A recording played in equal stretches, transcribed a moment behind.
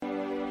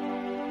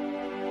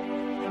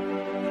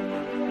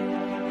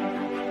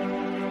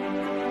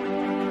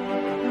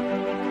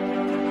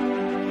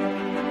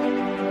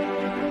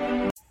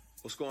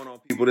going on,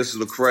 people? This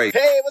is Lecrae.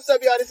 Hey, what's up,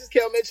 y'all? This is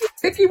Kel Mitchell.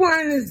 Vicky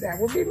Winans, that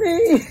would be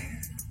me.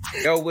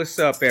 Yo, what's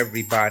up,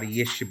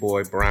 everybody? It's your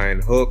boy,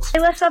 Brian Hooks.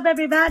 Hey, what's up,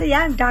 everybody?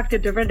 I'm Dr.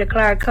 Dorinda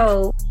Clark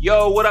Cole.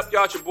 Yo, what up,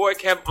 y'all? It's your boy,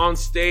 Kev, on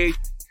stage.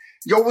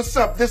 Yo, what's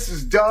up? This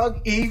is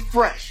Doug E.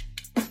 Fresh.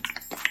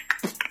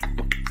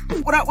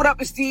 What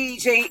up? It's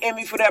DJ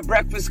Emmy for that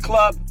Breakfast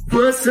Club.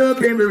 What's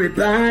up,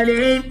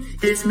 everybody?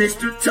 It's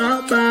Mr.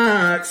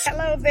 Talkbox.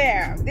 Hello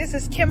there. This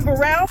is Kim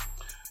Burrell.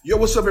 Yo,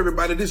 what's up,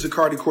 everybody? This is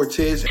Cardi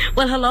Cortez.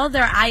 Well, hello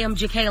there. I am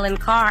Jacqueline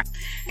Carr.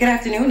 Good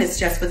afternoon. It's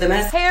Jess with the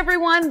mess. Hey,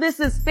 everyone.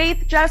 This is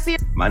Faith Jessie.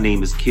 My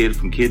name is Kid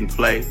from Kid and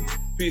Play.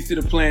 Peace to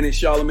the planet.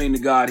 Charlemagne the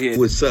God here.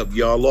 What's up,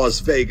 y'all? Las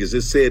Vegas.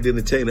 It's Said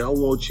Entertainer. I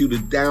want you to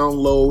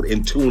download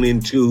and tune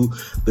into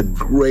the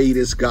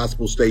greatest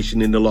gospel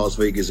station in the Las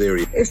Vegas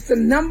area. It's the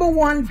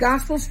 #1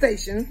 gospel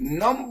station.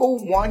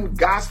 #1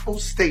 gospel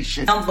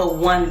station.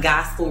 #1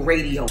 gospel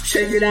radio.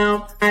 Check it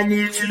out. I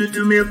need you to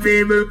do me a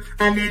favor.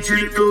 I need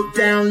you to go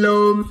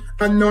download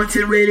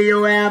Anointed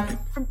Radio app.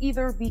 From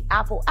either the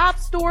Apple App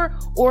Store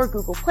or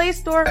Google Play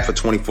Store. For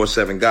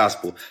 24/7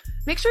 gospel.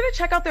 Make sure to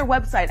check out their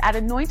website at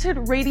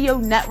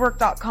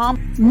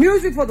anointedradionetwork.com.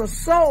 Music for the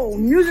soul,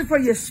 music for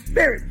your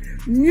spirit,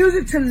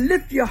 music to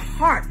lift your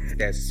heart.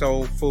 That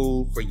soul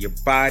food for your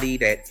body,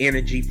 that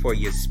energy for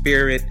your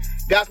spirit.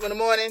 Gospel in the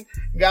morning,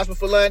 gospel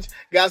for lunch,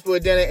 gospel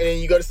at dinner, and then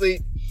you go to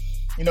sleep.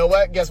 You know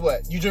what? Guess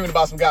what? You're dreaming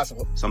about some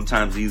gospel.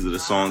 Sometimes these are the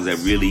songs that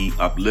really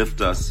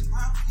uplift us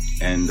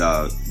and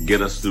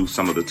get us through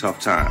some of the tough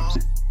times.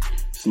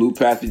 Salute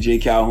Pastor J.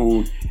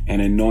 Calhoun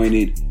and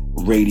Anointed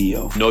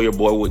Radio. Know your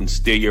boy wouldn't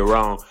steer you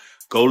wrong.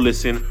 Go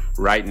listen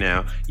right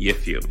now. You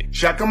feel me?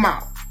 Check them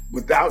out,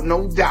 without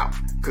no doubt,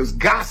 because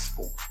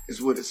gospel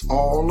is what it's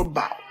all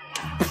about.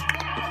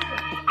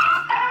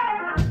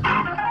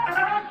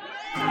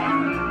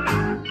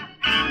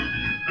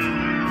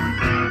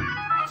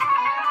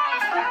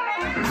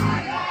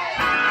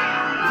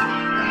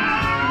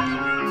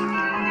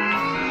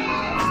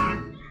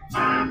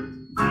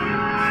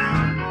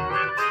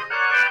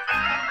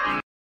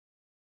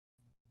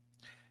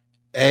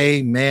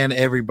 Amen,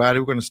 everybody.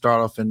 We're going to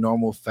start off in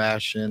normal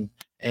fashion,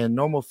 and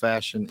normal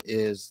fashion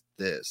is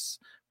this.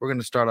 We're going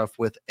to start off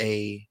with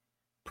a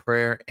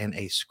prayer and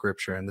a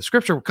scripture, and the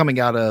scripture we're coming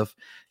out of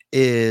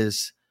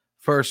is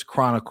 1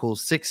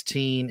 Chronicles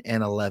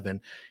 16:11,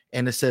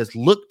 and it says,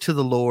 "Look to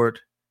the Lord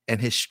and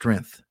his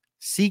strength.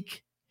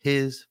 Seek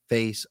his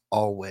face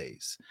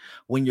always."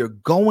 When you're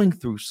going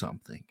through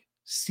something,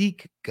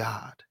 seek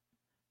God.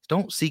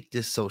 Don't seek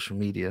this social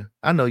media.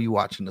 I know you're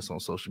watching this on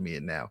social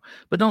media now,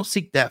 but don't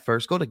seek that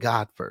first. Go to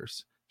God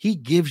first. He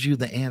gives you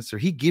the answer.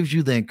 He gives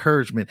you the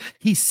encouragement.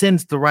 He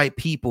sends the right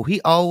people. He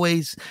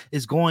always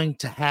is going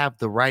to have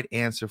the right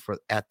answer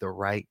at the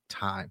right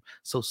time.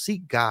 So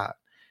seek God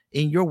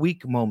in your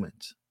weak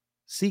moments.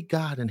 Seek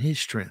God in his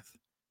strength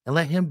and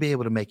let him be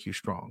able to make you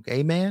strong.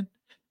 Amen.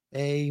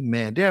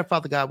 Amen. Dear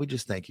Father God, we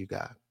just thank you,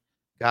 God.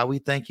 God, we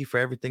thank you for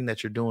everything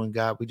that you're doing,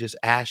 God. We just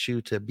ask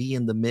you to be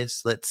in the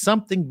midst. Let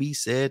something be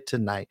said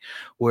tonight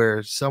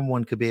where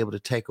someone could be able to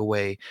take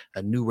away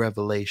a new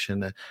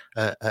revelation,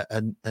 a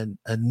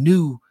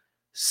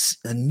newness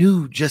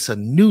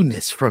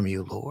from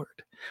you,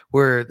 Lord,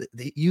 where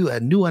a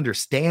new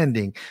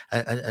understanding,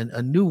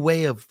 a new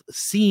way of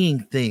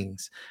seeing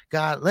things.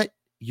 God, let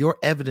your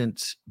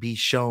evidence be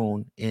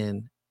shown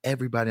in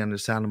everybody under the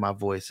sound of my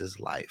voice's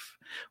life,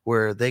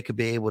 where they could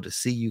be able to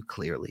see you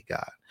clearly,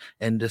 God.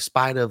 And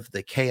despite of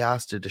the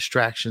chaos, the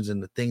distractions,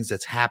 and the things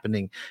that's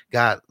happening,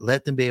 God,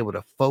 let them be able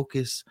to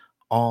focus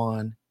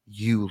on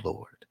you,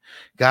 Lord.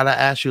 God, I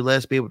ask you,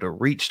 let's be able to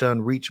reach the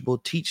unreachable,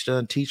 teach the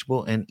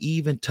unteachable, and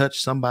even touch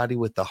somebody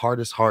with the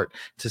hardest heart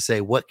to say,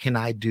 what can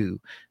I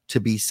do to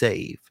be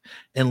saved?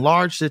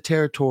 Enlarge the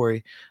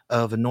territory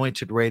of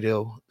Anointed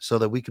Radio so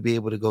that we could be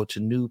able to go to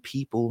new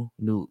people,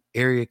 new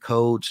area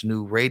codes,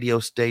 new radio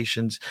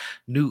stations,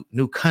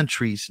 new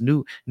countries,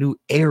 new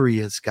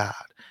areas, God.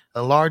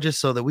 Enlarge us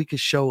so that we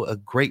could show a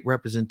great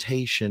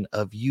representation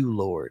of you,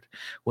 Lord,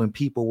 when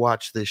people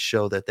watch this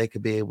show, that they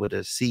could be able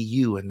to see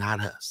you and not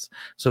us.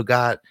 So,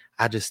 God,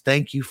 I just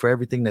thank you for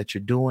everything that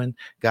you're doing.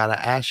 God, I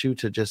ask you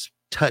to just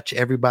touch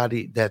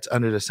everybody that's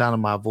under the sound of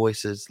my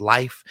voice's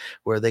life,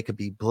 where they could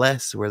be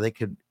blessed, where they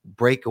could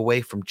break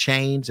away from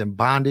chains and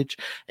bondage,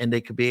 and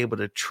they could be able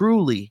to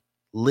truly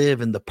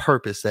live in the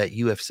purpose that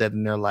you have set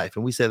in their life.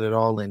 And we said it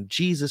all in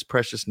Jesus'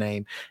 precious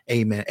name.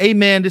 Amen.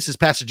 Amen. This is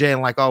Pastor Jay.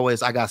 And like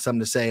always, I got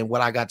something to say. And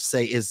what I got to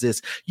say is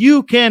this: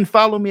 you can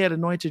follow me at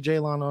Anointed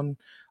Jaylon on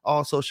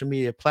all social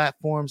media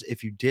platforms.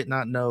 If you did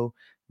not know,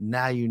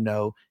 now you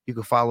know. You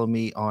can follow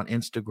me on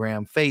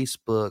Instagram,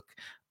 Facebook.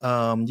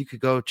 You could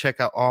go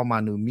check out all my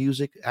new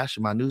music.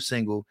 Actually, my new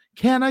single,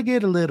 Can I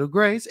Get a Little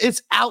Grace?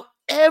 It's out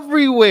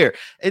everywhere.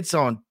 It's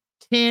on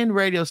 10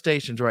 radio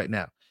stations right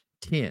now.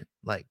 10,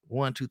 like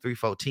 1, 2, 3,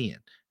 4, 10.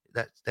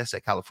 That's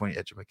that California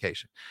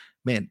education.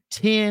 Man,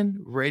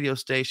 10 radio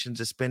stations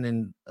is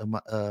spinning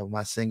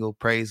my single,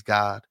 Praise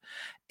God.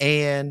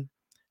 And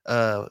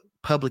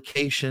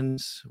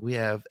publications. We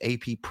have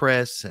AP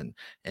Press and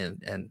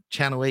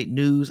Channel 8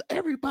 News.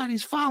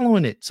 Everybody's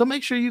following it. So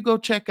make sure you go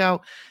check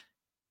out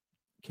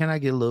Can I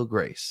Get a Little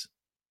Grace?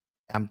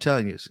 I'm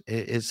telling you,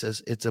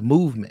 it's a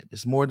movement.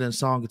 It's more than a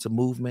song. It's a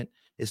movement.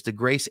 It's the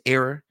grace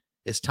era.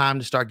 It's time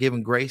to start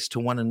giving grace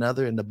to one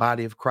another in the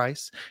body of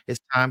Christ.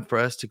 It's time for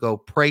us to go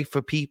pray for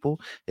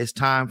people. It's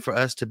time for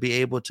us to be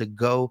able to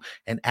go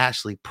and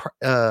actually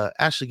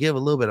give a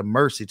little bit of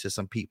mercy to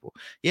some people.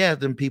 Yeah,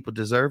 them people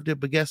deserved it,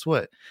 but guess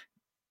what?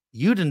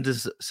 You didn't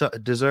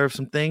deserve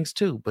some things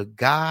too, but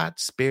God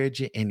spared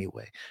you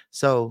anyway.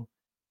 So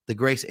the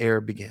grace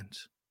era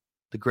begins.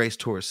 The grace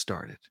tour has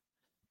started.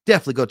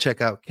 Definitely go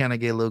check out Can I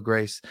Get a Little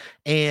Grace?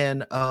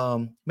 And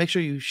make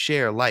sure you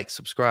share, like,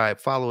 subscribe,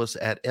 follow us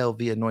at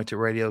LV Anointed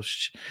Radio.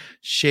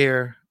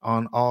 Share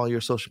on all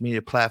your social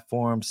media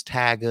platforms,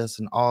 tag us,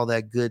 and all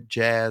that good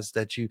jazz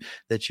that you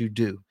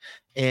do.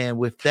 And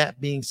with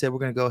that being said, we're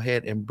going to go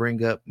ahead and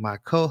bring up my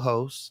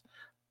co-host.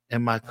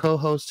 And my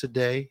co-host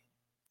today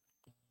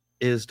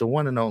is the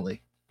one and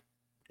only.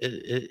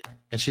 And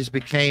she's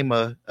became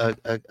a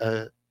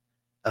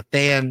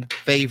fan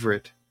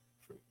favorite.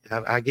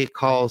 I get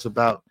calls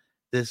about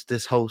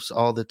this host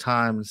all the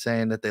time and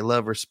saying that they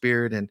love her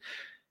spirit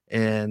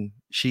and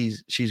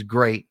she's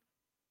great.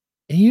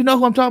 And you know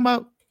who I'm talking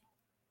about?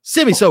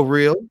 Simi So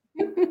Real.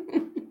 I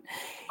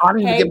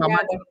didn't even get my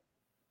microphone.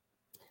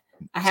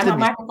 I have my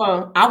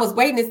microphone. I was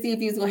waiting to see if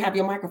you was gonna have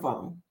your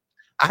microphone.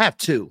 I have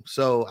two.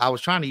 So I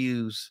was trying to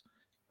use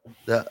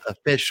the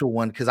official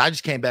one because I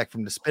just came back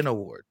from the Spin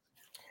Award.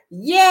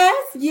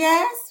 Yes.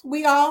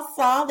 We all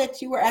saw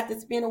that you were at the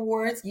Spin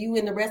Awards, you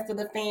and the rest of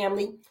the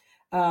family.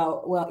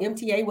 Well,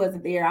 MTA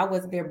wasn't there. I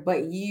wasn't there,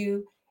 but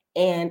you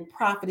and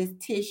Prophetess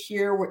Tish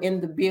here were in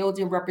the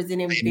building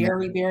representing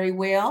very, very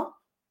well.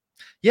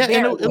 Yeah,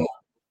 and it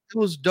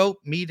was dope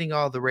meeting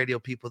all the radio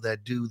people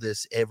that do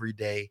this every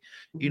day,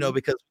 you know,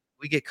 because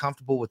we get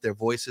comfortable with their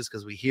voices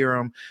because we hear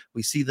them,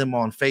 we see them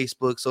on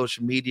Facebook,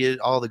 social media,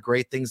 all the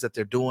great things that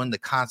they're doing, the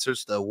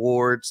concerts, the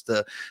awards,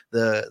 the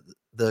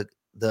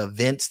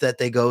events that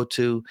they go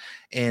to,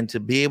 and to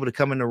be able to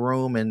come in the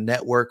room and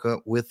network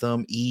with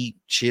them, eat,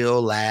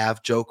 chill,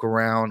 laugh, joke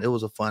around. It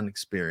was a fun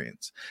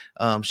experience.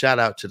 Shout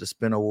out to the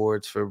Spin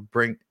Awards for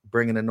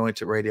bringing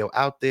Anointed Radio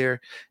out there.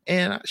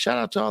 And shout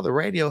out to all the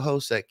radio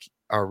hosts that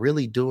are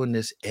really doing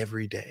this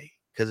every day.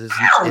 Because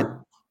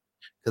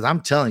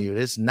I'm telling you,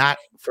 it's not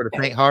for the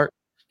faint heart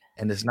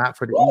and it's not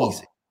for the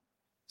easy.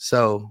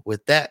 So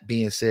with that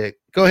being said,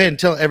 go ahead and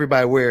tell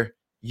everybody where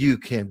you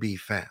can be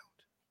found.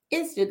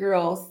 It's your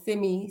girl,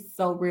 Simi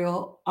So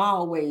Real,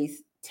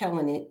 always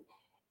telling it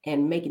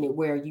and making it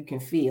where you can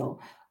feel.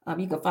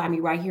 You can find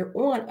me right here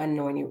on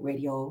Anointed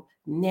Radio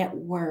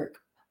Network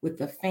with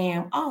the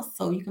fam.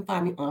 Also, you can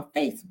find me on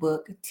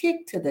Facebook,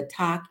 Tick to the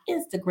Talk,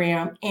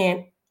 Instagram,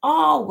 and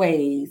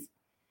always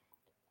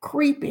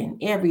creeping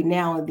every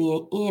now and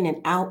then in and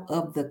out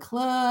of the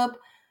club.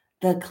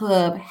 The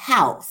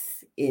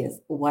clubhouse is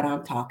what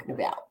I'm talking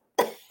about.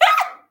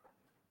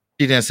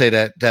 She didn't say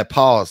that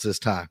pause this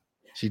time.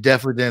 She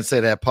definitely didn't say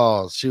that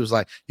pause. She was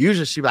like,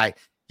 usually she like,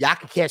 y'all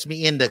can catch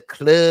me in the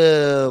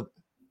club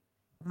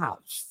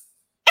house.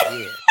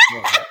 Yeah.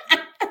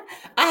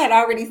 I had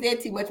already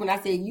said too much when I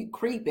said you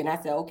creeping.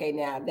 I said, okay,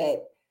 now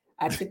that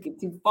I took it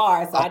too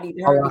far, so I need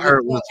to all I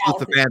heard was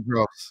Luther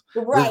Vandross.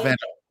 Right.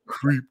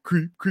 Creep.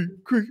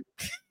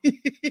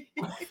 It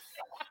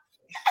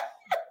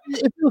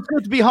feels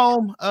good to be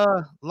home.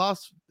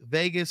 Las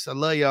Vegas, I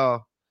love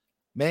y'all.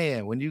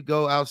 Man, when you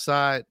go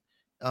outside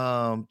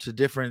to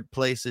different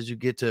places, you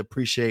get to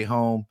appreciate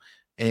home.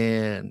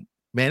 And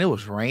man, it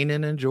was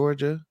raining in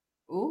Georgia.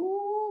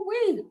 Ooh,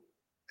 wee.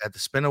 At the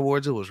Spin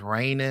Awards, it was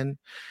raining,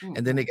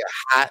 and then it got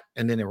hot,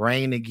 and then it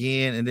rained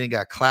again, and then it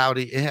got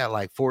cloudy. It had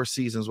like 4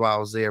 seasons while I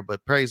was there,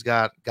 but praise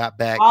God, got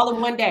back all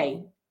in one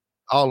day.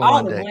 All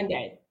in one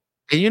day.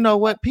 And you know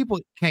what? People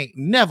can't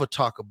never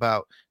talk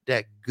about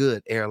that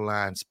good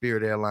airline,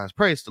 Spirit Airlines.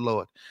 Praise the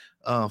Lord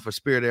for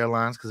Spirit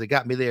Airlines, because it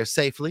got me there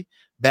safely,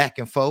 back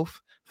and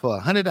forth for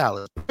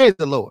 $100. Praise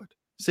the Lord.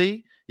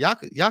 See,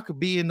 y'all could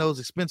be in those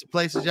expensive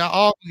places. Y'all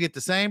all get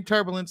the same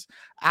turbulence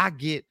I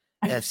get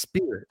at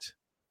Spirit.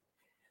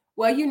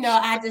 Well, you know,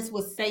 I just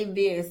would say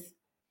this.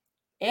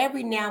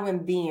 Every now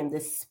and then, the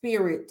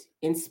spirit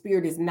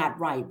is not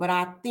right. But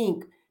I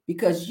think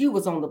because you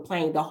was on the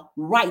plane, the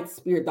right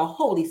spirit, the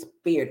Holy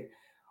Spirit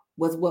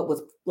was what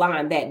was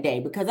flying that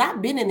day. Because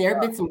I've been in there,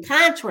 been some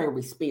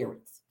contrary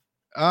spirits.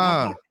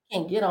 I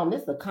can't get on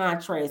this, a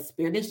contrary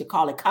spirit. They should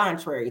call it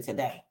contrary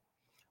today.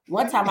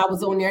 One time I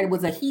was on there, it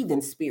was a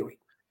heathen spirit.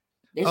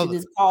 They should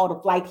just call the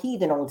flight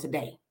heathen on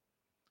today.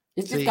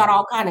 It's just got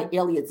all kind of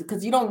aliases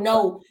because you don't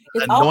know.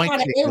 It's all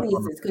kind of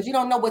aliases because you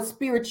don't know what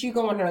spirit you're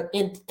going to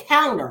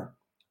encounter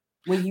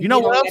when you know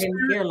what else, in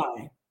the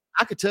airline.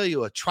 I could tell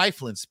you a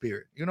trifling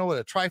spirit. You know what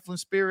a trifling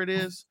spirit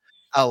is?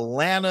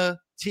 Atlanta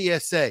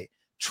TSA,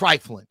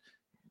 trifling.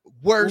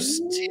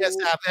 Worst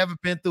TSA I've ever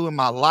been through in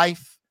my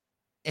life.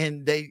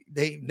 And they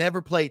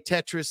never played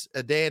Tetris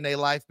a day in their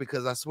life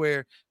because I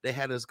swear they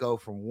had us go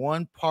from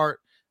one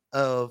part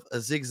of a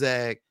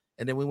zigzag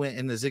and then we went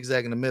in the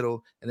zigzag in the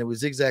middle, and then we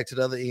zigzagged to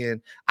the other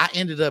end. I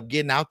ended up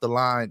getting out the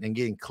line and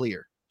getting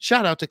clear.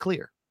 Shout out to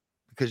Clear,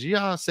 because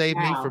y'all saved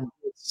me from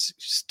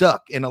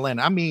stuck in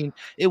Atlanta. I mean,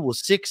 it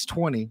was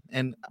 6:20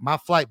 and my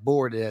flight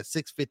boarded at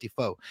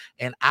 6:54,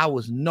 and I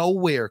was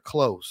nowhere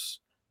close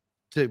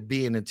to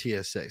being in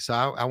TSA. So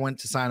I went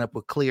to sign up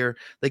with Clear.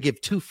 They give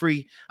 2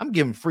 free. I'm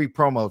giving free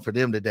promo for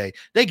them today.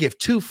 They give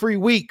 2 free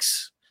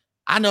weeks.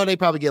 I know they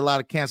probably get a lot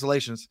of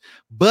cancellations,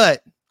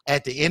 but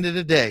at the end of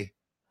the day,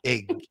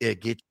 it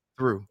gets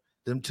through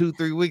them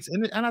 2-3 weeks.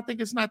 And I think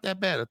it's not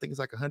that bad. I think it's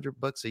like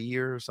 $100 a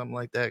year or something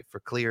like that for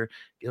Clear.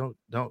 You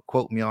don't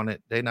quote me on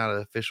it. They're not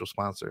an official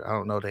sponsor. I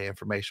don't know their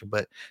information,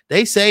 but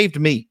they saved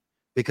me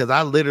because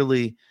I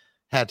literally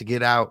had to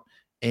get out.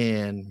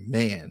 And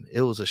man,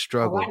 it was a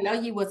struggle. Oh, I know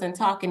you wasn't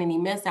talking any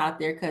mess out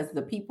there, because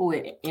the people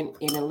in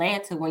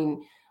Atlanta,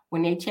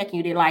 when they check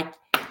you, they're like,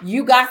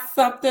 "You got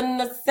something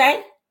to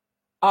say?"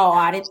 Oh,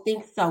 I didn't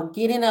think so.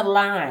 Get in a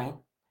line,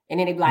 and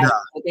then they be like,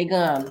 "They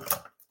gone."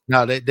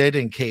 No, they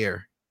didn't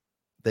care.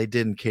 They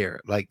didn't care.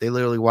 Like, they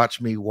literally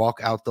watched me walk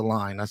out the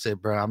line. I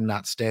said, "Bro, I'm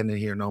not standing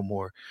here no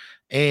more."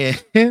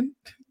 And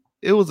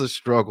it was a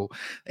struggle,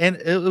 and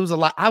it was a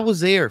lot. I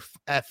was there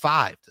at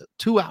 5,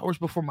 2 hours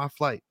before my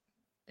flight.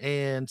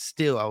 And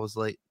still I was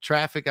late.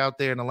 Traffic out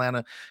there in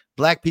Atlanta.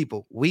 Black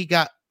people, we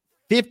got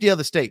 50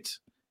 other states.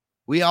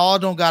 We all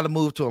don't got to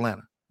move to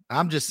Atlanta.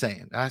 I'm just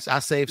saying. I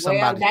saved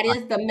somebody. That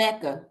is the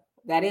Mecca.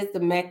 That is the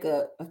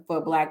Mecca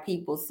for Black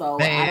people. So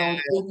I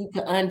don't think you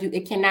can undo.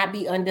 It cannot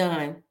be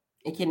undone.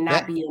 It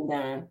cannot be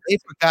undone. They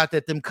forgot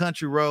that them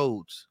country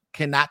roads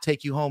cannot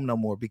take you home no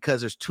more because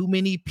there's too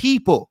many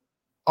people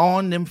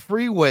on them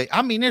freeway.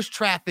 I mean, there's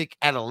traffic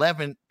at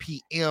 11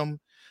 p.m.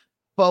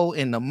 4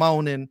 in the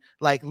morning.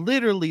 Like,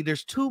 literally,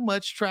 there's too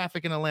much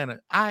traffic in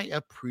Atlanta. I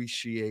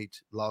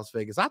appreciate Las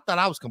Vegas. I thought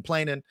I was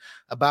complaining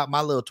about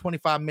my little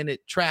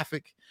 25-minute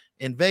traffic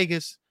in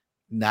Vegas.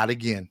 Not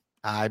again.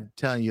 I'm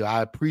telling you,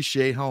 I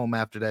appreciate home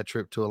after that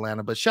trip to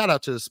Atlanta. But shout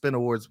out to the Spin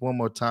Awards one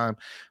more time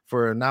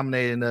for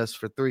nominating us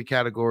for 3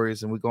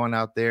 categories. And we're going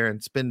out there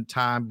and spending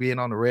time being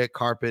on the red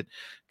carpet.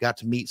 Got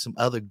to meet some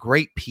other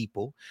great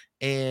people.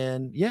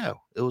 And yeah,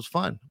 it was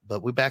fun.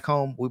 But we're back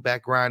home. We're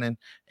back grinding.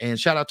 And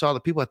shout out to all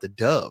the people at the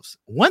Doves.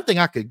 One thing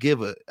I could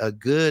give a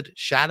good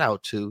shout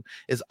out to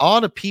is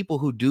all the people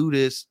who do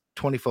this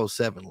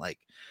 24/7. Like,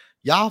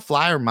 y'all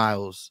flyer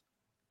miles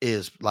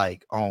is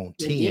like on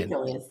 10.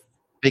 Ridiculous.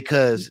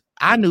 Because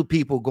I knew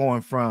people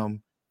going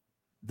from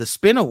the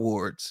Spin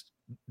Awards,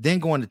 then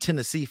going to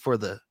Tennessee for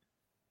the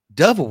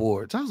Dove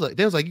Awards.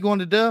 They was like, "You going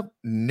to Dove?"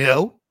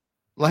 No.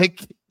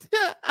 Like,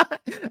 I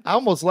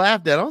almost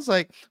laughed at it. I was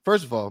like,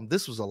 first of all,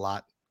 this was a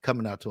lot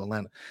coming out to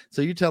Atlanta.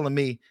 So you're telling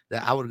me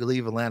that I would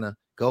leave Atlanta,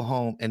 go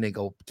home, and then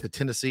go to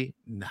Tennessee?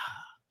 Nah,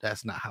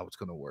 that's not how it's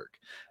going to work.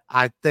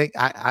 I think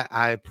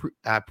I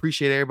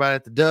appreciate everybody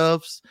at the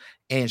Doves,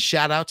 and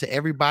shout out to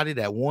everybody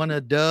that won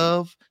a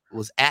Dove,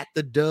 was at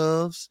the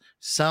Doves,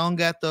 sung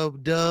at the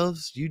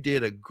Doves. You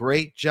did a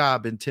great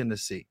job in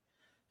Tennessee,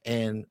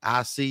 and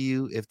I'll see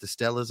you if the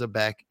Stellas are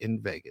back in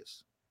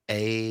Vegas.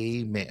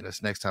 Amen.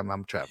 That's next time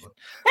I'm traveling.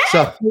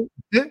 So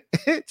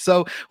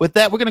with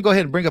that, we're going to go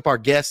ahead and bring up our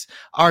guest.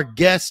 Our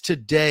guest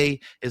today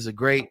is a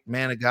great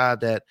man of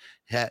God that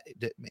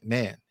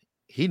man,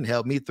 he didn't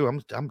help me through.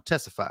 I'm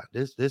testifying.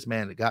 This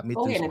man that got me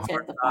through some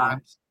hard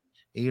times.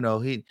 You know,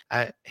 he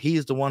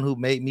is the one who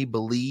made me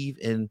believe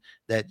in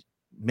that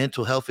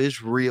mental health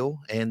is real,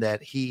 and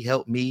that he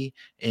helped me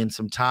in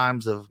some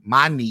times of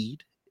my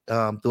need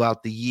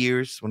throughout the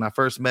years when I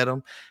first met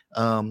him.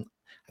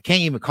 I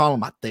can't even call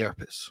him my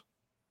therapist.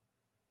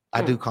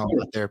 I do call him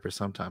my therapist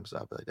sometimes.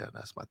 I'll be like,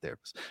 that's my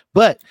therapist.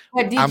 But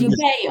did you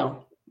pay him?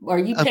 Or are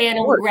you paying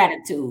him with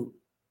gratitude?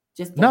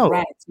 Just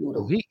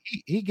gratitude.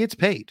 He gets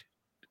paid.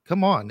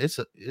 Come on, it's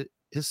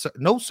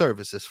no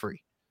service is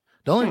free.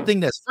 The only thing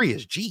that's free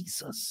is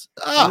Jesus.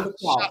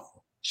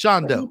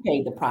 Shondo. He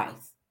paid the price.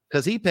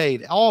 Because he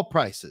paid all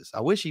prices.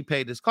 I wish he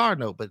paid his car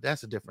note, but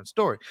that's a different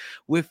story.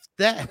 With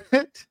that,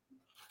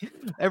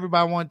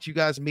 everybody wants you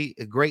guys to meet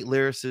a great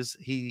lyricist.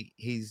 He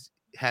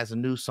has a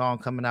new song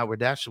coming out. We're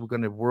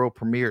going to world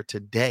premiere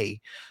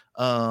today.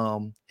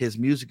 His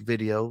music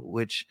video,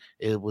 which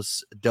it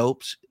was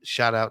dope.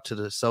 Shout out to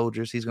the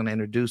soldiers. He's going to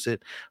introduce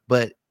it,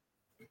 but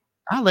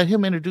I'll let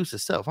him introduce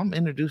himself. I'm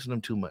introducing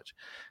him too much.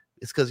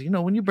 It's because,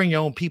 when you bring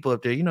your own people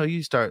up there,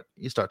 you start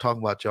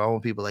talking about your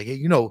own people. Like, hey,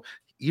 he in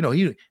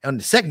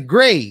the 2nd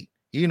grade,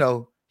 he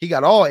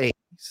got all A's.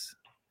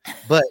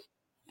 But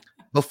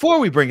before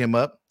we bring him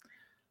up,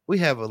 we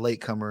have a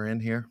latecomer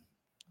in here.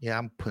 Yeah,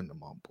 I'm putting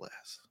him on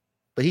blast.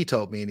 But he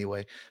told me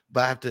anyway.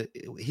 But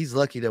he's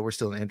lucky that we're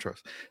still in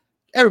intros.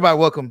 Everybody,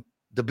 welcome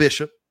the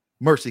Bishop.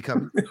 Mercy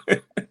coming.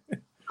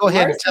 Go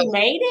ahead and tell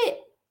made it.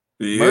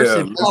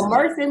 Yeah.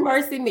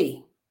 Mercy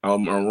me.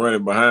 I'm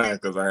running behind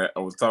because I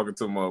was talking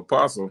to my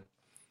apostle,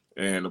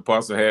 and the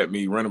apostle had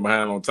me running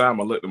behind on time.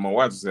 I looked at my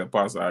watch and said,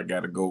 "Apostle, I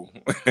gotta go.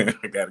 I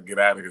gotta get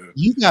out of here."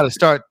 You gotta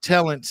start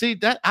telling. See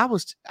that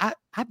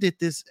I did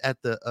this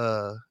at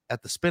the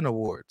Spin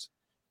Awards.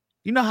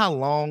 You know how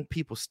long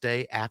people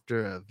stay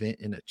after an event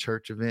in a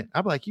church event?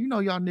 I'm like,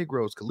 y'all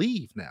Negroes can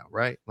leave now,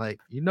 right? Like,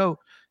 y'all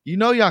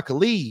can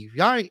leave.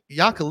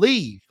 Y'all can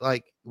leave.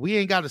 Like, we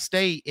ain't got to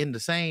stay in the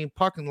same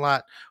parking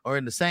lot or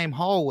in the same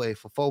hallway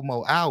for 4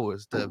 more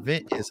hours. The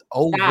event is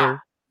over.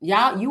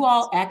 Stop. You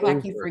all act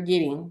like you're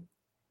forgetting.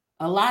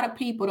 A lot of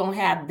people don't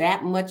have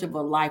that much of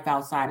a life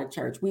outside of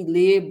church. We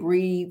live,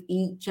 breathe,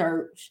 eat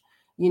church.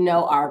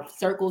 Our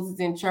circles is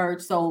in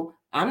church. So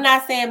I'm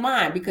not saying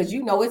mine because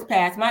it's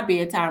past my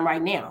bedtime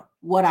right now.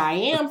 What I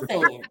am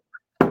saying,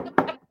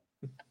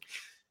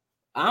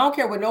 I don't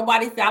care what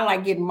nobody says. I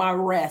like getting my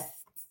rest,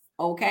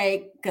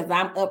 okay? Because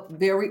I'm up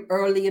very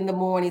early in the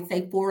morning,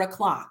 say 4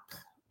 o'clock,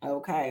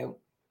 okay?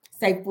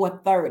 Say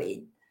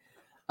 4:30.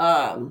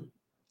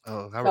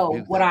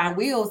 So what I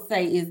will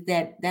say is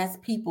that that's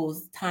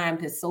people's time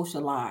to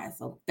socialize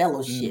or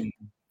fellowship.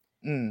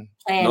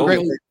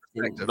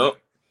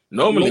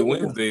 Normally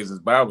Wednesdays is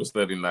Bible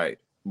study night,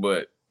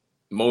 but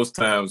most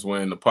times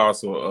when the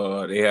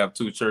apostle they have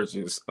 2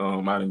 churches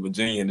out in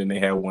Virginia and then they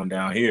have one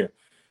down here.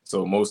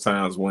 So most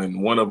times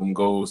when one of them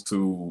goes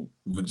to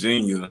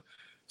Virginia,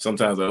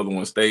 sometimes the other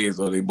one stays,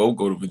 or they both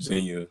go to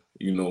Virginia.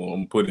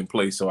 I'm put in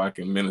place so I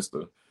can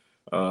minister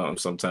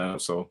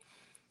sometimes. So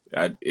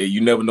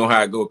you never know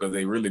how it goes because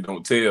they really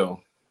don't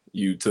tell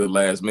you to the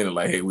last minute,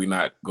 like, hey, we're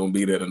not gonna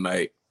be there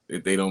tonight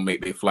if they don't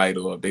make their flight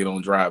or if they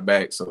don't drive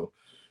back. So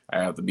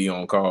I have to be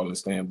on call and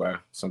stand by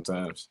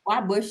sometimes.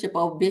 Why Bishop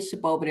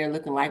over there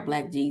looking like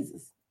Black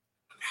Jesus?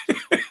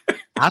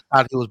 I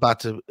thought he was about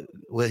to,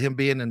 with him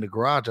being in the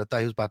garage, I thought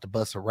he was about to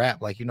bust a rap.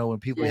 Like, when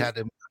people had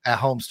them at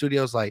home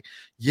studios, like,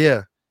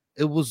 yeah,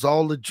 it was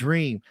all a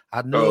dream.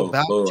 I knew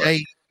about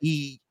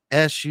JESUS.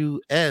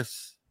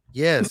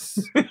 Yes,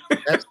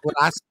 that's what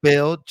I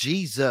spelled,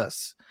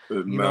 Jesus.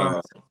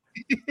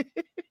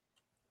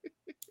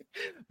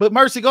 But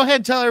Mercy, go ahead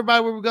and tell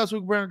everybody where we go so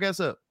we can bring our guests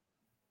up.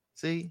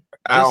 See,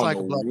 I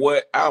don't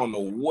know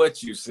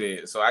what you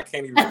said, so I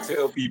can't even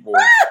tell people.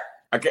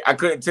 I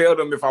couldn't tell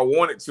them if I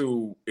wanted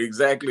to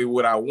exactly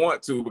what I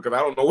want to because I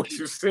don't know what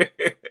you said.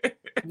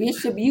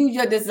 Bishop, use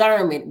your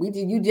discernment.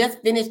 You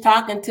just finished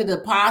talking to the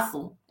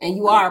apostle, and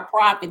you are a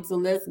prophet. So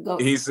let's go.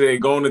 He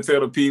said, "Go on and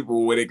tell the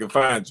people where they can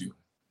find you."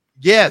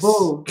 Yes.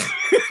 Since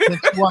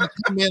you want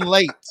to come in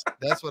late,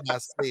 that's what I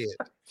said.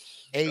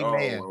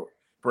 Amen. Oh,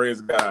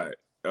 praise God.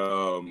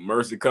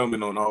 Mercy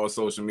coming on all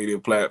social media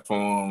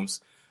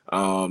platforms.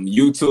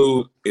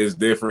 YouTube is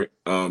different.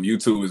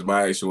 YouTube is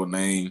my actual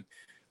name.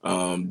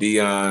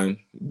 Dion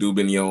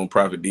Dubignon,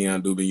 Prophet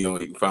Dion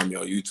Dubignon. You can find me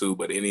on YouTube,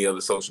 but any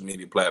other social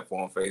media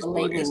platform,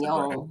 Facebook,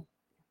 Instagram,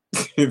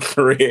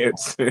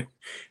 Threads,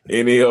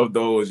 any of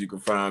those, you can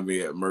find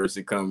me at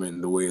Mercy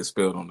Coming, the way it's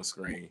spelled on the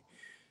screen.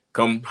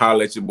 Come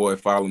holler at your boy.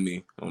 Follow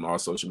me on all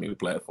social media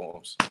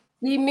platforms.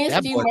 We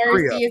missed you,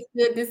 Mercy. It's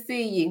good to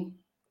see you.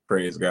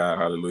 Praise God.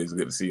 Hallelujah. It's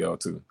good to see y'all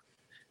too.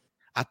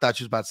 I thought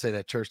you was about to say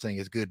that church thing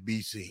is good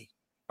BC.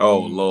 Oh,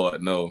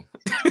 Lord, no.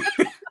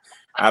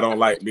 I don't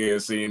like being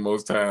seen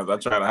most times. I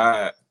try to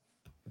hide.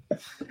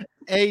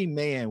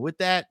 Amen. With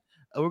that,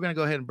 we're going to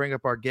go ahead and bring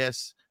up our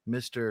guest,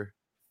 Mr.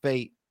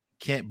 Fate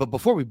Kent. But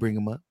before we bring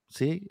him up,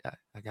 see, I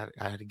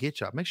had to get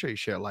y'all. Make sure you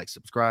share, like,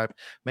 subscribe.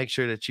 Make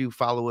sure that you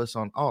follow us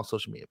on all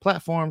social media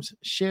platforms.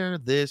 Share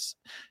this.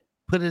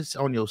 Put this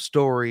on your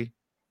story.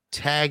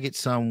 Tag it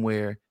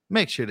somewhere.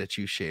 Make sure that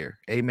you share.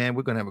 Amen.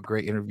 We're going to have a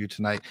great interview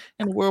tonight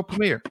and the world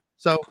premiere.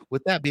 So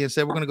with that being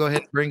said, we're going to go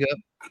ahead and bring up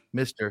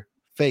Mr.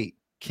 Fate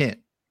Kent.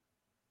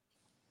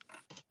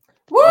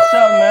 What's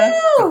up, man?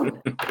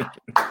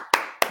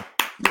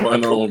 What's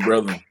going on,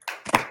 brother?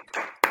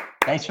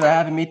 Thanks for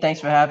having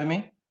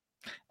me.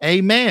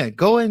 Amen.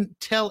 Go and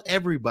tell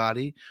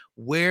everybody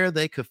where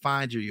they could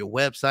find you, your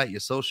website, your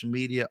social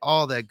media,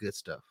 all that good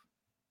stuff.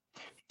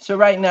 So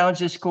right now,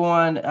 just go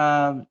on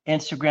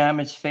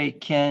Instagram. It's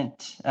Fate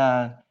Kent.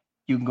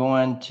 You can go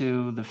on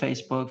to the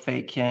Facebook,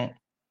 Fate Kent.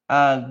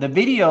 The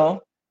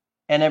video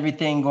and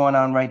everything going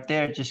on right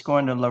there, just go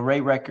into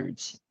Lerae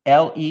Records.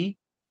 LERAE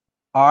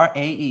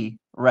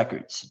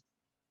Records.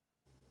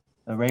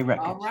 Lerae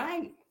Records. All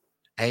right.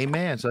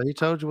 Amen. So he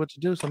told you what to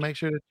do. So make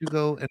sure that you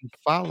go and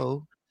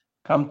follow.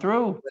 Come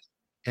through.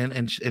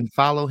 And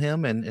follow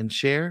him and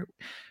share.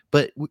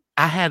 But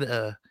I had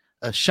a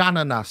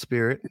Shanana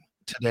spirit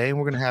today, and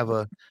we're going to have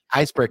a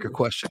icebreaker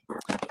question.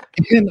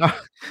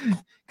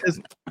 Because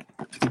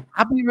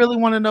I really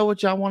want to know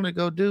what y'all want to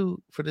go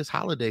do for this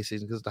holiday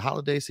season, because the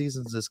holiday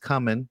season is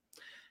coming.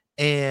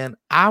 And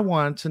I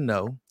want to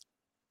know,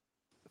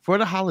 for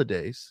the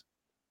holidays,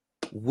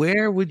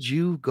 where would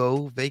you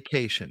go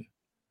vacation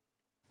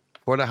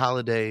for the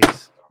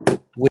holidays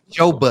with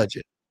your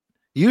budget?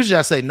 Usually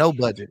I say no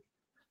budget,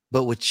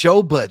 but with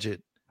your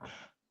budget,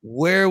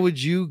 where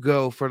would you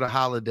go for the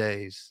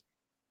holidays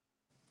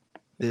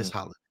this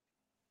holiday?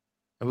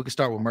 And we can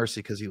start with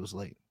Mercy because he was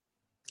late.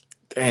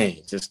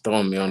 Dang, just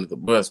throwing me under the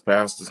bus,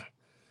 Pastor.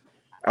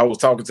 I was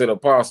talking to the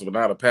apostle, but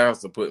now the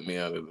pastor put me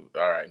under the...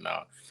 All right,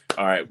 now.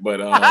 All right, but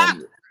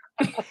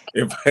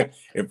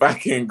if I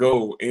can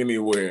go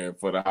anywhere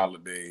for the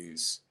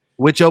holidays...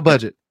 With your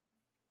budget?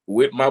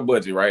 With my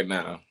budget right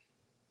now,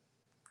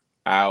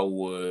 I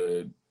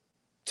would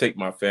take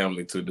my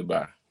family to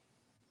Dubai.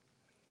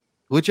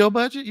 With your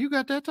budget, you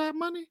got that type of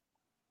money?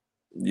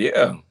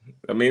 Yeah.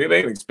 I mean, it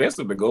ain't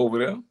expensive to go over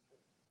there. I'm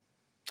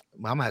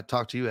gonna have to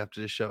talk to you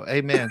after this show.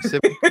 Amen.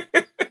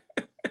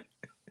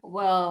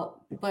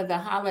 Well, for the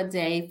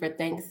holiday for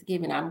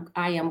Thanksgiving,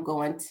 I am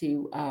going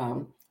to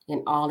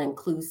an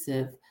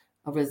all-inclusive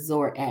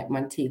resort at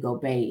Montego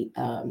Bay,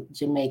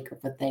 Jamaica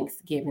for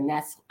Thanksgiving.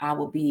 I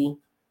will be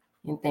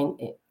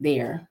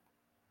there.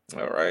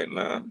 All right,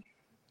 now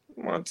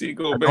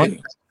Montego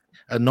Bay.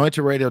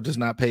 Anointed Radio does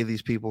not pay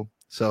these people,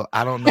 so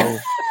I don't know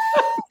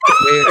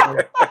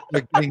where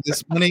they're getting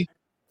this money.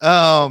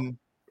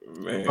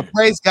 But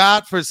praise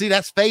God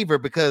that's favor,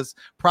 because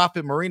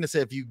Prophet Marina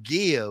said if you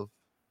give,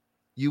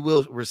 you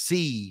will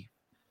receive,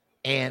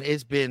 and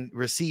it's been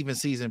receiving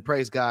season.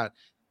 Praise God.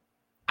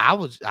 I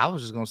was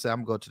just gonna say I'm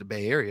gonna go to the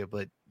Bay Area,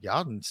 but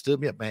y'all done stood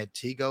me up, man.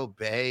 Montego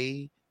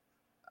Bay.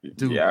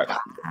 Yeah,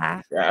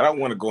 I don't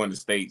want to go in the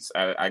States.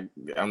 I'm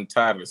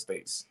tired of the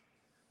States.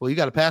 Well, you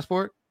got a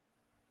passport?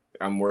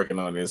 I'm working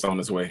on it. It's on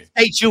its way.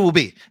 States you will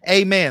be.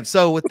 Amen.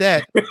 So with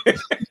that,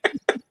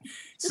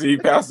 see,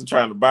 Pastor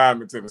trying to buy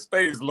me to the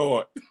States,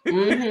 Lord.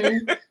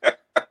 Mm-hmm.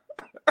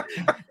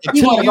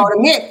 He want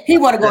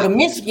to go to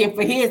Michigan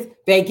for his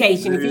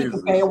vacation. If he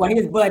can pay on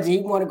his budget, he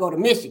want to go to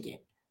Michigan.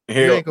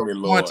 Help me,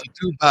 Lord. To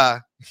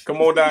Dubai. Come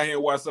on down here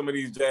and watch some of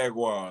these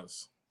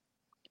Jaguars.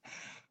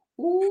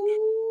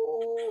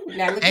 Ooh.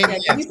 Now look at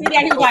that. You see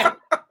that? He was like,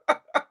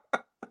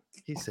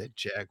 he said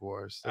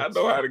Jaguars. I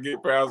know how to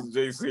get Pastor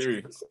J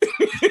serious.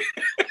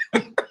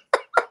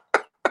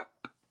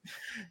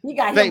 He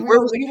got him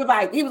real. He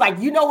was like,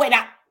 you know what?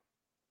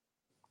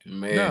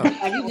 Man,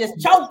 like you just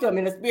choked him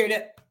in the spirit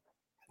of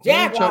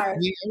Jaguars.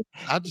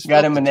 I just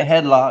got him in the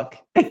headlock.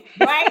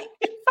 Right?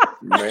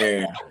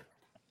 Man.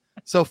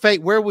 So,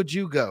 Faith, where would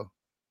you go?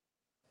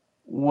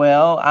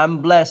 Well,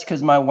 I'm blessed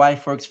because my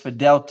wife works for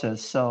Delta.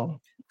 So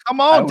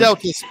come on,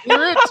 Delta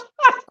Spirit.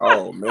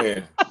 Oh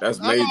man, that's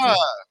major.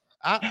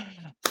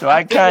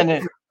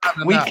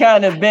 We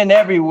kind of been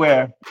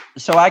everywhere.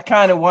 So I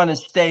kind of want to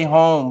stay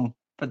home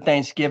for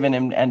Thanksgiving,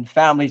 and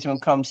families will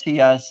come see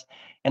us.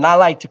 And I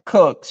like to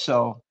cook,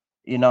 so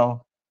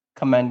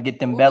come and get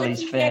them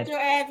bellies fed. Your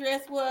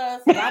address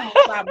was. I'm gonna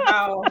stop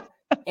down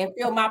and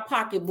fill my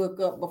pocketbook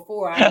up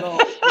before I go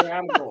where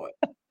I'm going.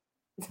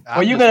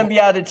 Well, you're gonna be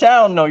out of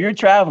town, though. You're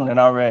traveling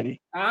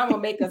already. I'm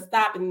gonna make a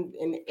stop and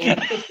take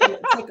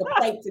a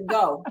plate to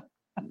go.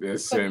 Put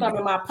some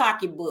in my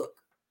pocketbook.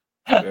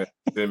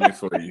 Send me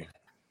for you.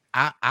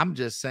 I'm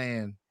just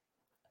saying,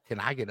 can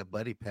I get a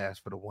buddy pass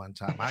for the one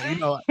time?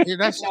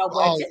 That's just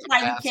why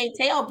you can't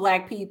tell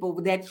Black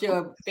people that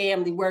your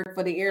family work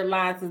for the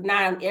airlines. Because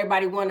now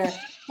everybody want to.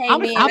 Hey,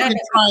 I've been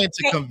trying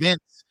to convince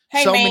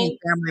many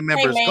family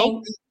members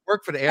go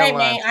work for the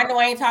airlines. Hey man, I know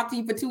I ain't talked to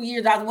you for 2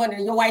 years. I was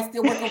wondering, your wife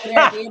still working over there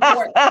at the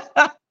airport?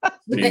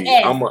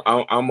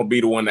 I'm gonna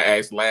be the one to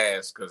ask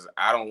last because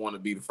I don't want to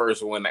be the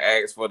first one to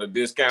ask for the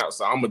discount.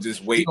 So I'm gonna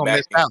just wait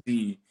back and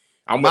see.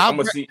 I'm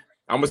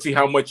gonna see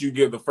how much you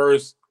give the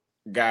first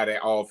guy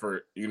that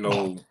offered,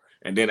 and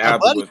then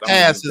afterwards, buddy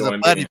pass is a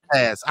buddy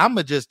pass. I'm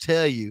gonna just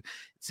tell you.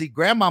 See,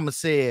 grandmama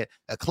said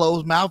a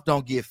closed mouth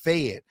don't get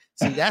fed.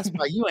 See, that's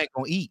why you ain't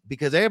gonna eat,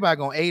 because everybody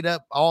gonna eat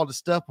up all the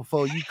stuff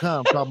before you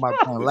come. Talking about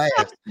going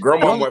last.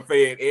 Grandmama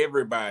fed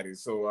everybody,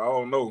 so I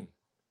don't know.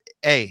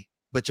 Hey,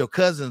 but your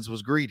cousins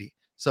was greedy,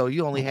 so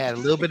you only had a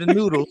little bit of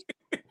noodles,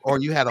 or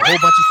you had a whole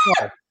bunch of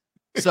sauce.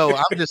 So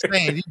I'm just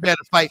saying, you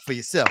better fight for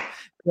yourself.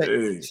 But,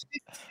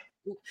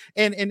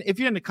 and if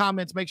you're in the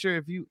comments, make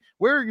sure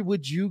where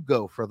would you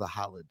go for the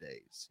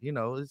holidays?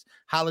 It's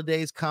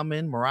holidays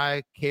coming.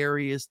 Mariah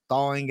Carey is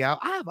thawing out.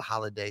 I have a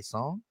holiday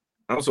song.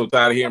 I'm so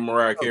tired of hearing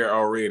Mariah Carey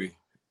already.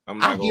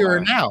 I hear her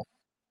now.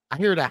 I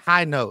hear that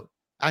high note.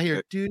 I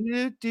hear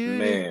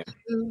do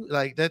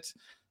like that's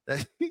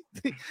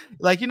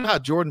like how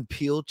Jordan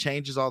Peele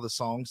changes all the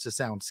songs to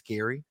sound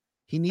scary.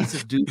 He needs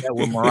to do that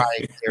with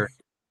Mariah Carey.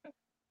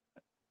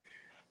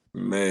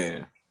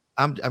 Man,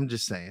 I'm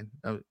just saying.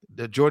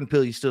 The Jordan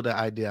Peele, you still the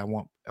idea. I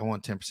want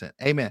 10%.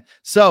 Amen.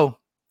 So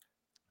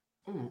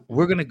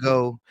we're gonna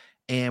go.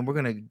 And we're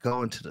going to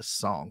go into the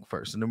song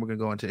first, and then we're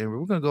going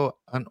to go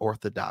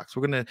unorthodox.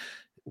 We're going to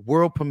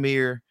world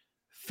premiere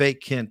Faith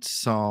Kent's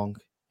song.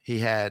 He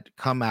had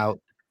come out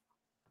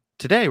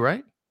today,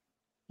 right?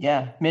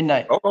 Yeah,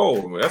 midnight.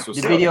 Oh, that's what's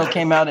the video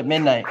came out at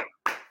midnight.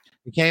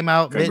 It came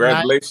out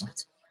Congratulations.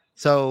 Midnight.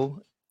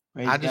 So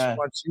Praise I just God.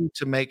 want you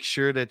to make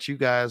sure that you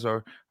guys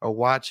are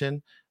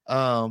watching.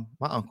 My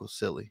uncle's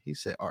silly. He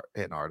said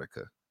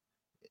Antarctica.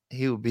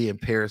 He would be in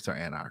Paris or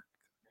Antarctica.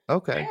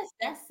 Okay.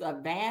 That's a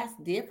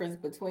vast difference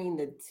between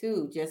the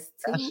two. Just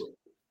two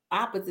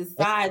opposite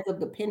sides of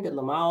the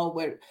pendulum.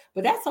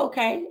 But that's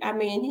okay. I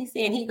mean, he's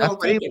saying he's gonna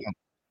take it.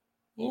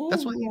 Yeah,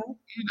 that's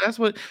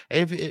what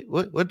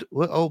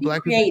old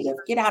Black people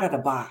get out of the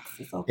box.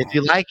 It's okay. If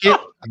you like it,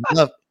 I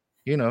love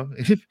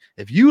it.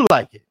 If you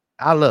like it,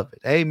 I love it.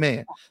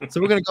 Amen.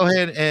 So we're gonna go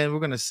ahead and we're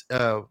gonna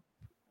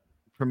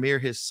premiere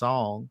his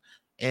song.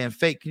 And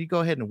Faith, can you go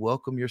ahead and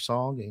welcome your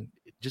song and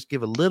just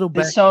give a little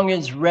back. This song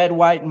is Red,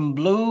 White, and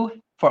Blue.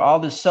 For all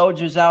the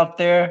soldiers out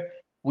there,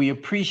 we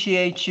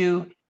appreciate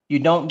you. You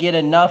don't get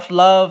enough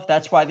love.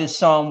 That's why this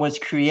song was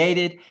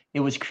created.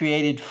 It was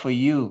created for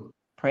you.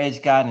 Praise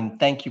God, and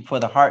thank you for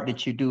the heart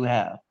that you do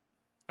have.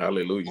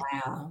 Hallelujah.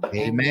 Wow.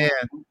 Amen.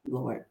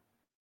 Lord.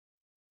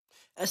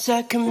 As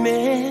I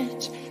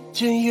commit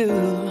to you,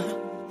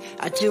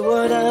 I do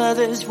what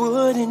others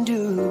wouldn't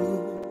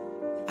do.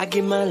 I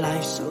give my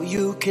life so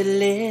you could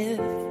live.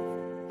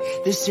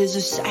 This is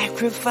a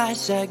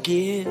sacrifice I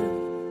give.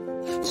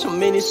 So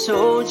many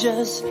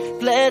soldiers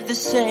bled the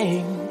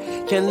same.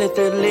 Can't let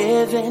their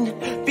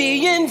living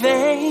be in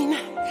vain.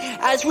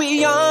 As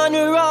we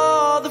honor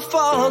all the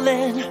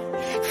fallen,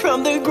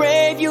 from the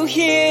grave you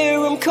hear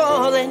them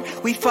calling.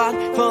 We fought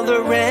for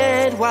the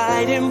red,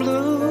 white, and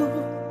blue.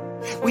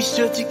 We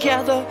stood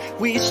together,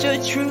 we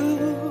stood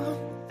true.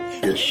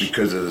 It's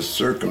because of the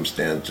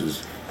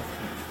circumstances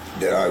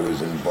that I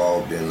was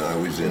involved in. I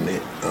was in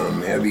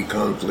heavy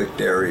conflict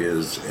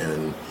areas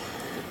and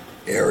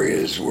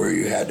areas where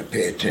you had to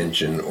pay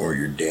attention or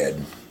you're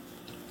dead.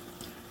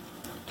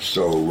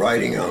 So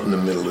riding out in the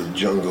middle of the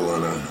jungle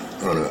on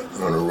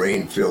a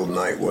rain-filled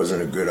night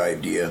wasn't a good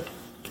idea.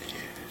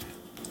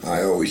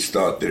 I always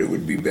thought that it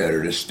would be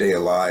better to stay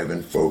alive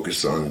and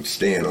focus on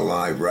staying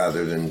alive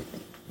rather than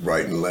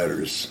writing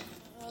letters.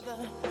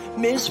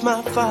 Miss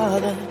my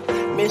father,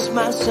 miss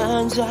my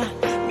sons, I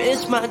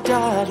miss my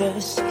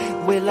daughters.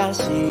 Will I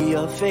see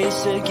your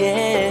face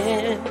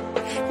again?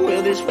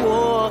 Will this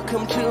war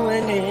come to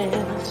an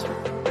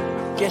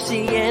end? Guess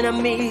the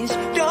enemies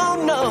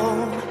don't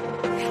know.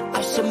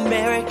 Us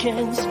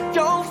Americans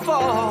don't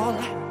fall.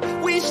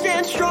 We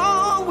stand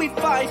strong, we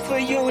fight for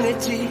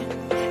unity.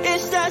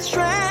 It's that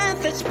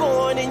strength that's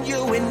born in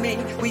you and me.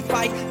 We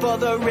fight for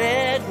the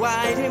red,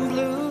 white, and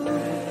blue.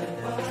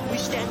 We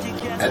stand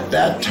together. At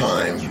that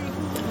time,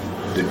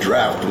 the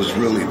draft was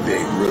really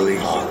big, really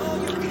hot.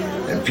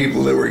 And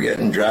people that were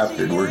getting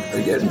drafted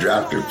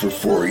for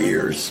 4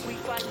 years.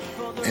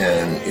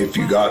 And if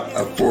you got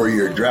a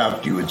 4-year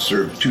draft, you would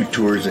serve 2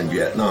 tours in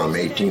Vietnam,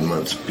 18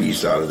 months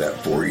apiece out of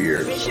that 4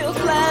 years. Raise your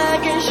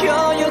flag and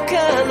show your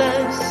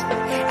colors.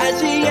 As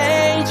the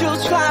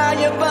angels fly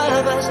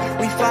above us,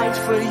 we fight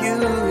for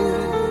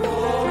you.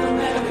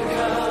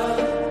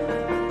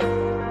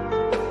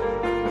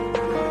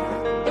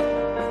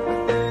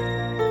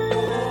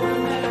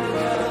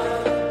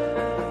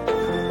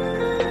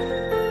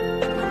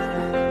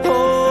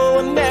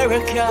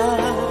 America,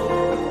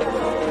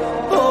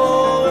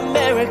 oh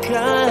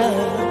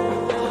America.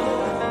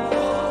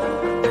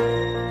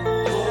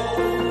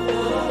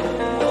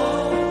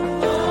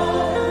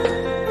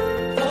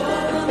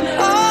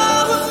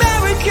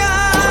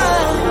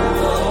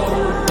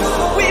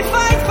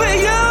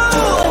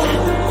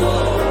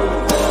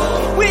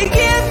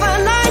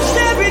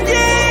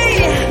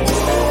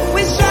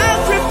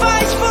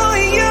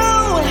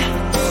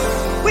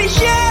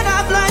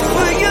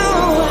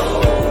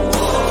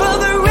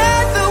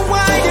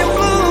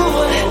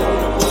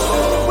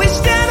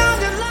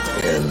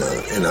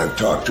 I've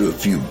talked to a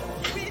few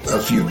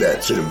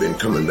vets that have been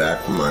coming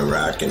back from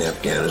Iraq and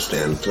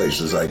Afghanistan,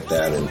 places like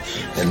that, and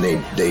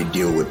they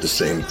deal with the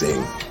same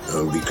thing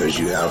because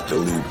you have to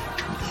leave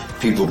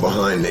people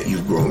behind that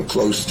you've grown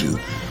close to,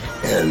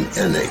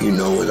 and that you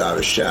know without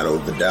a shadow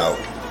of a doubt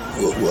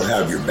will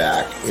have your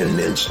back in an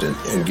instant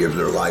and give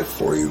their life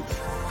for you.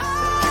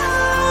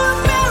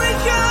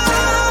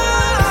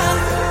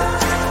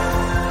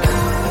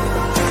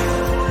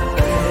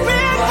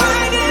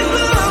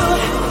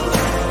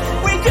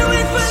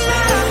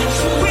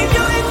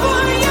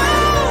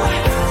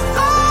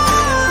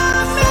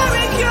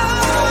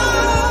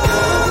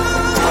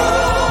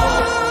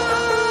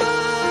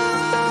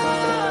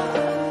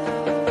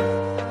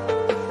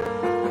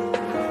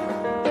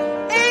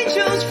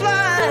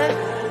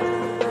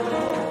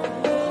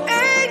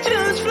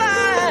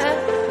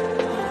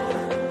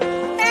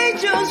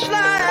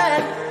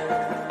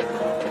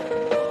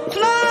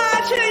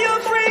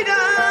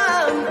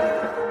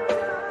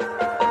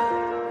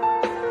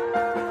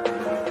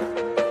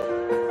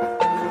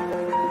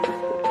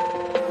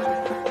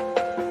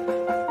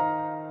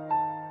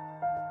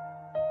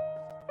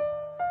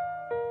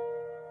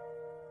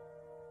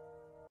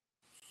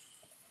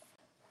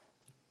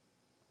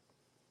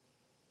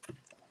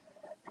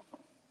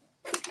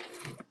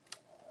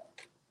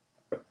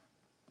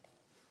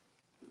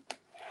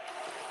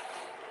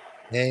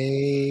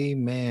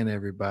 Amen,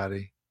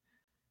 everybody.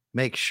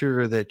 Make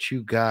sure that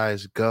you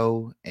guys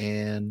go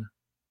and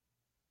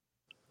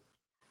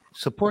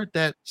support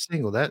that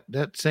single.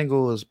 That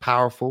single is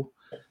powerful.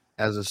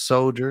 As a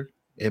soldier,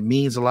 it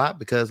means a lot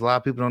because a lot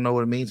of people don't know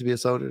what it means to be a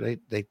soldier.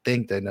 They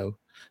think they know,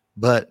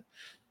 but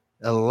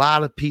a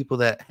lot of people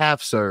that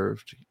have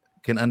served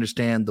can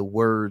understand the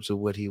words of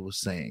what he was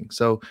saying.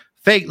 So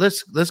Fake,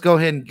 let's go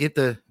ahead and get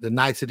the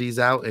niceties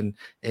out and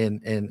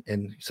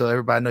so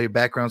everybody know your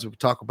backgrounds. We can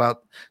talk about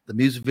the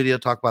music video,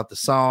 talk about the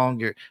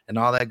song, and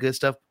all that good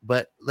stuff.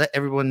 But let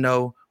everyone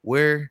know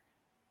where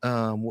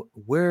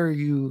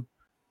you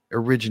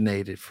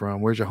originated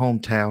from. Where's your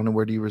hometown and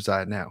where do you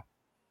reside now?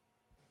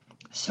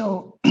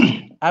 So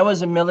I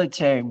was a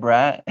military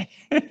brat.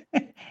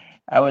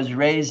 I was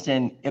raised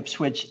in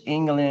Ipswich,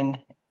 England,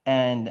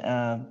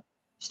 and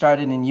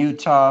started in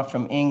Utah,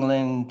 from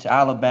England to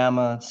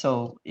Alabama.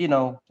 So, you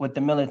know, with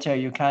the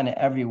military, you're kind of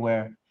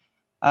everywhere.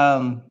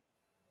 I'm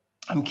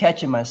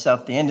catching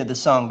myself. The end of the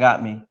song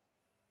got me.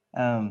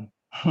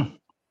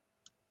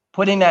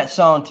 Putting that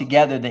song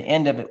together, the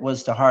end of it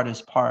was the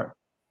hardest part,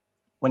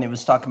 when it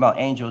was talking about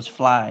angels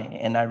fly.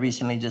 And I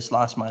recently just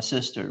lost my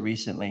sister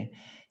recently.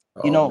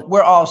 You know,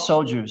 we're all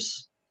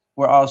soldiers.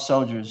 We're all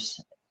soldiers.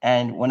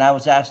 And when I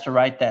was asked to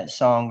write that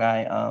song,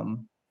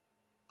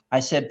 I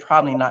said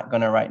probably not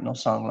going to write no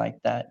song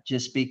like that,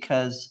 just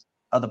because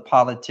of the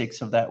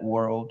politics of that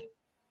world.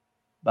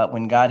 But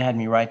when God had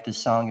me write this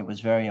song, it was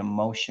very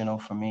emotional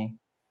for me.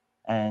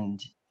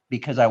 And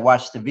because I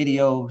watched the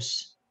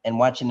videos, and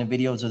watching the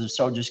videos of the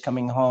soldiers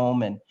coming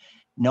home and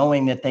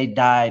knowing that they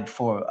died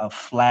for a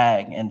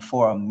flag and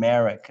for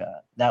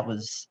America, that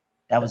was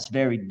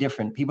very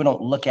different. People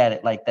don't look at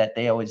it like that.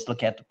 They always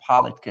look at the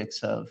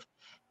politics of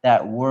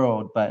that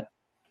world. But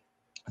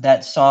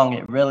that song,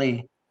 it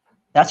really,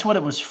 that's what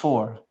it was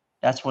for.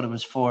 That's what it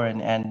was for.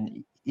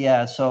 And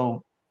yeah,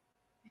 so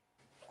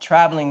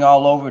traveling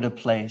all over the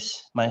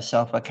place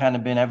myself. I kind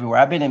of been everywhere.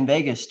 I've been in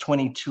Vegas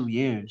 22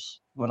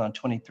 years, going on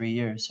 23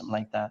 years, something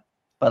like that.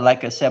 But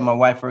like I said, my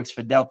wife works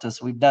for Delta,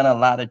 so we've done a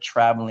lot of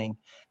traveling.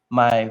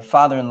 My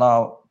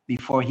father-in-law,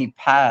 before he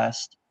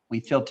passed, we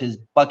filled his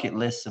bucket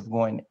list of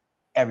going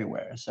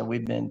everywhere. So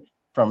we've been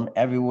from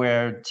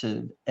everywhere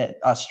to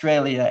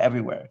Australia,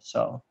 everywhere.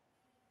 So,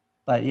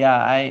 but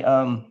yeah,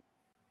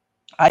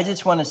 I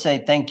just want to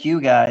say thank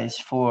you guys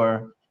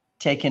for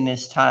taking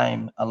this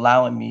time,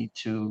 allowing me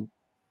to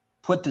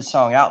put the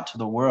song out to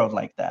the world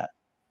like that.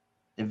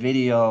 The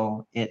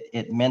video,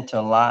 it meant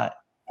a lot.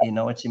 You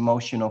know, it's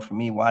emotional for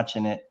me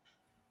watching it.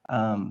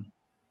 I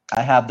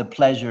have the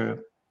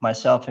pleasure,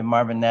 myself and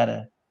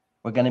Marvinetta,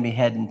 we're going to be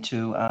heading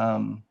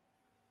to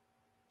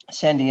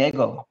San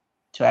Diego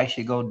to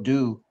actually go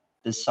do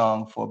this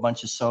song for a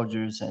bunch of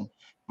soldiers, and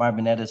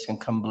Marvinetta's can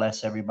come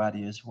bless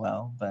everybody as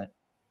well. But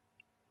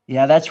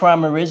yeah, that's where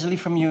I'm originally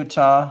from,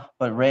 Utah,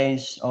 but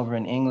raised over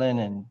in England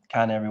and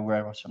kind of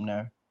everywhere else from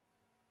there.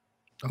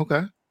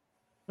 Okay.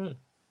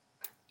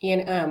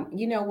 And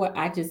you know what?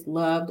 I just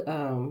loved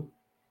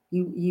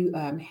you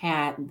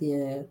had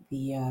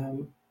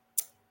the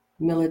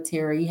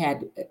military. You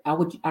had I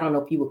don't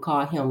know if you would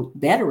call him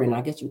veteran.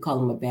 I guess you would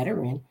call him a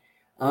veteran,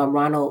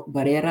 Ronald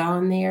Barrera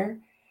on there.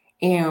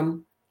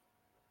 And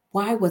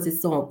why was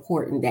it so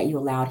important that you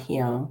allowed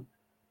him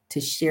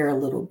to share a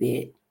little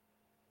bit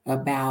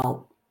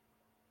about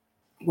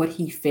what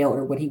he felt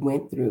or what he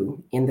went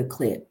through in the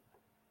clip?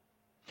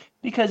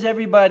 Because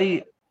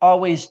everybody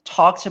always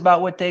talks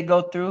about what they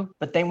go through,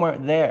 but they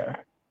weren't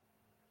there.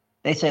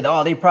 They said,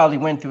 oh, they probably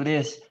went through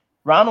this.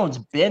 Ronald's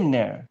been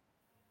there,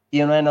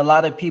 you know, and a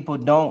lot of people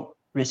don't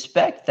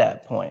respect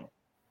that point.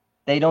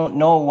 They don't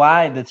know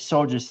why the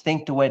soldiers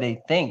think the way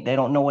they think. They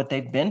don't know what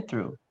they've been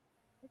through.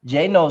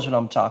 Jay knows what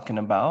I'm talking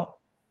about,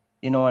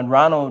 you know, and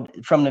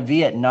Ronald from the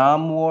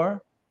Vietnam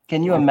War.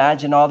 Can you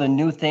imagine all the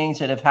new things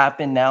that have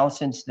happened now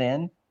since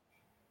then?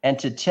 And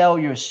to tell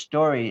your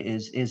story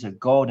is a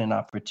golden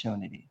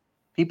opportunity.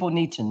 People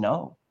need to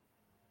know.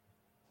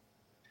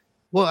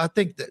 Well, I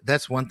think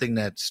that's one thing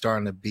that's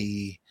starting to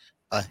be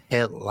a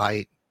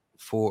headlight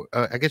for,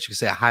 I guess you could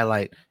say a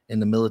highlight in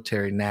the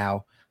military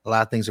now. A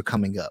lot of things are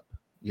coming up,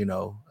 you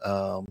know,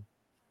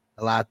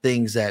 a lot of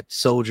things that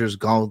soldiers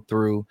gone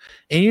through.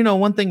 And, you know,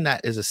 one thing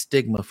that is a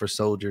stigma for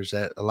soldiers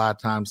that a lot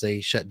of times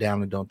they shut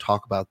down and don't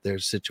talk about their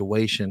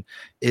situation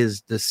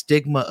is the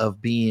stigma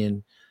of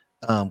being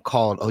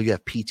called, oh, you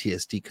have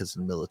PTSD because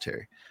of the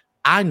military.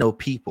 I know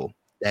people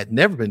that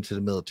never been to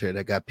the military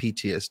that got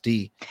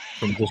PTSD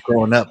from just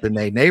growing up in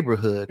their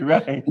neighborhood.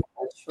 Right.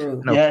 That's true.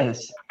 You know,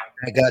 yes.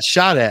 that got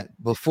shot at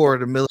before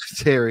the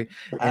military,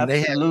 and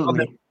Absolutely.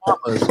 they had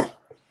traumas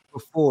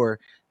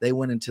before they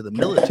went into the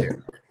military.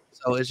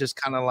 So it's just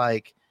kind of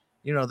like,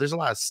 you know, there's a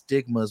lot of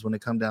stigmas when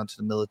it comes down to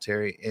the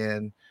military,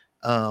 and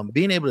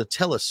being able to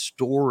tell a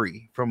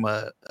story from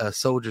a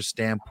soldier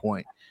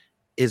standpoint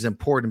is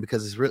important,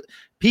 because it's really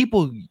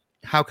people,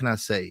 how can I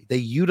say, they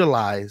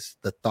utilize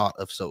the thought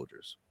of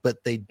soldiers,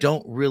 but they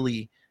don't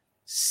really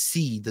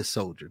see the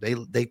soldier.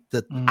 Idea,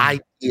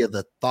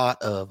 the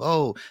thought of,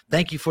 oh,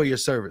 thank you for your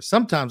service.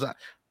 Sometimes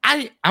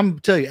I'm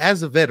tell you,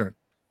 as a veteran,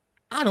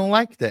 I don't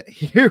like that,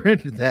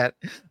 hearing that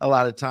a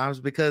lot of times,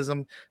 because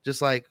I'm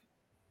just like,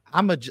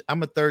 I'm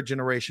a third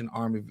generation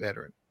Army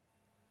veteran.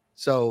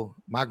 So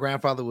my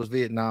grandfather was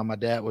Vietnam, my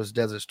dad was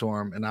Desert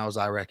Storm, and I was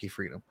Iraqi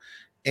Freedom.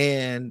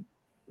 And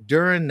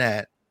during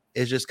that,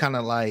 it's just kind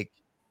of like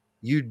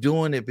you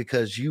doing it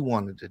because you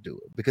wanted to do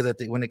it. Because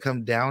when it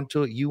comes down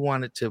to it, you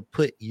wanted to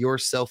put your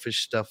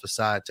selfish stuff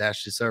aside to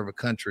actually serve a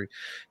country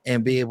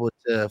and be able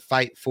to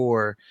fight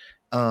for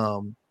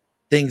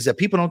things that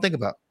people don't think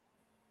about.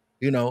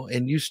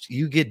 and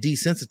you get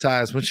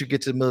desensitized once you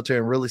get to the military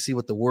and really see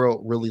what the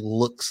world really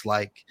looks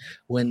like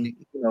when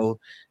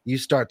you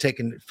start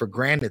taking for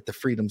granted the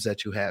freedoms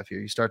that you have here.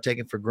 You start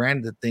taking for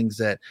granted the things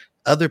that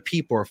other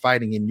people are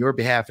fighting in your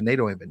behalf and they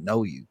don't even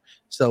know you.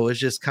 So it's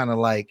just kind of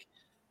like,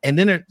 and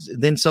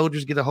then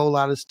soldiers get a whole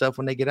lot of stuff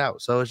when they get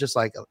out. So it's just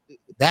like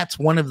that's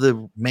one of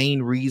the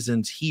main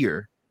reasons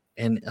here.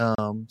 And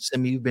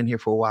Simi, you've been here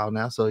for a while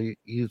now, so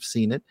you've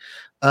seen it.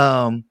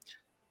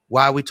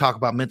 Why we talk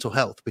about mental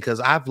health, because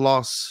I've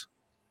lost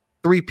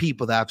 3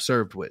 people that I've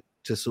served with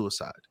to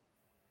suicide.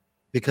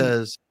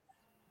 Because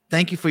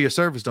thank you for your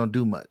service don't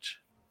do much.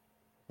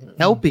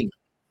 Helping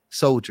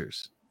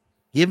soldiers,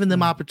 giving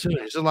them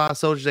opportunities. There's a lot of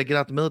soldiers that get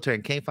out the military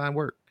and can't find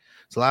work.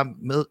 It's a lot of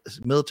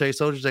military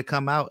soldiers that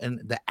come out, and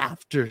the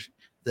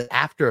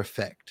after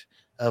effect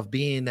of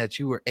being that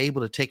you were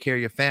able to take care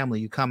of your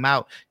family, you come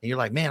out and you're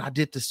like, man, I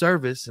did the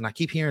service, and I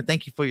keep hearing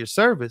thank you for your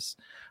service,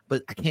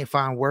 but I can't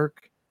find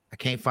work. I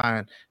can't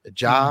find a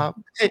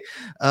job.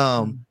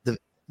 You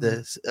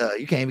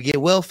can't even get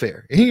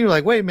welfare. And you're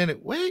like, wait a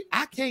minute,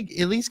 I can't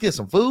at least get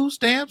some food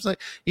stamps.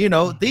 Like,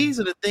 these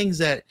are the things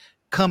that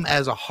come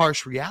as a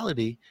harsh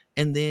reality.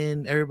 And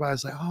then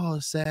everybody's like, oh,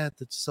 it's sad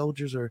that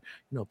soldiers are,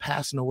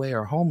 passing away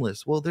or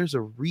homeless. Well, there's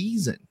a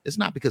reason. It's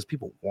not because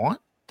people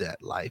want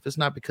that life. It's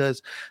not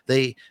because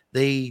they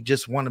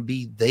just want to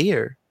be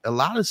there. A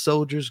lot of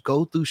soldiers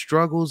go through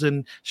struggles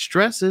and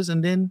stresses,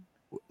 and then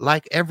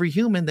like every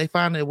human, they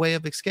find a way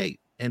of escape.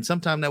 And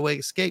sometimes that way of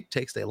escape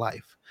takes their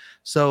life.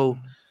 So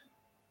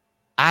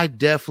I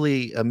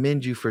definitely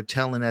commend you for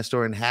telling that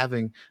story and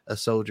having a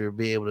soldier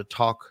be able to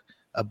talk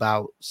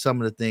about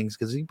some of the things,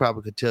 because he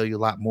probably could tell you a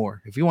lot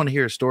more. If you want to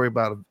hear a story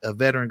about a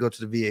veteran, go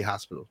to the VA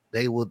hospital.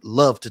 They would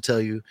love to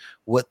tell you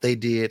what they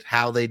did,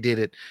 how they did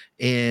it,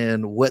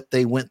 and what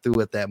they went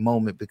through at that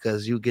moment,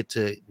 because you get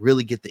to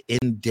really get the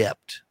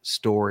in-depth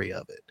story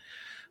of it.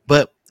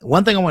 But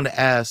one thing I want to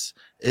ask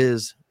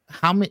is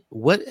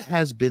what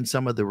has been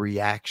some of the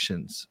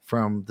reactions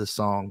from the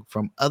song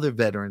from other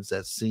veterans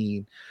that's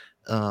seen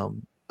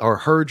or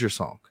heard your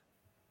song?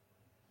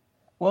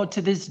 Well,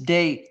 to this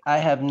date, I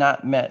have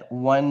not met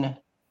one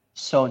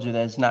soldier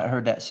that has not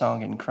heard that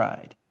song and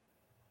cried.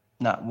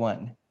 Not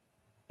one.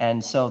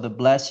 And so the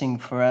blessing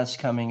for us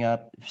coming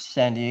up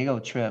San Diego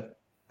trip,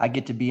 I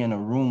get to be in a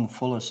room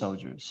full of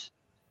soldiers.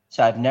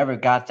 So I've never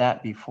got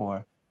that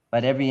before.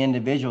 But every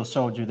individual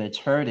soldier that's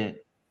heard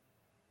it,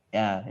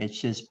 yeah, it's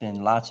just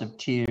been lots of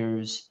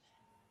tears.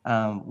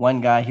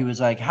 One guy, he was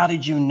like, how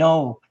did you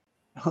know?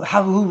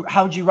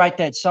 How'd you write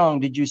that song?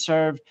 Did you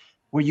serve?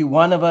 Were you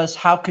one of us?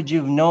 How could you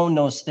have known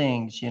those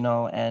things?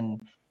 And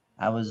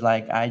I was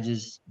like, I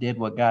just did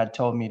what God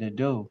told me to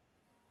do.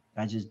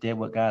 I just did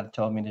what God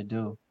told me to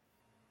do.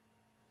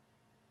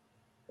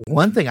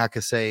 One thing I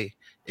could say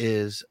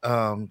is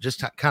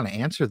just to kind of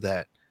answer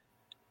that.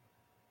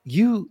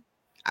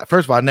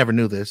 First of all, I never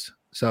knew this.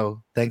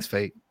 So thanks,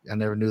 Fate. I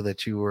never knew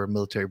that you were a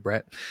military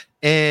brat.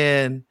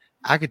 And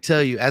I could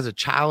tell you, as a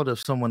child of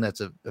someone that's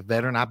a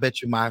veteran, I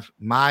bet you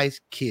my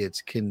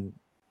kids can,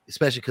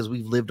 especially because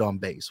we've lived on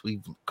base.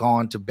 We've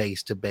gone to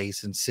base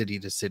and city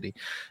to city.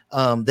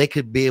 They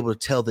could be able to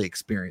tell the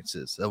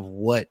experiences of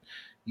what,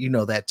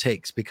 that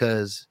takes,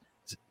 because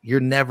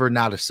you're never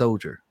not a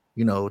soldier.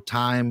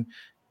 Time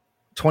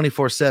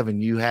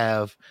 24/7, you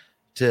have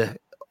to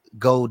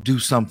go do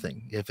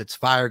something. If it's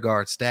fire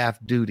guard, staff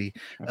duty,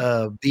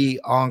 be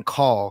on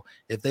call.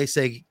 If they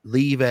say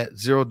leave at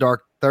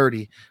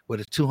 0:30 with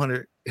a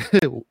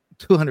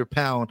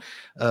 200-pound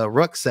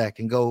rucksack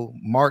and go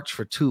march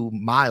for 2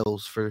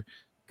 miles for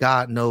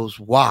God knows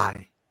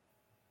why.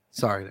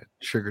 Sorry, that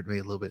triggered me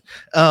a little bit.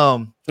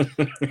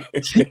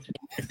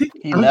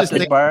 He left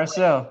us by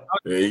ourselves.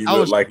 Yeah, he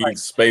looked like he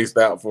spaced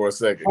out for a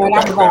second.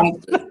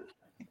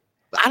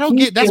 I don't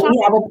get that's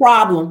we have a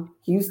problem.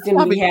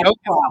 Houston, we have a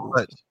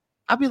problem.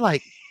 I'd be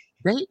like,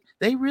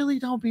 they really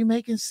don't be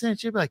making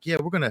sense. You'd be like, yeah,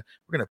 we're gonna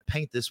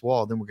paint this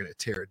wall, then we're gonna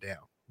tear it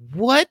down.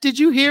 What did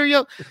you hear?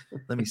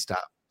 Let me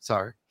stop.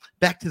 Sorry.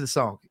 Back to the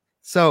song.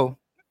 So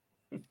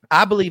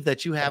I believe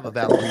that you have a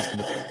valid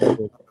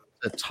reason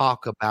to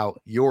talk about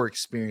your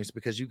experience,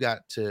 because you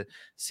got to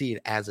see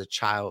it as a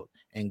child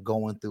and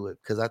going through it.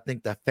 Because I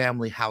think the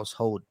family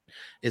household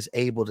is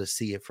able to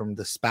see it from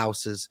the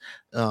spouses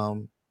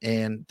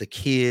and the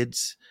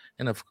kids,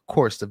 and of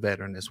course the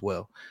veteran as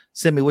well.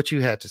 Simi, what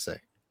you had to say?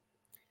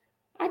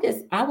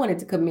 I wanted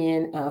to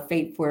commend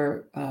Faith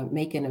for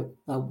making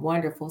a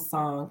wonderful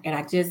song. And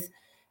I just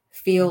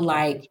feel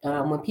like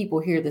when people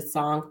hear the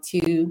song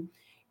too,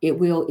 it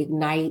will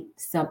ignite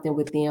something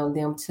within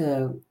them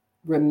to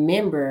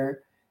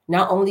remember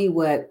not only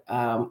what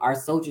our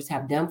soldiers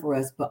have done for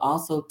us, but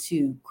also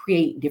to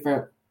create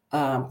different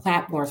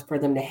platforms for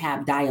them to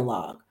have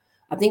dialogue.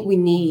 I think we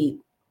need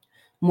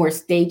more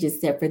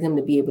stages set for them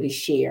to be able to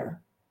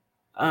share.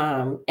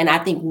 And I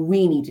think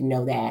we need to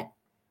know that,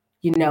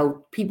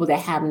 people that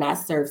have not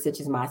served, such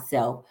as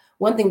myself.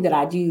 One thing that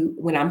I do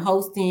when I'm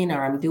hosting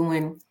or I'm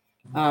doing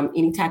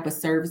any type of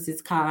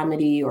services,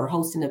 comedy, or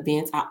hosting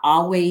events, I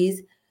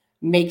always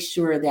make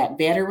sure that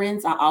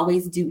veterans, I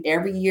always do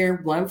every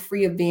year one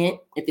free event.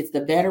 If it's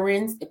the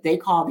veterans, if they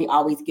call, they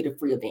always get a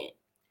free event.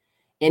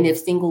 And if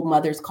single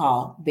mothers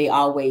call, they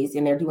always,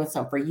 and they're doing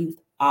something for youth,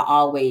 I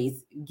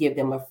always give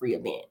them a free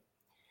event.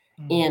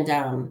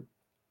 And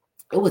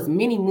it was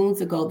many moons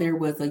ago, there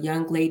was a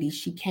young lady,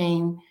 she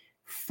came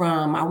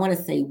from, I want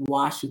to say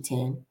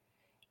Washington.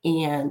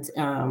 And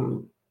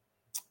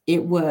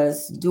it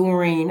was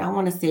during, I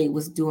want to say it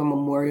was during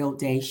Memorial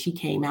Day. She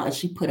came out and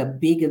she put a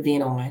big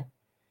event on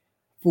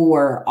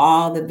for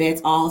all the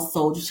vets, all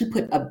soldiers. She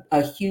put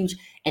a huge,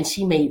 and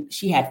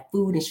she had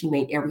food and she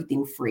made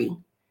everything free.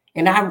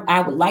 And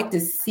I would like to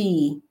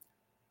see,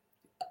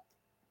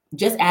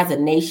 just as a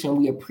nation,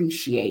 we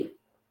appreciate,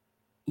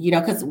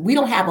 because we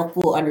don't have a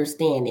full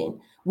understanding.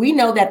 We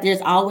know that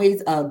there's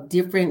always a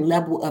different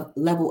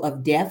level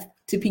of death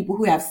to people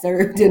who have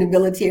served in the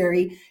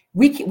military.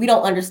 We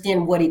don't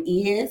understand what it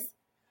is,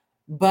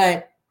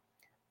 but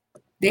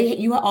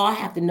you all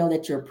have to know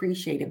that you're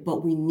appreciated.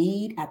 But we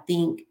need, I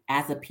think,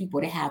 as a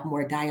people, to have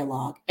more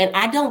dialogue. And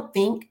I don't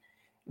think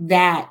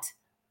that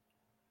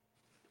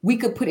we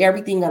could put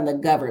everything on the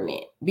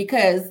government,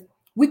 because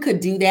we could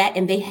do that,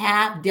 and they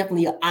have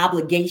definitely an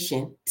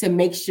obligation to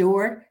make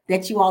sure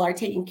that you all are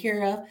taken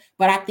care of.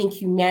 But I think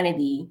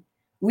humanity,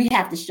 we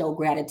have to show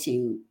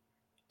gratitude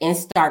and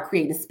start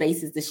creating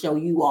spaces to show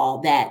you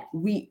all that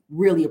we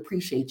really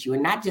appreciate you,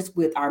 and not just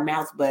with our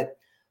mouths, but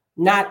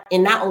not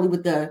only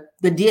with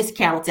the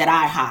discounts at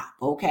IHOP,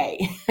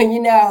 okay,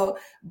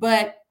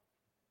 but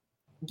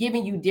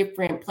giving you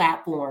different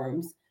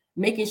platforms,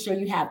 making sure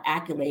you have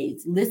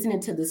accolades, listening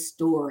to the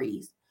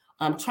stories,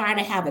 trying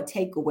to have a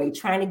takeaway,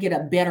 trying to get a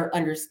better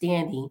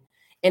understanding,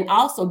 and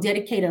also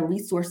dedicating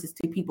resources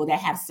to people that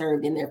have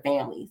served in their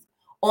families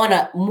on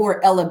a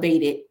more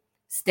elevated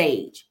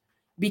stage.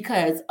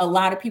 Because a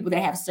lot of people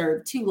that have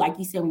served too, like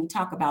you said, when you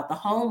talk about the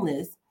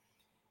homeless,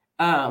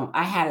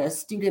 I had a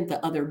student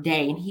the other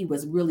day, and he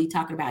was really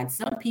talking about, and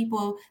some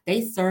people,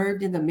 they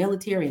served in the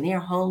military and they're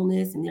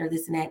homeless and they're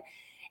this and that.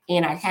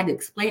 And I had to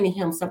explain to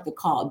him something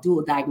called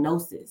dual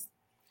diagnosis.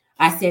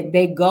 I said,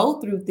 they go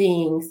through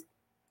things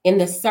in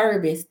the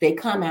service, they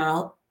come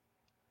out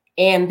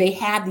and they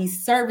have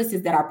these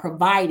services that are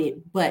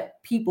provided, but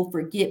people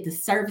forget the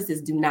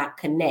services do not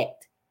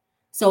connect.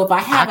 So if I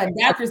have a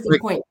doctor's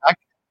appointment,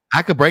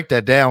 I could break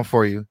that down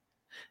for you.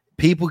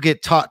 People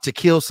get taught to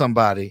kill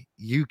somebody.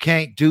 You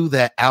can't do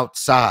that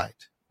outside.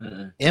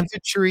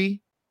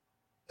 Infantry.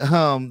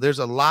 There's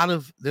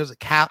a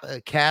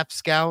calf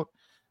scout.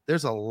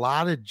 There's a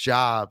lot of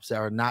jobs that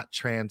are not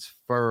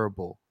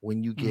transferable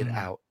when you get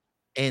out.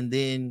 And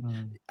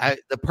then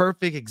the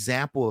perfect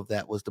example of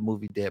that was the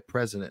movie Dead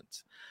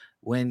Presidents.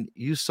 When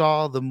you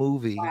saw the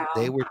movie,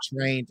 they were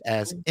trained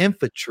as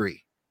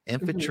infantry.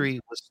 Infantry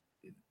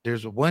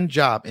there's one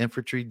job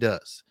infantry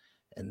does,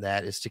 and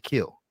that is to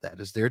kill. That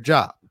is their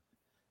job.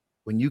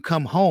 When you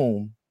come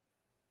home,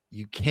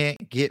 you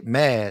can't get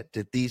mad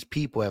that these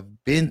people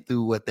have been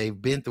through what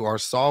they've been through or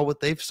saw what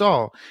they've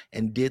saw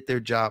and did their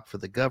job for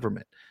the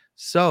government.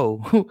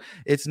 So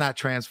it's not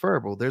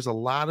transferable. There's a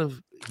lot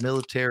of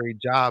military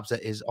jobs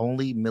that is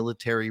only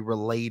military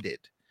related.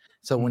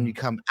 So when you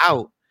come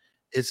out,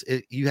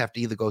 you have to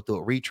either go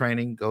through a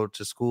retraining, go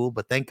to school,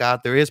 but thank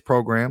God there is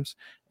programs.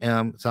 So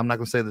I'm not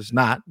going to say there's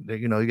not.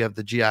 You have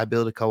the GI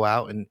Bill to go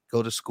out and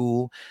go to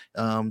school.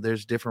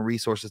 There's different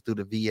resources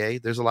through the VA.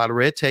 There's a lot of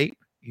red tape.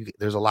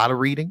 There's a lot of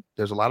reading.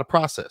 There's a lot of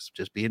process.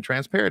 Just being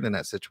transparent in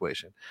that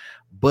situation.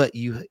 But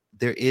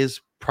there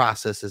is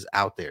processes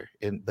out there,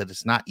 but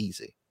it's not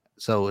easy.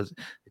 So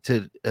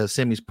to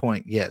Simi's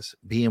point, yes,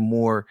 being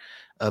more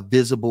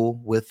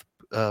visible with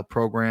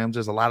programs.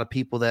 There's a lot of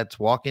people that's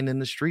walking in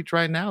the streets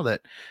right now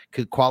that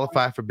could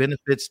qualify for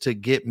benefits to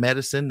get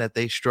medicine that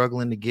they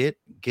struggling to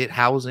get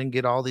housing,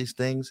 get all these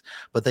things,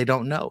 but they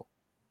don't know.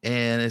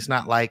 And it's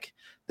not like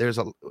there's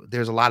a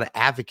lot of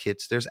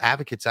advocates. There's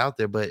advocates out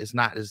there, but it's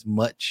not as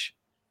much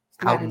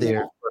out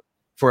there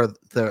for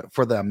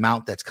the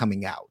amount that's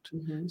coming out.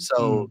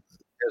 So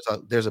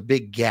there's a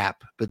big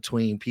gap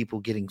between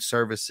people getting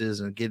services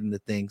and getting the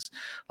things.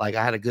 Like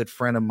I had a good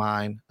friend of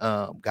mine,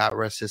 God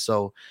rest his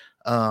soul.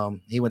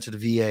 He went to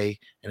the VA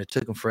and it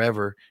took him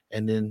forever.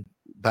 And then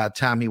by the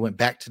time he went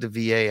back to the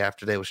VA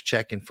after they was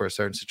checking for a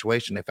certain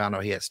situation, they found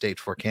out he had stage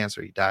 4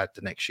 cancer. He died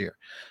the next year.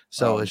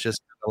 So it's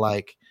just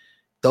like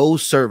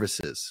those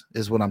services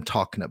is what I'm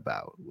talking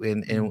about.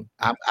 And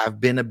I've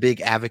been a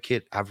big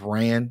advocate. I've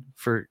ran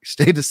for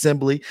state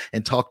assembly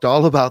and talked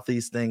all about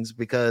these things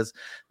because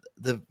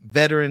the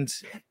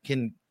veterans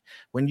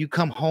when you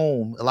come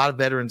home, a lot of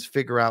veterans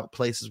figure out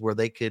places where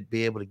they could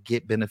be able to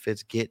get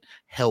benefits, get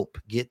help,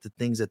 get the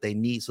things that they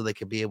need so they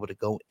could be able to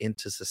go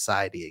into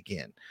society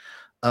again.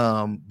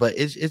 But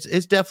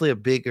it's definitely a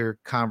bigger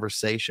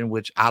conversation,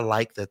 which I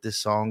like that this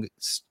song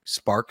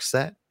sparks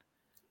that,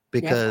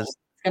 because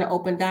it's going to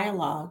open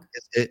dialogue.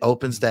 It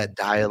opens that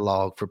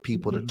dialogue for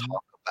people to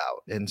talk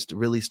about and to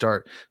really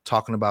start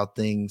talking about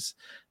things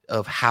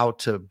of how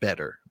to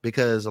better,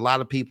 because a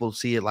lot of people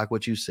see it like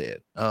what you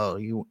said. Oh,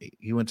 you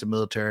went to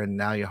military and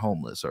now you're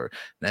homeless, or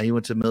now you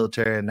went to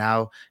military and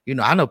now,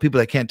 I know people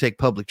that can't take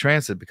public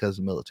transit because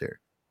of military,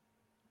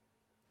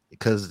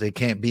 because they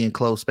can't be in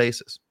closed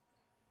spaces.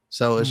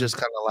 So it's just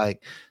kind of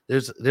like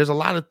there's a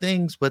lot of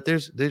things, but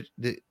there's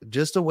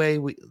just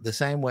the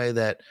same way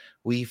that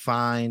we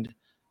find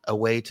a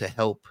way to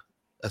help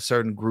a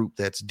certain group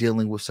that's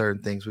dealing with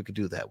certain things, we could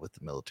do that with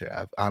the military.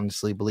 I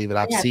honestly believe it.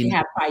 I've seen to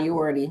have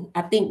priority.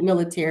 I think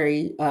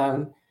military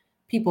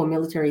people in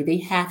military, they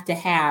have to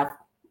have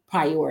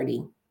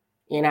priority,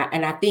 and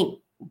I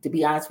think, to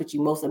be honest with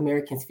you, most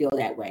Americans feel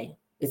that way.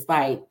 It's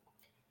like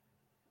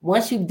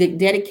once you've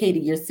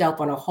dedicated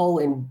yourself on a whole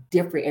and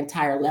different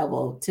entire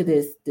level to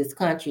this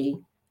country,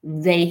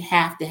 they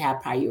have to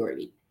have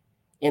priority,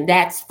 and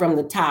that's from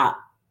the top.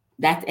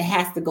 That it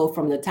has to go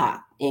from the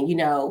top, and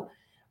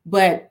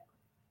but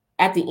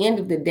at the end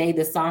of the day,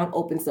 the song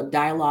opens up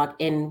dialogue.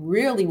 And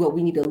really what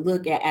we need to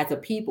look at as a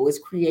people is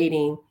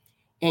creating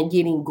and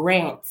getting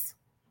grants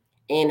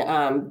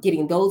and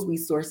getting those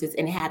resources,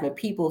 and having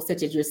people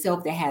such as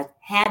yourself that have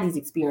had these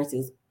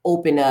experiences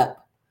open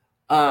up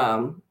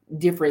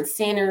different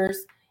centers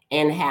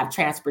and have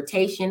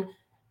transportation.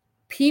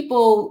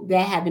 People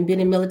that haven't been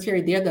in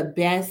military, they're the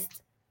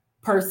best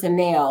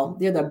personnel.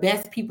 They're the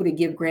best people to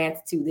give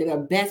grants to. They're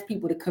the best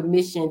people to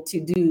commission to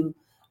do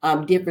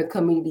different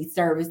community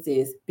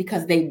services,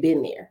 because they've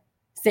been there.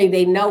 Say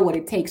they know what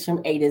it takes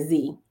from A to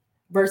Z,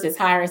 versus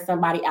hiring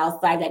somebody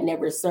outside that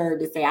never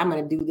served to say, I'm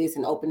going to do this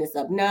and open this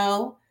up.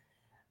 No,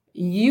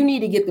 you need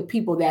to get the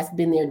people that's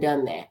been there,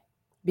 done that,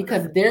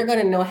 because they're going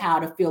to know how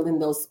to fill in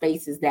those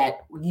spaces that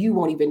you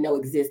won't even know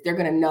exist. They're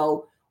going to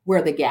know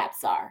where the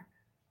gaps are.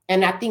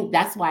 And I think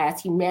that's why, as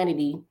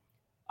humanity,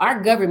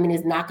 our government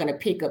is not going to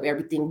pick up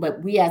everything,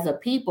 but we as a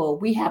people,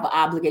 we have an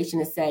obligation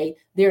to say,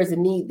 there's a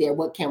need there.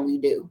 What can we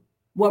do?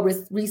 What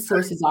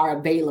resources are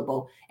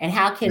available, and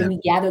how can we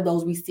gather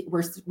those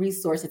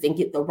resources and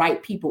get the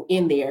right people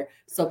in there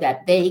so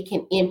that they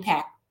can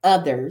impact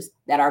others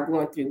that are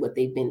going through what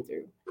they've been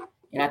through.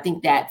 And I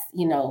think that's,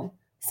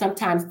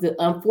 sometimes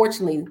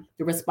unfortunately,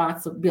 the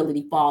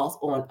responsibility falls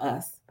on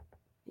us.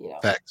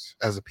 Facts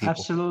as a people.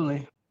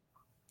 Absolutely.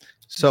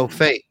 So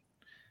Faith,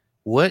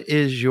 what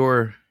is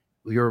your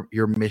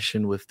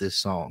mission with this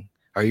song?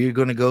 Are you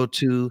going to go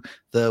to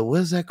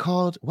what is that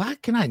called? Why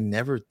can I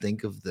never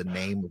think of the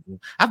name of it?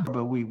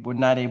 But we were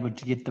not able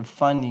to get the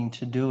funding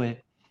to do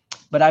it.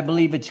 But I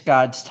believe it's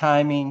God's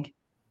timing.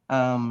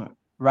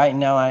 Right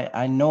now,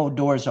 I know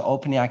doors are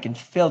opening. I can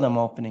feel them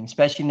opening,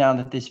 especially now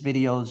that this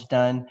video is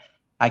done.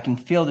 I can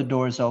feel the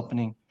doors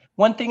opening.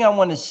 One thing I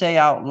want to say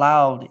out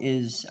loud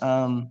is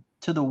to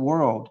the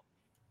world,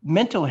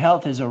 mental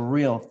health is a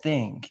real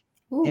thing.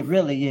 Ooh. It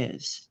really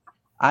is.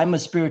 I'm a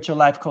spiritual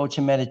life coach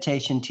and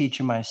meditation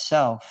teacher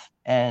myself,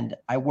 and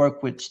I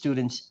work with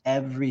students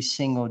every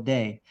single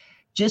day.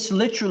 Just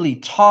literally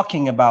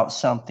talking about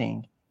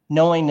something,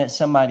 knowing that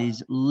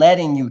somebody's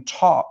letting you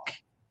talk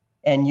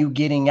and you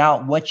getting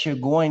out what you're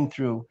going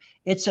through,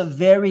 it's a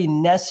very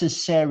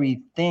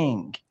necessary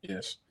thing.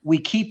 Yes. We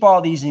keep all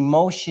these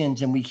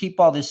emotions and we keep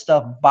all this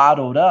stuff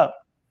bottled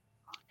up,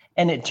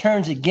 and it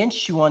turns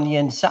against you on the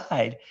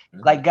inside.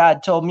 Mm-hmm. Like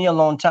God told me a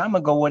long time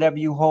ago, whatever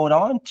you hold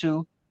on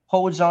to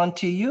holds on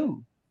to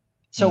you.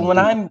 So when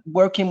I'm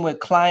working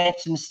with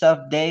clients and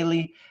stuff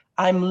daily,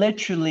 I'm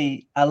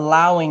literally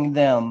allowing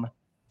them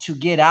to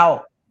get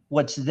out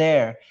what's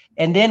there.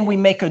 And then we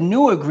make a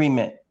new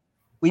agreement.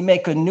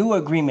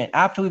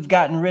 After we've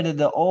gotten rid of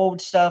the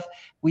old stuff,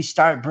 we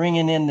start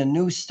bringing in the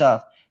new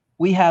stuff.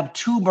 We have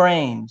two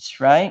brains,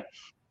 right?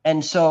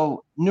 And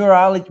so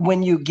neurology,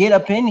 when you get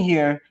up in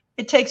here,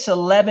 it takes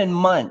 11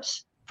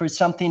 months for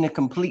something to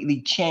completely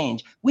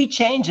change. We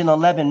change in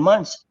 11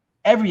 months.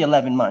 Every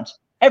 11 months,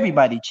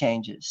 everybody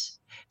changes.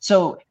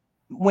 So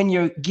when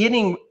you're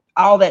getting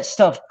all that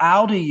stuff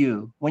out of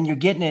you, when you're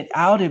getting it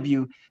out of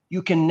you,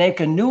 you can make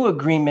a new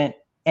agreement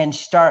and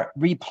start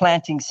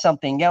replanting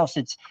something else.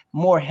 It's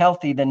more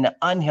healthy than the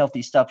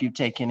unhealthy stuff you've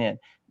taken in.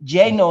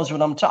 Jay knows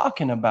what I'm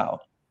talking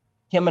about.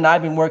 Him and I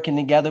have been working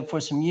together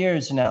for some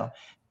years now.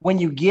 When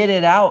you get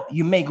it out,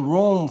 you make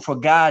room for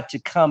God to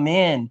come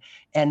in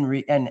and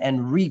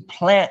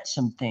replant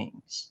some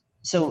things.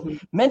 So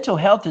mental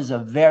health is a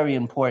very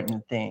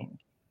important thing.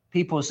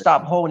 People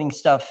stop holding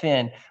stuff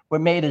in. We're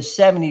made of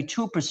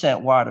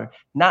 72% water,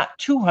 not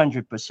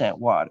 200%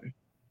 water.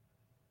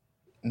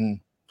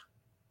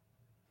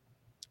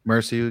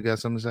 Mercy, you got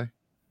something to say?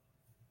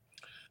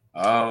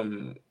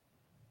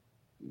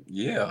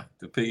 Yeah,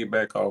 to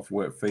piggyback off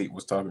what Faith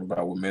was talking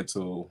about with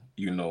mental,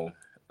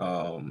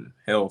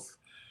 health.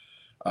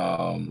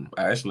 I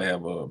actually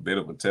have a bit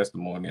of a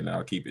testimony, and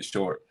I'll keep it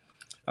short.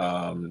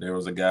 There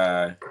was a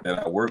guy that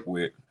I work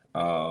with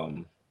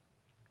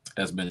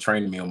that's been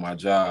training me on my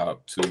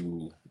job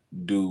to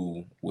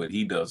do what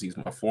he does. He's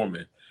my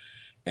foreman.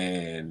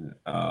 And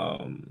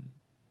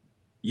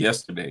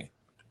yesterday,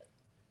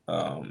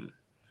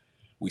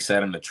 we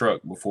sat in the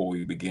truck before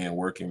we began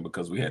working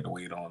because we had to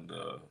wait on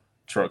the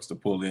trucks to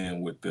pull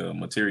in with the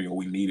material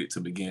we needed to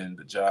begin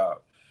the job.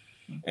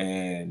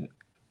 and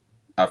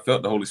I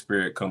felt the Holy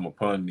Spirit come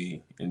upon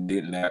me and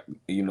didn't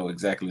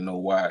exactly know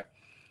why,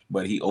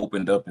 but he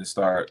opened up and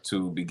started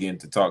to begin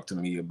to talk to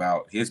me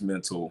about his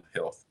mental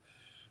health.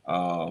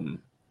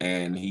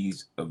 And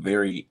he's a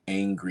very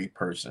angry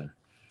person.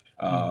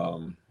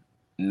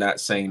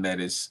 Not saying that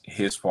it's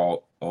his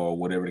fault or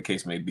whatever the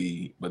case may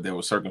be, but there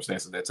were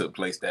circumstances that took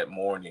place that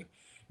morning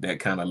that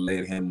kind of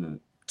led him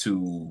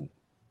to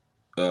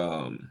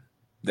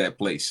that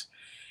place.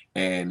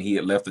 And he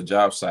had left the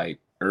job site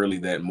early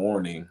that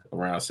morning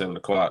around 7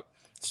 o'clock,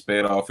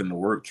 sped off in the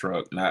work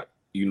truck, not,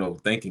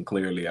 thinking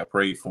clearly. I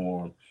prayed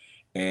for him.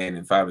 And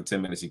in 5 to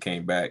 10 minutes, he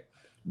came back.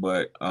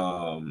 But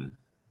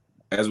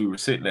as we were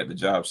sitting at the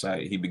job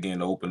site, he began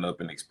to open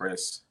up and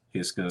express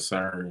his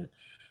concern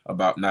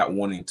about not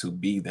wanting to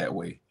be that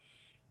way.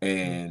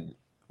 And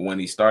when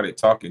he started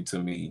talking to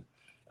me,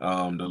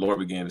 the Lord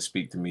began to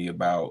speak to me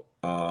about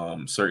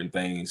certain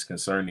things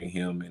concerning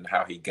him and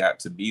how he got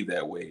to be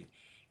that way.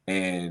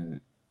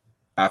 And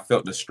I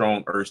felt the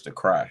strong urge to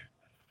cry.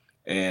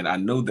 And I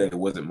knew that it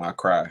wasn't my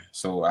cry.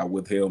 So I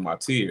withheld my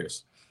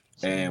tears.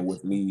 And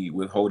with me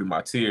withholding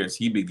my tears,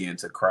 he began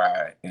to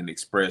cry and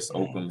express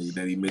openly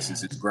that he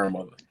misses his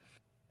grandmother.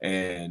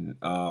 And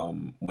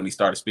when he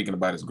started speaking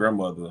about his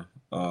grandmother,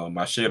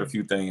 I shared a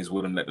few things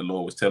with him that the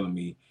Lord was telling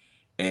me,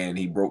 and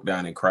he broke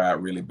down and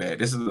cried really bad.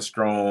 This is a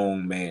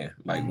strong man.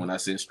 Like when I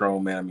say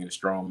strong man, I mean a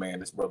strong man.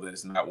 This brother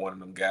is not one of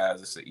them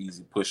guys. It's an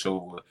easy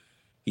pushover.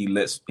 He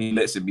lets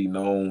it be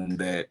known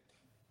that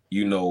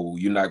you're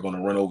not going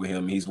to run over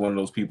him. He's one of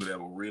those people that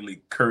will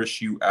really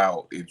curse you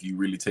out if you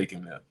really take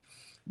him there.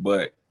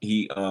 But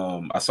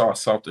I saw a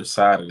softer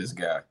side of this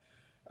guy.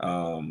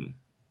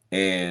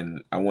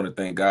 And I want to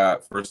thank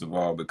God, first of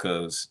all,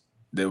 because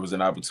there was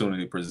an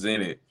opportunity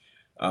presented,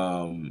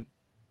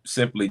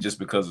 simply just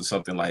because of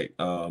something like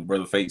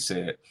Brother Faith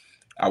said.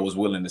 I was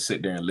willing to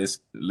sit there and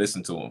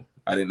listen to him.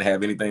 I didn't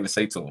have anything to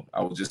say to him.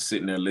 I was just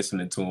sitting there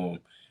listening to him.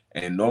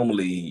 And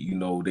normally,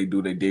 they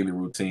do their daily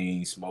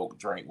routine, smoke,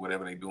 drink,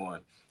 whatever they're doing.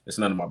 It's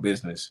none of my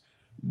business.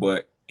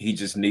 But he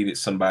just needed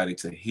somebody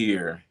to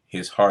hear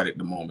his heart at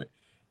the moment.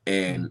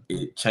 And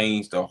it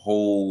changed the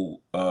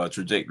whole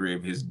trajectory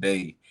of his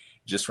day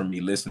just from me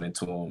listening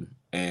to him.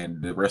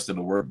 And the rest of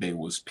the workday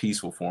was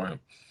peaceful for him.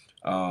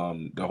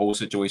 The whole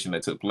situation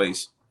that took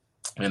place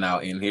and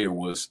out in here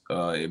was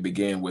it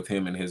began with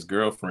him and his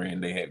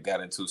girlfriend. They had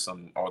got into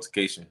some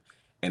altercation,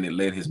 and it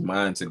led his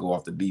mind to go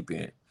off the deep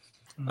end.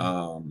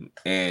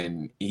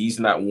 And he's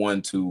not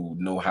one to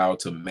know how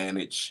to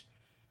manage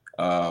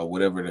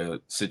whatever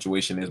the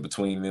situation is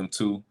between them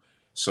two.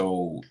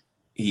 So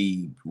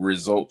he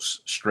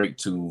results straight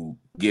to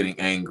getting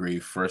angry,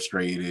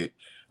 frustrated,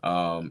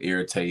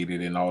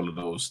 irritated, and all of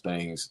those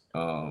things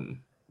and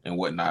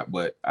whatnot.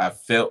 But I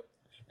felt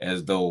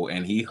as though,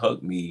 and he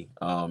hugged me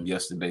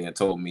yesterday and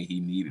told me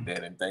he needed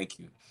that, and thank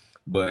you.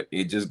 But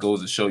it just goes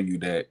to show you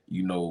that,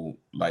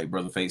 like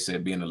Brother Faith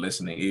said, being a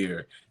listening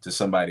ear to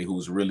somebody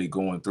who's really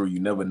going through, you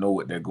never know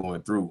what they're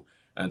going through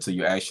until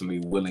you're actually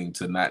willing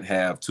to not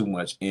have too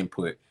much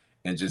input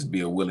and just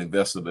be a willing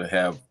vessel to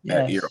have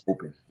that ear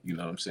open. You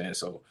know what I'm saying?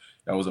 So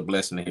that was a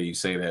blessing to hear you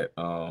say that.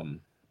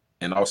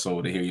 And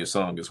also to hear your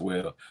song as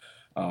well.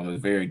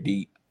 It's very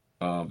deep,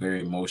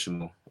 very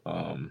emotional.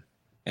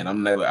 And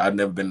I've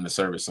never been in the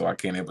service, so I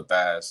can't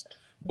empathize,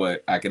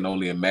 but I can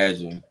only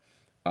imagine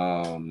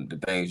the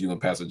things you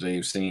and Pastor Jay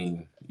have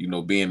seen,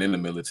 being in the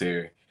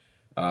military,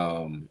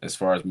 as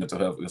far as mental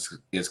health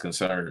is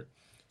concerned.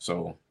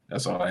 So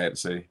that's all I had to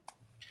say.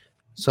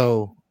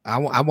 So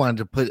I wanted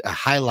to put a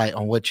highlight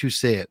on what you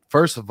said.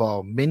 First of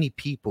all, many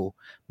people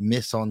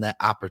miss on that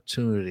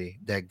opportunity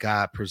that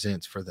God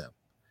presents for them.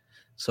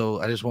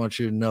 So I just want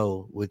you to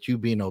know, with you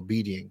being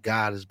obedient,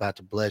 God is about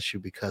to bless you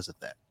because of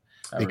that.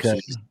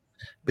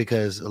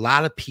 Because a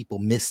lot of people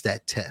miss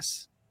that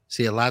test.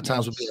 See, a lot of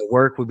times we'll be at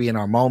work, we'll be in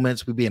our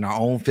moments, we'll be in our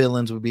own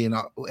feelings, we'll be in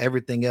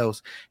everything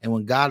else. And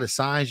when God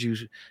assigns you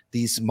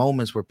these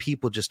moments where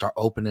people just start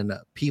opening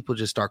up, people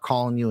just start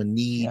calling you and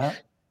need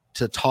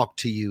to talk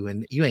to you,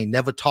 and you ain't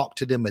never talked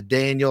to them a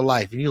day in your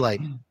life. And you're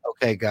like,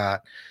 okay, God,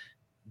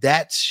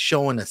 that's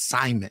showing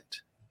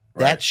assignment.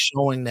 That's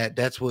showing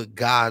that's what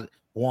God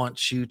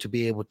wants you to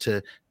be able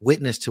to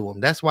witness to them.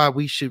 That's why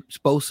we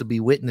supposed to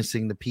be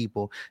witnessing to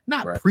people,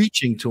 not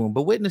preaching to them,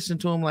 but witnessing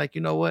to them. Like,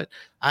 you know what?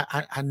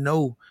 I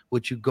know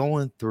what you're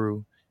going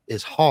through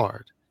is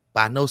hard,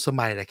 but I know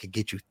somebody that could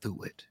get you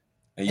through it.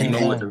 And you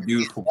know what the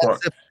beautiful part,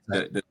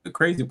 the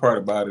crazy part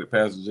about it,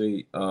 Pastor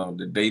Jay,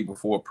 the day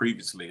before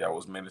previously, I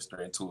was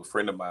ministering to a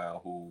friend of mine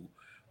who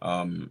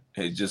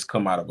had just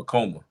come out of a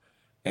coma.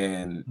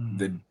 And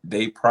the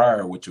day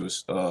prior, which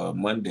was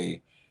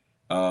Monday,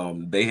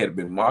 they had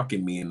been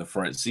mocking me in the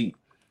front seat.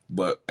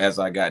 But as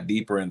I got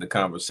deeper in the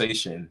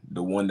conversation,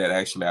 the one that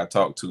actually I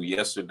talked to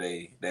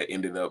yesterday that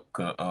ended up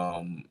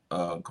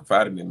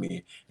confiding in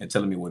me and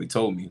telling me what he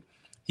told me,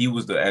 he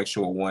was the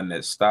actual one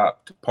that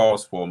stopped,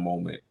 paused for a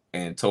moment,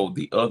 and told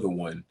the other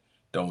one,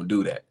 "Don't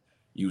do that."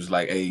 He was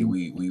like, "Hey,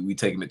 we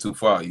taking it too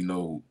far.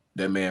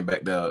 That man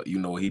back there,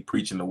 he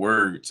preaching the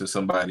word to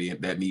somebody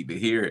that need to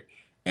hear it,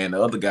 and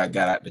the other guy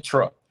got out the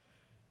truck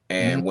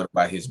and went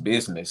about his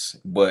business.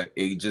 But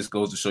it just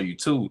goes to show you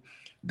too,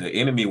 the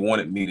enemy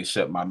wanted me to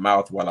shut my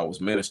mouth while I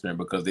was ministering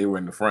because they were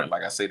in the front.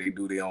 Like I say, they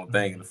do their own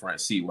thing in the front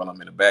seat while I'm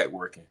in the back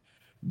working.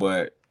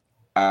 But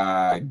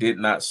I did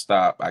not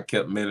stop. I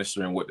kept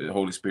ministering what the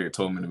Holy Spirit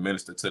told me to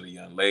minister to the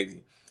young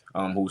lady,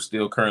 who's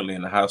still currently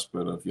in the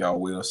hospital. If y'all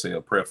will say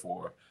a prayer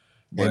for her.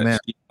 But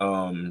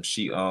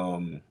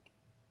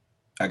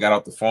I got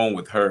off the phone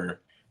with her,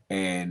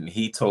 and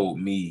he told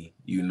me,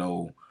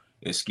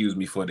 excuse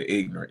me for the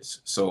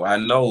ignorance. So I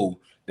know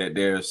that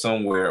there's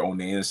somewhere on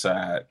the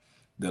inside,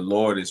 the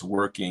Lord is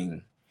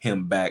working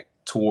him back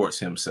towards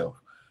himself.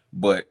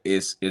 But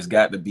it's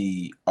got to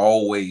be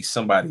always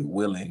somebody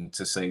willing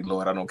to say,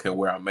 Lord, I don't care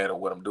where I'm at or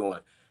what I'm doing.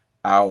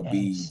 I'll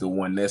be the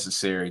one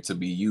necessary to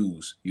be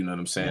used. You know what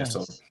I'm saying?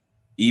 So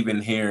even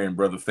hearing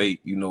Brother Fate,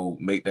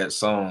 make that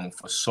song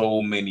for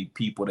so many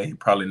people that he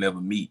probably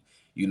never meet.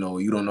 You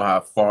don't know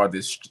how far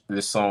this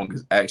song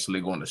is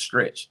actually going to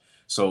stretch.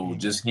 So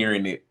just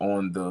hearing it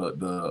on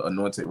the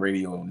Anointed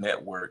Radio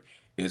Network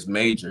is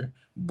major.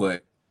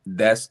 But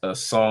that's a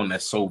song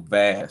that's so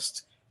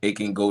vast, it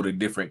can go to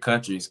different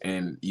countries,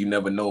 and you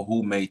never know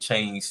who may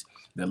change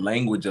the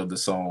language of the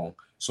song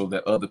so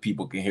that other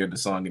people can hear the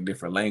song in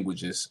different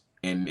languages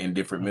in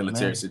different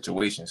military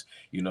situations.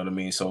 You know what I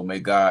mean? So may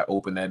God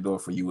open that door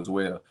for you as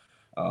well.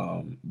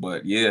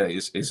 But yeah,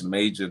 it's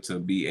major to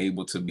be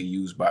able to be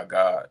used by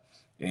God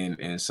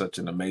in such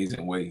an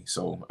amazing way.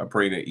 So I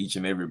pray that each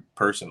and every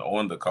person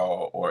on the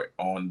call or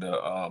on the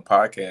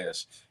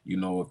podcast,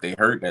 if they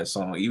heard that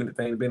song, even if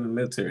they ain't been in the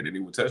military, that they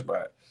were touched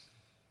by it.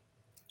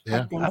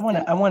 Yeah, I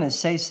want to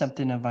say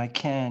something if I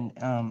can.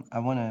 I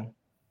want to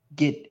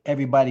get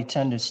everybody to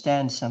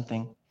understand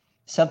something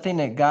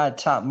that God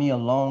taught me a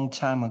long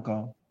time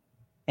ago.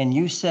 And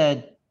you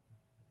said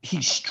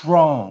he's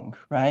strong,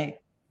 right?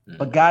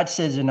 But God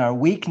says in our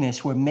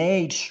weakness, we're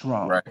made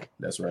strong. Right.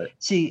 That's right.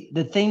 See,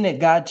 the thing that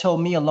God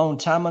told me a long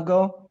time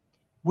ago,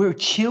 we're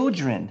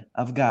children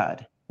of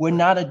God. We're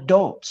not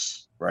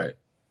adults. Right.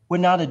 We're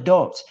not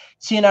adults.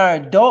 See, in our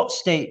adult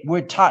state,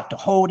 we're taught to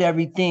hold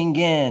everything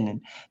in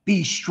and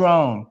be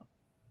strong.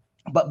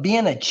 But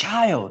being a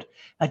child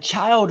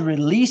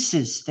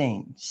releases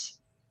things.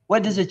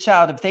 What does a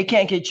child, if they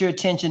can't get your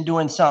attention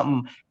doing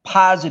something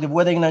positive,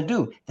 what are they going to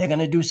do? They're going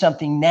to do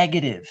something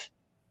negative.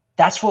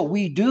 That's what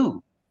we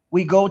do.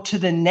 We go to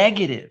the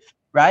negative,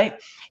 right?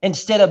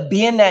 Instead of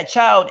being that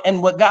child.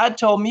 And what God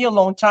told me a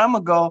long time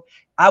ago,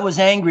 I was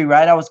angry,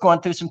 right? I was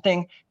going through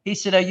something. He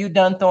said, are you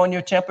done throwing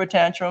your temper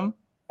tantrum?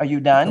 Are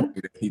you done?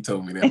 He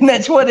told me that. And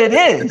that's what it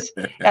is.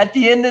 At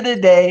the end of the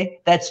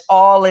day, that's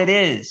all it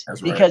is.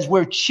 That's because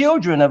we're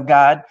children of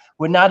God.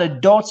 We're not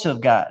adults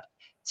of God.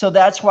 So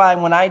that's why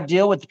when I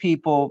deal with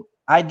people,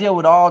 I deal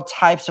with all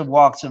types of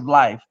walks of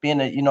life.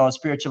 Being a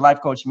spiritual life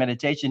coach,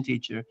 meditation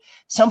teacher,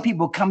 some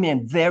people come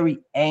in very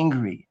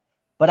angry,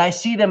 but I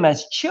see them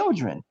as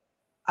children.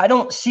 I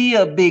don't see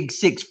a big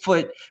 6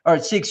 foot or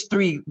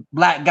 6'3"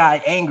 black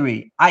guy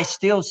angry. I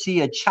still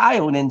see a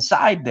child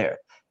inside there.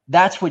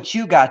 That's what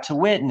you got to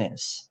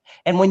witness.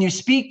 And when you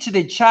speak to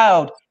the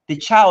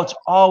child's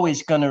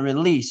always going to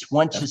release.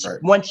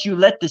 Once you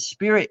let the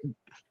Spirit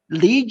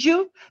lead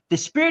you, the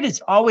Spirit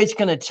is always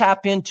going to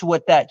tap into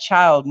what that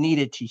child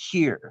needed to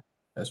hear.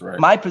 That's right.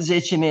 My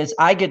position is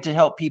I get to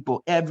help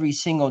people every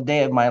single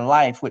day of my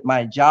life with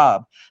my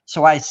job.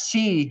 So I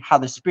see how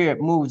the Spirit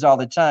moves all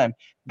the time.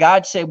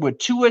 God said, where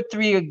 2 or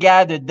 3 are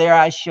gathered, there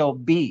I shall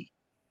be.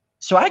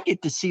 So I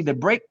get to see the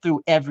breakthrough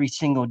every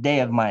single day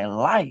of my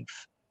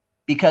life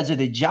because of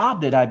the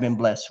job that I've been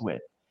blessed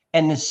with.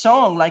 And the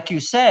song, like you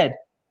said,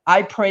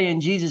 I pray in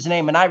Jesus'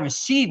 name, and I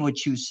receive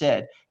what you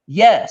said.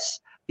 Yes,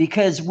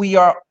 because we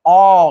are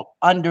all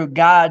under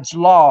God's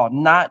law,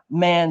 not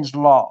man's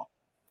law,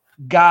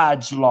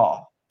 God's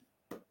law.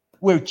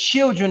 We're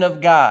children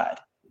of God.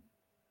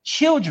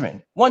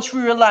 Children. Once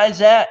we realize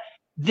that,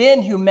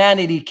 then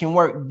humanity can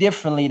work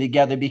differently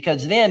together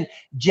because then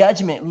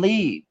judgment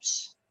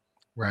leaves.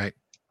 Right.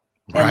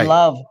 And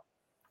love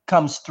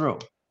comes through.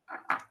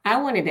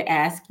 I wanted to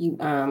ask you,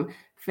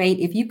 Faith,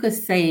 if you could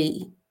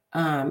say,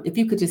 if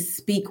you could just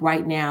speak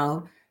right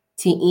now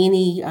to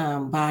any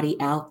body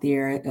out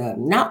there,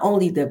 not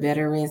only the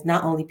veterans,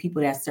 not only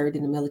people that served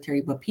in the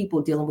military, but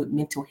people dealing with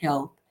mental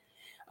health.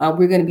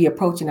 We're going to be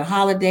approaching the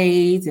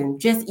holidays, and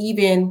just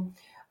even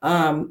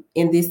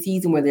in this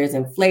season where there's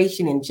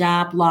inflation and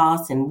job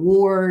loss and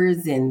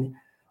wars and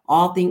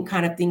all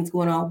kind of things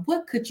going on,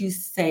 what could you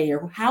say,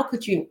 or how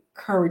could you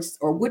encourage,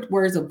 or what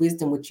words of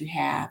wisdom would you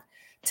have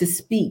to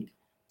speak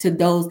to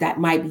those that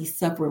might be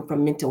suffering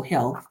from mental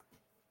health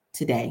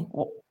today?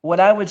 What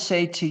I would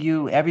say to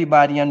you,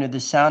 everybody under the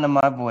sound of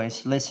my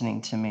voice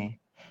listening to me,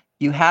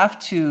 you have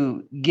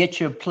to get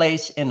your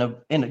place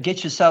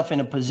get yourself in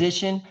a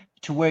position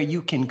to where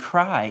you can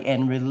cry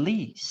and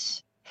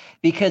release,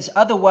 because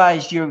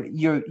otherwise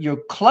you're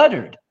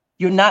cluttered.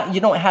 You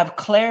don't have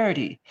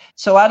clarity.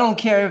 So I don't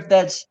care if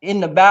that's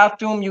in the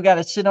bathroom, you got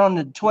to sit on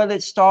the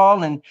toilet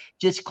stall and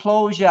just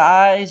close your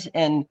eyes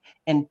and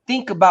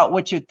think about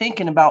what you're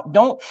thinking about.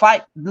 Don't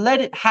fight.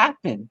 Let it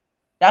happen.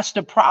 That's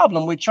the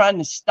problem. We're trying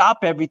to stop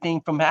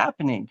everything from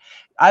happening.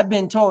 I've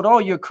been told, oh,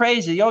 you're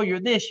crazy. Oh, you're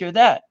this, you're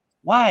that.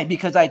 Why?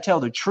 Because I tell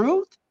the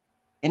truth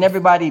and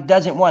everybody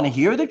doesn't want to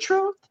hear the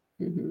truth.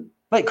 Mm-hmm.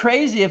 But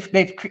crazy, if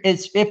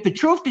the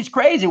truth is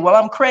crazy, well,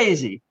 I'm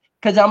crazy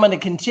because I'm going to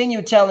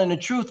continue telling the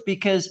truth,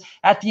 because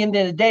at the end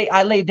of the day,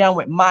 I lay down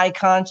with my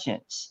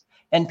conscience.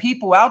 And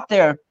people out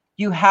there,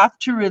 you have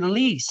to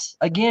release.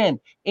 Again,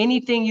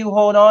 anything you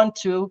hold on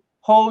to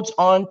holds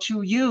on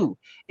to you.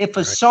 If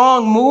a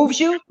song moves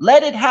you,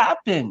 let it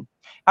happen.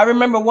 I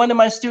remember one of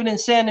my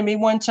students saying to me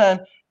one time,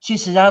 she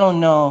said, I don't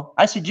know.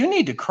 I said, you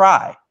need to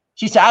cry.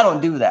 She said, I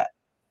don't do that.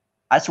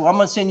 I said, well, I'm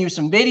going to send you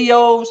some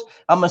videos.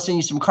 I'm going to send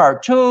you some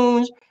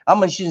cartoons. I'm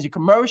going to send you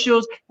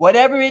commercials.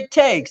 Whatever it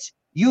takes,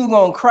 you're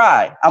going to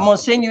cry. I'm going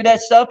to send you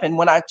that stuff. And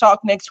when I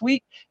talk next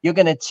week, you're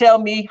going to tell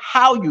me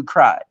how you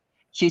cried.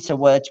 She said,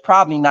 well, it's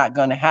probably not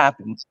going to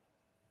happen.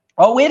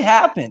 Oh, it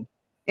happened.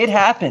 It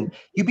happened.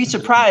 You'd be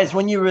surprised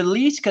when you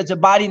release, because the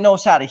body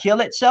knows how to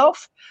heal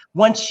itself.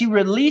 Once she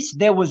released,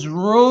 there was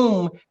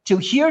room to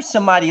hear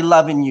somebody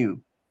loving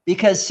you,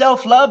 because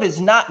self-love is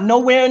not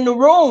nowhere in the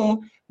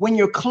room when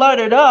you're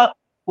cluttered up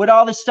with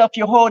all the stuff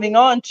you're holding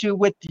on to,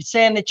 with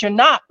saying that you're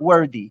not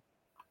worthy,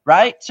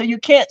 right? So you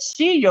can't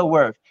see your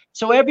worth.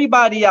 So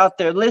everybody out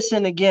there,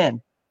 listen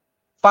again.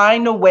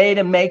 Find a way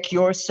to make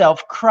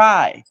yourself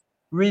cry.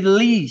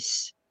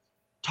 Release.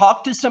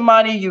 Talk to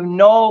somebody you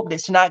know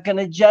that's not going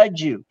to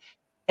judge you.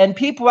 And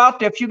people out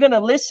there, if you're going to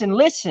listen,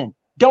 listen.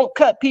 Don't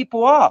cut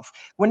people off.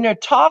 When they're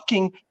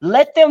talking,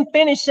 let them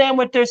finish saying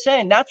what they're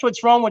saying. That's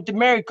what's wrong with the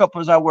married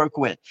couples I work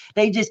with.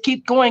 They just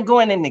keep going,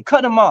 and they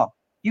cut them off.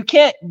 You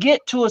can't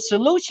get to a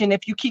solution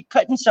if you keep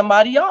cutting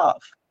somebody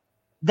off.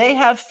 They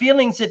have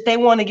feelings that they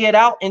want to get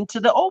out into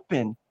the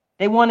open.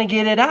 They want to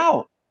get it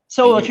out.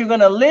 So if you're going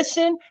to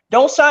listen,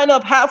 don't sign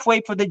up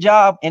halfway for the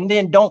job and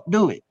then don't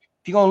do it.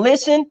 If you're going to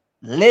listen,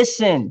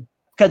 listen,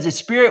 because the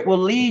Spirit will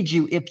lead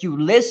you. If you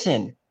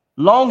listen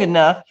long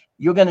enough,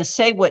 you're going to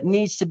say what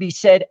needs to be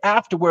said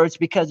afterwards,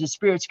 because the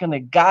Spirit's going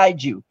to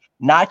guide you,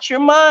 not your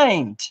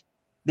mind.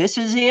 This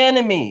is the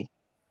enemy.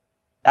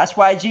 That's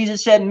why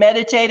Jesus said,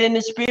 meditate in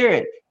the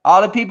Spirit.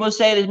 All the people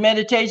say that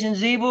meditation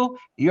is evil.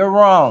 You're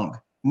wrong.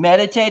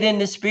 Meditate in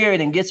the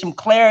Spirit and get some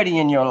clarity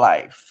in your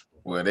life.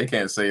 Well, they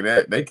can't say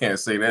that. They can't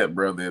say that,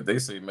 brother. If they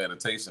say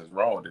meditation is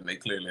wrong, then they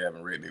clearly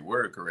haven't read their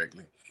word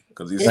correctly.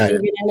 Because he said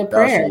in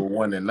Joshua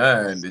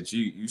 1:9 that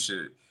you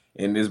should,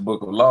 in this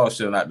book of law,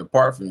 shall not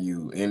depart from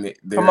you. And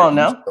come on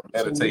now,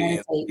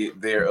 meditate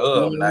it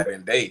thereof night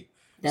and day.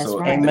 That's so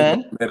right.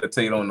 Amen.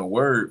 Meditate on the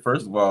word.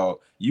 First of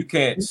all, you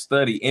can't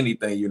study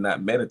anything you're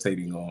not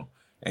meditating on,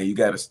 and you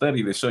got to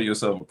study to show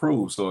yourself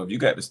approved. So if you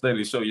got to study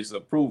to show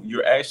yourself approved,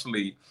 you're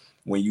actually,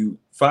 when you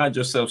find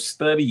yourself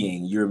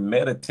studying, you're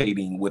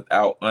meditating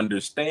without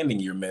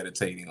understanding. You're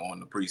meditating on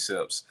the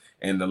precepts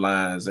and the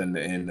lines and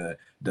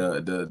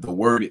the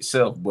word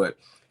itself. But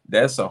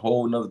that's a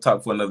whole nother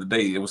talk for another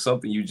day. It was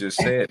something you just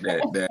said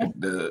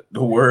that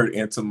the word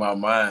entered my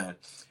mind.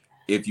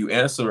 If you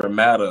answer a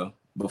matter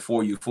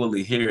before you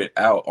fully hear it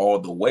out all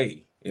the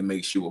way, it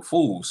makes you a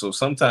fool. So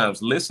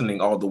sometimes listening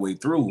all the way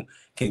through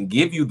can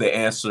give you the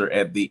answer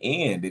at the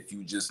end if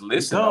you just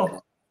listen.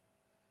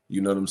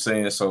 You know what I'm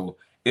saying? So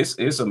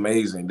it's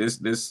amazing. This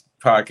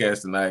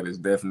podcast tonight is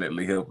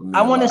definitely helping me.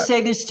 I want to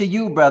say this to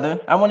you, brother.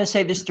 I want to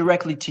say this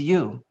directly to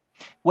you.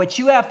 What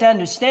you have to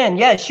understand,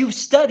 yes, you've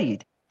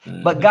studied,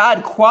 but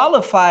God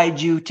qualified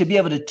you to be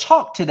able to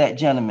talk to that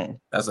gentleman.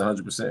 That's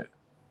 100%.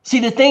 See,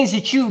 the things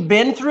that you've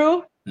been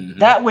through,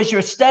 that was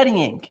your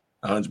studying.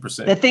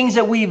 100%. The things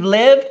that we've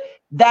lived,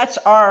 that's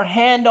our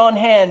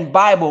hand-on-hand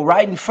Bible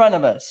right in front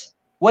of us.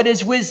 What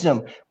is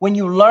wisdom? When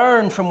you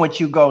learn from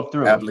what you go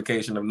through.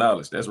 Application of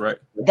knowledge. That's right.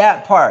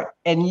 That part.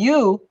 And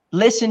you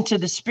listen to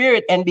the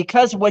Spirit. And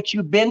because of what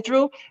you've been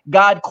through,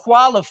 God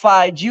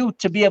qualified you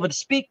to be able to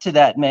speak to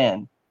that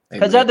man.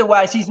 Because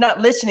otherwise, he's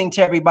not listening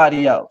to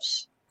everybody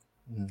else.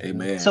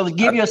 Amen. So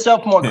give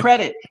yourself more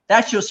credit.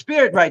 That's your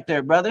spirit right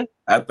there, brother.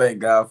 I thank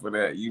God for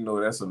that. You know,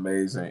 that's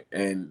amazing.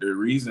 And the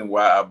reason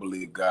why I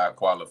believe God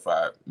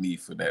qualified me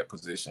for that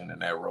position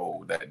and that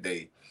role that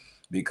day,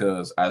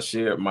 because I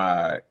shared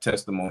my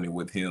testimony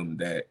with him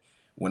that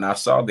when I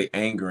saw the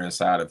anger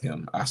inside of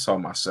him, I saw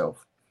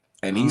myself.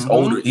 And he's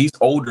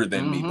older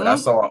than me, but I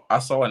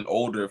saw an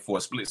older, for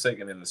a split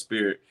second in the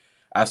spirit,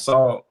 I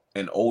saw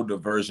an older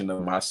version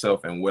of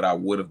myself and what I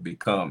would have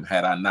become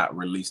had I not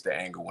released the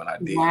anger when I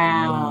did.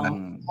 Wow.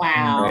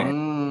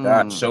 And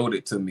God showed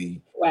it to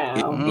me. Wow.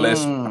 It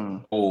blessed my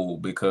soul,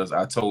 because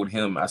I told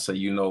him, I say,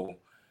 you know,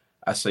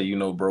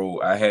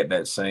 bro, I had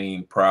that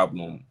same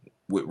problem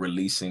with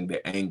releasing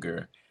the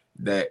anger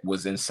that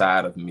was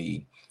inside of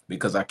me,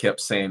 because I kept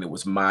saying it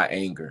was my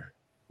anger.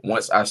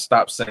 Once I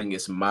stopped saying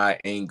it's my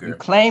anger, you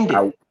claimed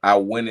it. I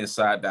went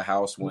inside the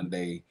house one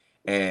day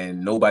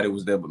and nobody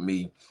was there but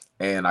me.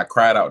 And I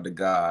cried out to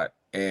God,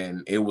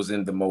 and it was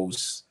in the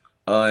most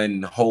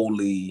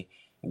unholy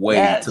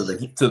way to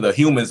the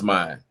human's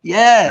mind.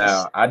 Yes.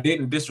 Now, I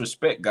didn't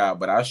disrespect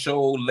God, but I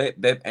sure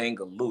let that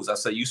anger loose. I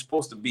said, you're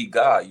supposed to be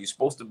God. You're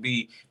supposed to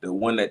be the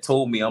one that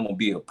told me I'm going to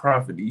be a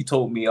prophet. You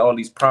told me all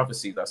these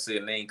prophecies. I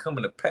said, they ain't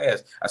coming to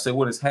pass. I said,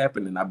 what is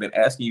happening? I've been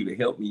asking you to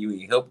help me. You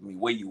ain't helping me.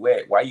 Where you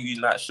at? Why are you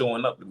not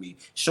showing up to me?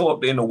 Show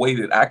up in a way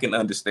that I can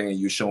understand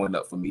you're showing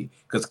up for me,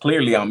 because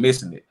clearly I'm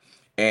missing it.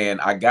 And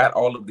I got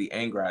all of the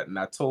anger out, and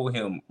I told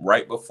him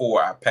right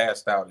before I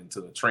passed out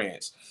into a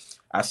trance,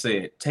 I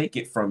said, take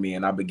it from me.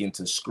 And I began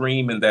to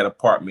scream in that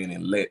apartment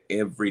and let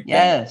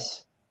everything.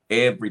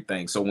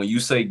 So when you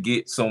say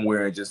get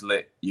somewhere and just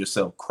let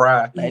yourself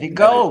cry, let it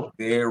go.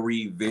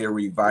 Very,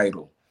 very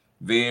vital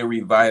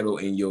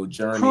in your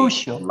journey,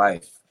 crucial in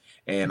life.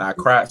 And I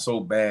cried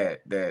so bad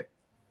that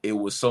it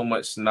was so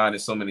much snot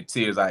and so many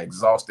tears, I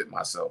exhausted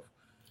myself.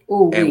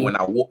 And when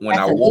I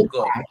woke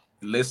up,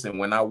 listen,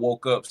 when I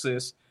woke up,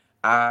 sis,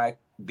 I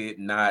did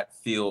not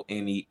feel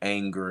any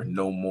anger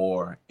no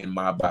more in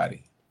my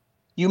body.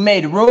 You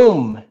made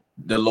room.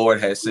 The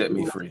Lord has set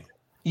me free.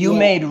 You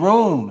made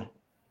room.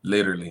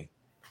 Literally.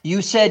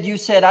 You said,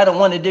 I don't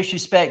want to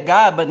disrespect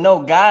God, but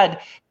no, God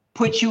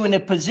put you in a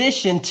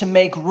position to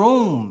make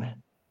room.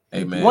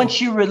 Amen. Once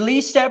you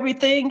released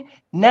everything,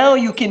 now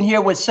you can hear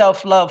what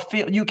self-love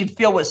you can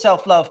feel what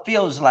self-love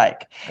feels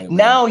like. Amen.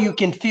 Now you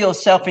can feel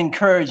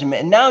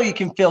self-encouragement. Now you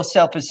can feel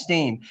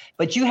self-esteem.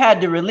 But you had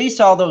to release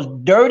all those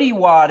dirty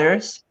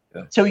waters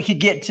so you could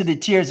get to the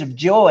tears of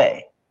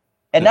joy.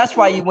 And that's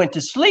why you went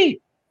to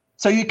sleep,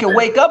 so you could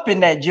wake up in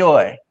that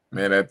joy.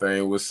 Man, that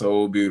thing was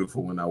so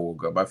beautiful when I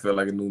woke up. I felt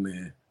like a new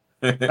man.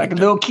 Like a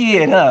little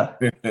kid, huh?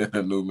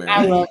 A new man.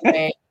 I love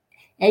that.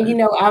 And you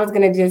know, I was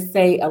gonna just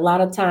say, a lot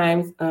of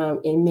times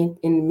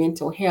in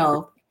mental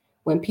health,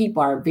 when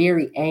people are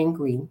very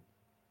angry,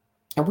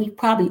 and we've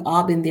probably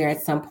all been there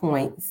at some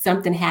point,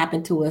 something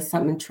happened to us,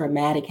 something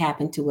traumatic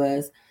happened to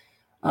us,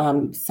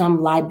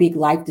 some big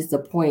life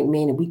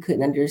disappointment, and we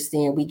couldn't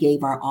understand. We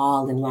gave our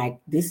all, and like,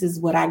 this is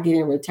what I get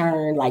in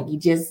return. Like,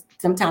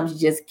 sometimes you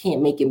just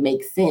can't make it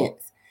make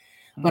sense.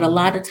 But a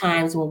lot of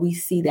times when we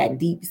see that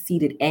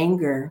deep-seated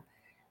anger,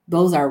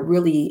 those are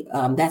really,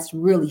 that's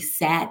really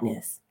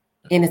sadness.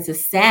 And it's a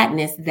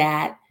sadness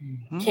that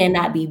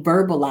cannot be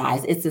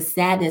verbalized. It's a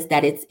sadness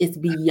that it's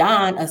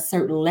beyond a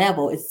certain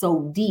level. It's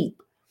so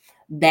deep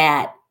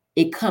that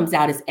it comes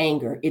out as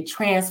anger. It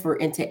transfers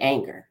into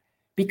anger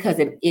because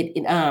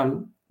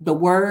the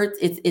words,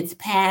 it's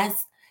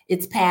past.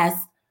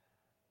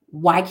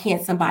 Why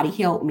can't somebody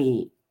help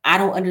me? I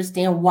don't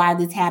understand why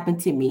this happened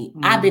to me.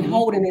 I've been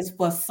holding this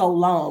for so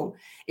long.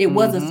 It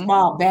was a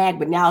small bag,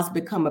 but now it's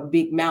become a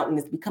big mountain.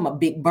 It's become a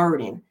big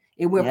burden.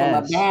 It went from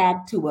a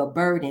bag to a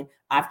burden.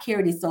 I've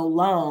carried it so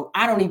long.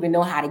 I don't even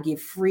know how to get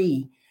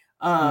free.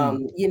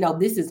 You know,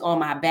 this is on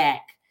my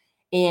back.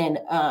 And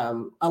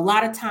a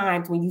lot of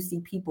times when you see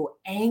people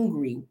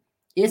angry,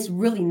 it's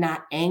really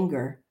not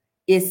anger.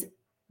 It's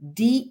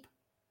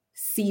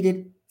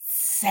deep-seated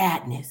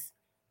sadness.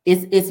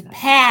 It's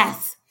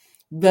past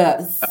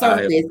the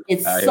surface.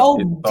 It's so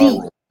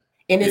deep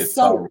and it's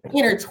so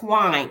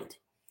intertwined,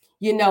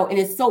 you know, and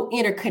it's so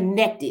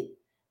interconnected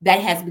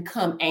that has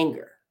become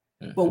anger.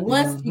 But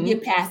once you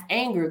get past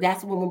anger,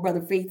 that's when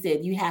Brother Faith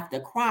said you have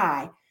to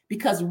cry,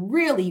 because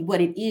really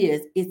what it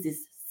is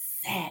this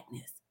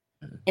sadness.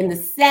 And the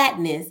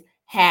sadness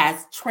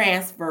has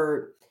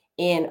transferred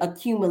and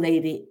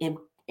accumulated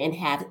and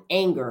have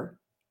anger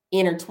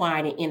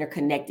intertwined and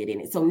interconnected in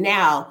it. So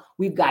now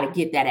we've got to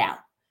get that out.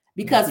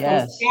 Because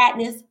from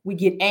sadness, we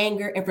get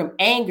anger. And from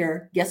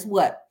anger, guess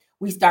what?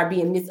 We start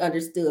being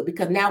misunderstood,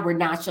 because now we're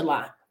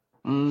nonchalant.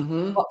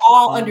 We're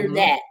all under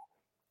that.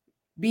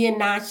 Being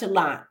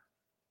nonchalant,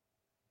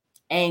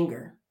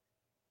 anger,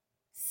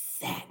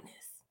 sadness.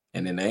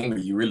 And in anger,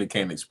 you really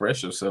can't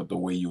express yourself the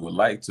way you would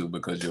like to,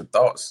 because your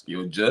thoughts,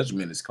 your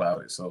judgment is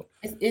clouded. So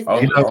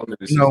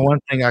one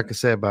thing I could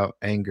say about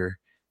anger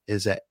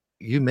is that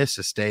you miss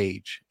a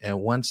stage, and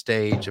one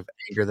stage of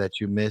anger that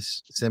you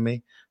missed,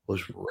 Simi,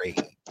 was rage.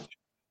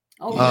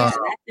 Oh, yeah,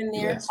 that's in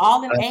there. Yes.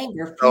 All in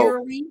anger,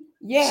 fury.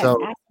 Yes,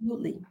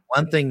 absolutely.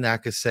 One thing that I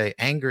could say,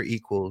 anger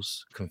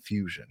equals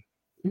confusion.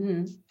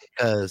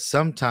 Because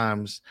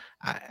sometimes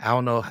I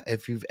don't know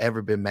if you've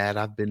ever been mad.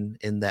 I've been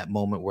in that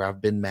moment where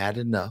I've been mad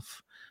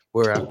enough,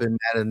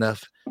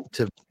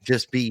 to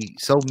just be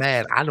so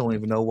mad I don't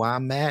even know why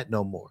I'm mad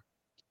no more.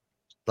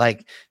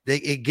 Like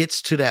it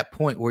gets to that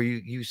point where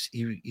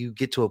you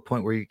get to a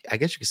point where I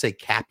guess you could say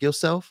cap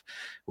yourself,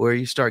 where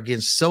you start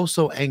getting so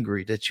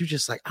angry that you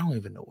just like, I don't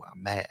even know why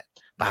I'm mad.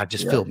 But I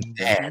just feel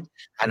mad,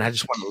 and I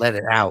just want to let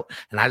it out,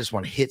 and I just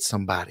want to hit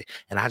somebody,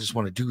 and I just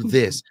want to do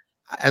this.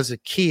 As a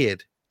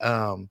kid,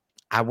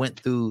 I went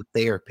through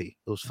therapy.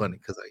 It was funny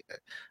because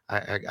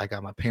I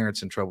got my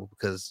parents in trouble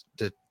because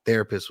the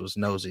therapist was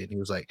nosy, and he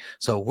was like,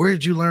 "So where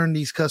did you learn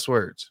these cuss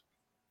words?"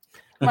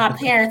 My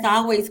parents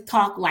always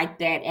talk like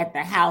that at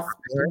the house.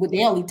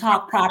 They only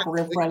talk proper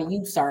in front of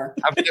you, sir.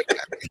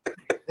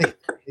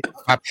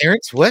 My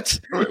parents, what?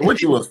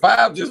 What, you was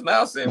 5 just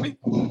now, Sammy?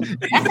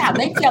 That's how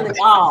they tell it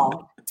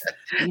all.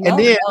 You And know,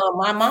 then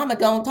my mama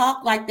don't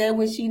talk like that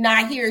when she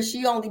not here.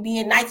 She only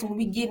being nice when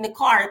we get in the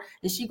car,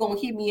 and she gonna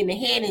hit me in the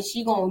head, and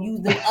she gonna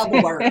use them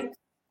other words.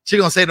 she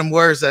gonna say them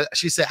words that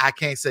she said I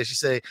can't say. She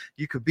said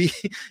you could be,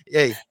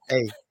 hey,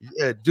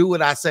 do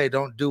what I say,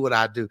 don't do what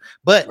I do.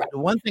 But the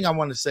one thing I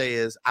want to say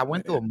is I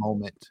went through a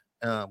moment.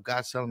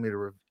 God's telling me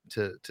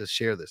to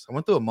share this. I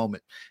went through a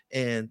moment,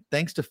 and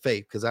thanks to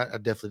faith, because I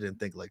definitely didn't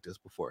think like this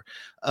before.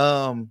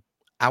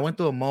 I went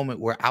through a moment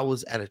where I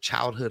was at a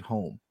childhood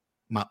home,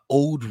 my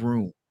old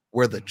room,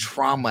 where the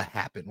trauma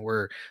happened,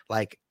 where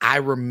like I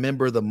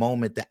remember the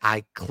moment that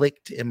I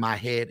clicked in my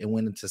head and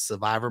went into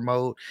survivor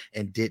mode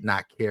and did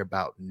not care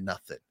about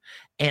nothing.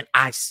 And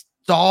I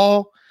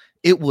saw,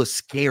 it was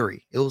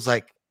scary. It was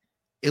like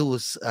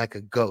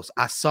a ghost.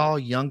 I saw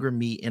younger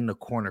me in the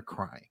corner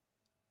crying.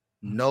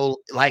 No,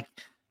 like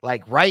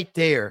right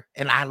there.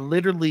 And I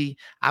literally,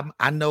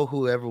 I know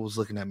whoever was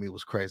looking at me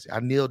was crazy. I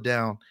kneeled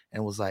down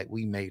and was like,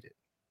 we made it.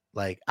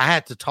 Like I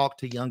had to talk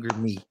to younger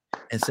me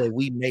and say,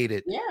 we made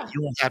it. Yeah.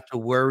 You don't have to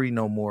worry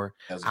no more.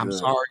 I'm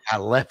sorry I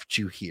left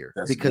you here.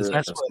 Because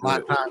that's what a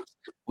lot of times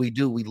we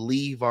do. We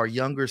leave our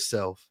younger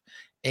self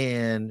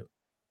and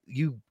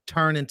you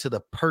turn into the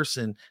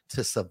person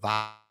to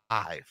survive.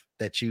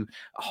 That you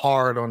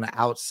hard on the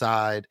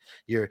outside,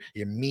 you're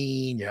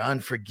mean, you're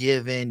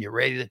unforgiving, you're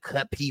ready to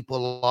cut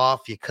people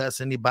off, you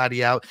cuss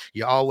anybody out,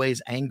 you're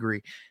always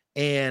angry.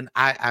 And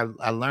I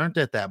learned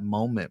at that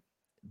moment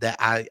that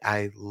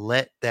I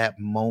let that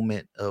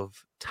moment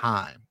of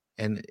time,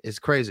 and it's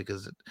crazy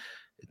because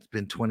it's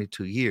been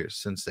 22 years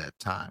since that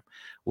time,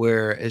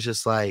 where it's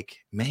just like,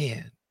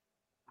 man,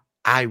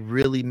 I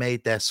really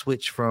made that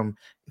switch from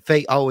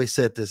Faye always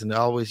said this, and it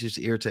always used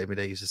to irritate me.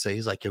 They used to say,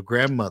 he's like, your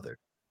grandmother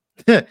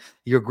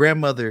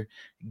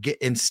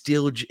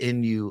instilled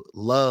in you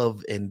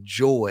love and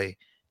joy,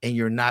 and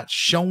you're not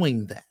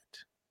showing that.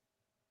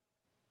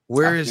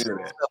 Where is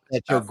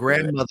that your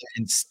grandmother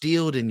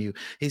instilled in you?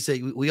 He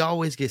said, we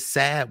always get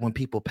sad when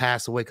people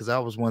pass away, because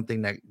that was one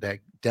thing that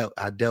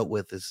I dealt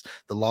with, is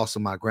the loss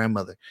of my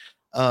grandmother.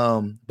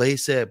 But he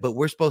said, but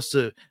we're supposed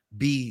to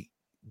be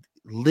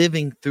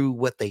living through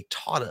what they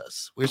taught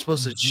us. We're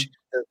supposed to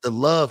the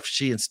love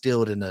she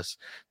instilled in us,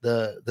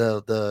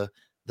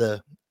 the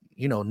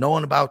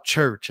knowing about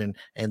church and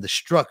the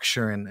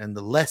structure and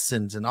the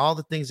lessons and all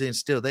the things they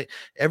instill.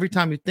 Every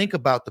time you think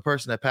about the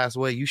person that passed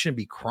away, you shouldn't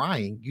be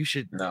crying. You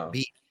should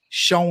be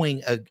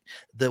showing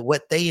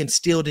what they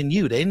instilled in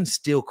you. They didn't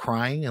instill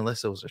crying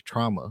unless it was a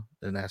trauma,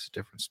 then that's a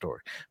different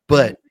story.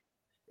 But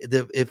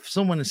if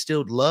someone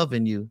instilled love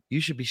in you,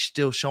 you should be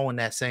still showing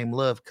that same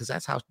love, because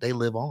that's how they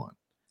live on.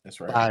 That's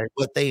right. By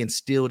what they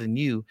instilled in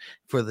you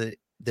for the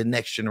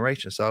next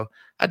generation. So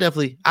I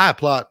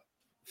applaud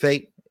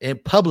Fate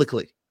and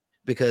publicly,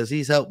 because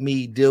he's helped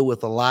me deal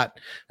with a lot.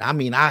 I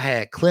mean, I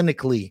had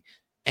clinically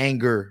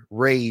anger,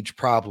 rage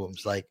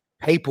problems, like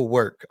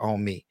paperwork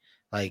on me.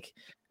 Like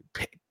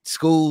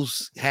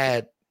schools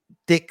had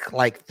thick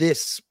like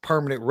this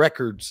permanent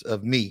records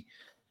of me.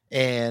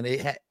 And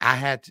I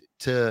had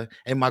to,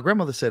 and my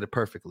grandmother said it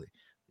perfectly.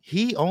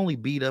 He only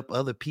beat up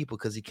other people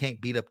because he can't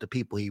beat up the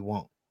people he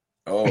won't.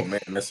 Oh man,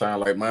 that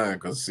sounds like mine.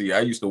 Because see, I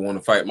used to want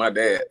to fight my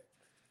dad.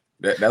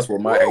 That's where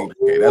my anger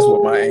came. That's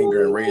where my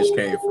anger and rage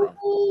came from.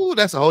 Ooh,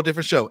 that's a whole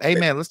different show. Hey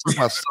man, let's talk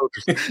about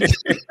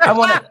soldiers.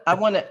 I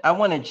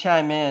want to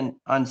chime in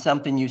on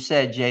something you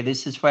said, Jay.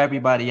 This is for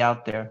everybody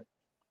out there.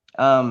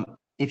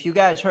 If you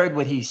guys heard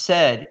what he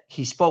said,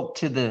 he spoke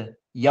to the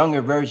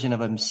younger version of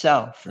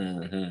himself.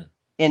 Mm-hmm.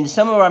 In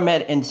some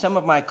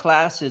of my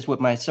classes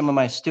with some of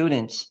my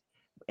students,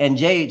 and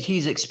Jay,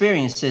 he's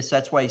experienced this.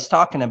 That's why he's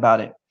talking about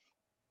it.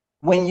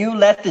 When you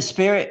let the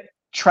spirit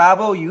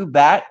travel you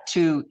back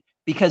to,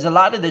 because a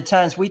lot of the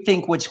times we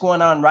think what's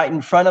going on right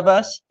in front of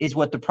us is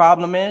what the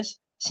problem is.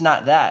 It's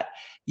not that.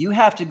 You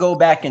have to go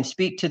back and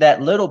speak to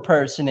that little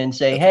person and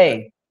say,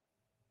 hey,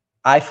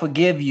 I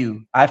forgive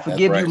you. I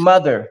forgive you,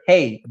 mother.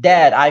 Hey,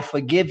 dad, I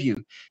forgive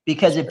you.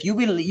 Because if you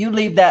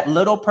leave that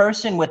little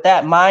person with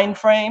that mind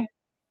frame,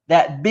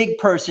 that big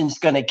person's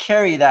going to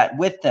carry that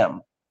with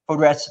them for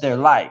the rest of their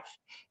life.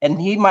 And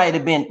he might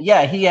have been,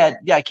 he had,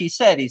 like he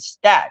said, he's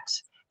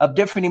stacks of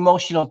different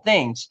emotional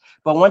things.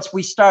 But once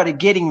we started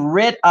getting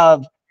rid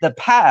of the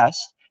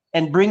past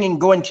and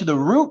going to the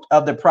root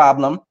of the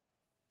problem,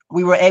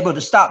 we were able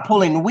to stop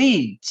pulling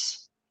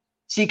weeds.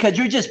 See, because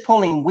you're just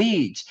pulling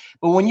weeds.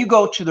 But when you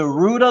go to the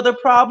root of the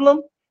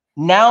problem,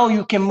 now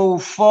you can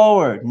move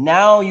forward.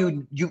 Now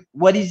you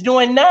what he's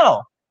doing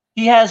now,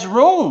 he has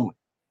room.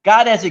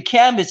 God has a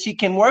canvas he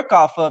can work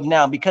off of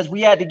now, because we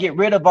had to get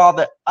rid of all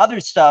the other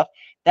stuff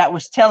that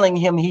was telling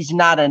him he's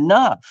not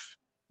enough.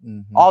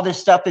 Mm-hmm. All this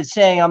stuff is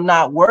saying I'm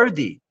not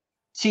worthy.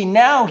 See,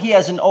 now he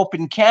has an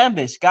open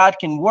canvas. God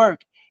can work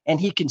and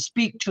he can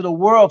speak to the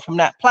world from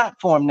that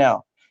platform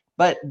now.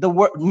 But the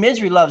word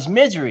misery loves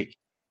misery.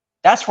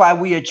 That's why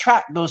we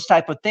attract those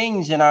type of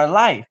things in our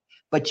life.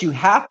 But you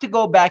have to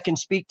go back and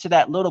speak to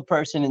that little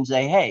person and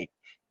say, hey,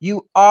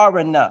 you are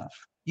enough.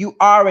 You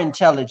are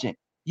intelligent.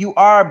 You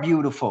are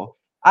beautiful.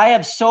 I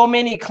have so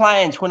many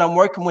clients when I'm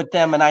working with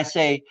them and I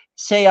say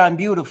I'm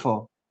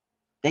beautiful.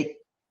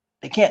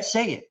 they can't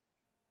say it.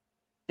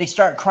 They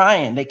start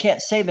crying. They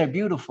can't say they're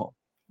beautiful.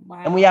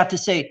 Wow. And we have to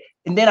say,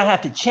 and then I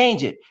have to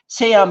change it.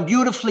 Say I'm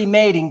beautifully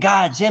made in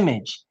God's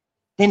image.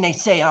 Then they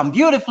say I'm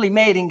beautifully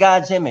made in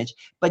God's image.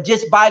 But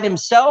just by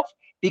themselves,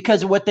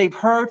 because of what they've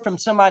heard from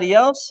somebody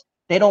else,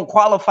 they don't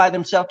qualify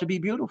themselves to be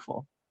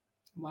beautiful.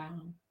 Wow.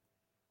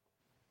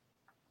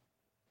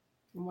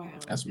 Wow.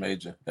 That's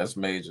major. That's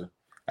major.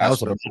 That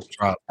was a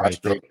drop right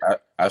there.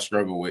 I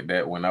struggled with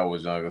that when I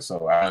was younger,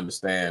 so I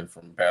understand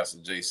from Pastor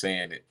Jay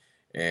saying it,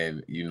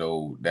 and you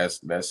know that's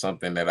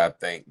something that I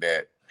think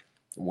that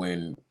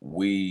when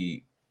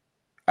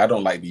I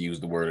don't like to use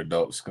the word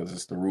adults because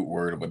it's the root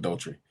word of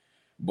adultery,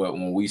 but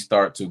when we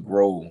start to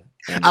grow,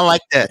 I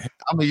like that.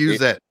 I'm gonna use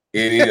that.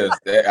 It is.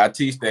 I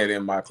teach that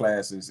in my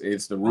classes.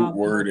 It's the root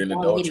word in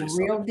adultery. Getting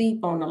real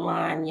deep on the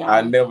line, y'all.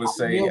 I never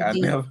say. I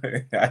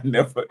never. I'm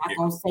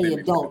gonna say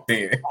adult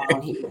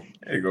down here.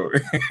 There you go.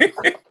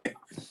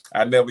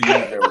 I never use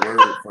that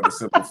word for the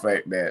simple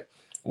fact that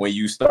when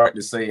you start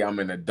to say I'm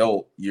an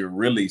adult, you're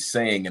really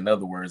saying, in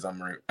other words,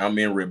 I'm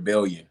in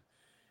rebellion,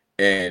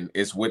 and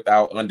it's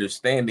without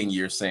understanding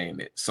you're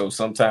saying it. So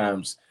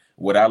sometimes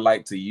what I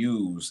like to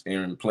use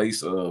in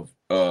place of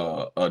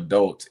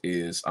adult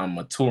is I'm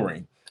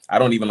maturing. I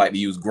don't even like to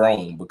use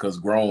grown because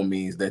grown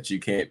means that you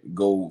can't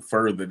go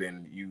further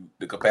than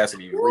the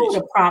capacity you reach.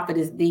 The prophet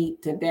is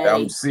deep today.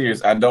 I'm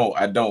serious. I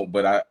don't.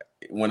 But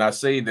when I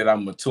say that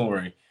I'm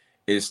maturing,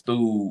 it's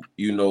through,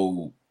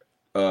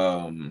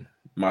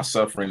 my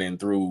suffering and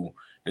through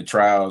the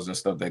trials and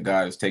stuff that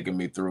God has taken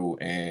me through.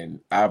 And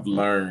I've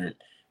learned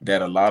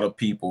that a lot of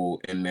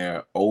people in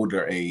their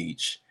older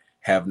age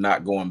have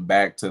not gone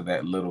back to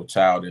that little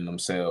child in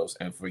themselves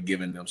and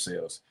forgiving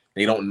themselves.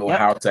 They don't know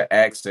how to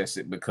access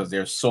it because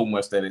there's so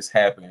much that has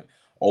happened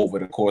over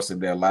the course of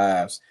their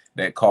lives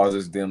that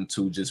causes them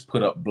to just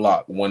put up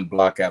one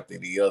block after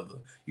the other.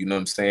 You know what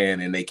I'm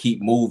saying? And they keep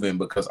moving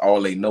because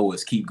all they know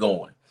is keep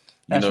going.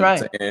 You know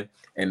what I'm saying?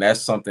 And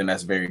that's something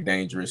that's very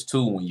dangerous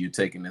too when you're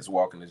taking this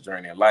walk in this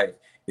journey in life,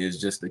 is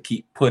just to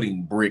keep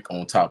putting brick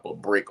on top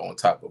of brick on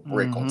top of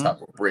brick on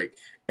top of brick.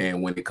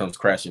 And when it comes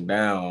crashing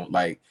down,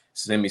 like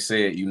Simi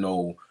said,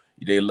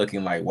 they're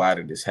looking like, why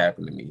did this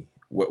happen to me?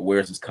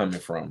 Where's this coming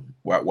from?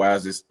 Why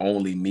is this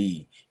only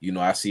me?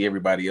 I see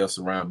everybody else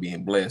around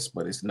being blessed,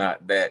 but it's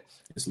not that.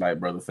 It's like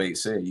Brother Faith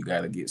said, you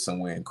got to get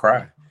somewhere and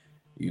cry,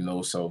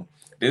 so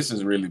this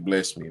has really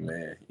blessed me,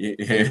 man,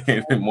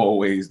 in more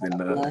ways than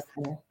none.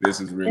 This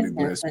has really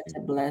blessed me. Such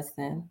a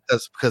blessing.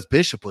 Because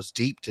Bishop was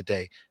deep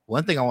today.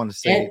 One thing I want to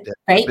say, that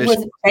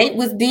Faith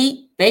was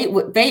deep.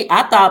 Faith.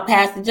 I thought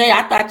Pastor Jay,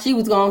 I thought she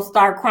was going to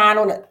start crying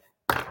on it.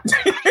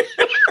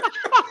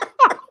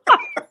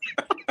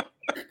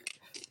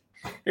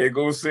 Hey,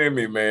 go send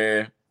me,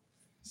 man.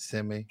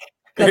 Send me.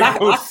 Because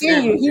I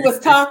seen you. He was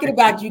talking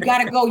about you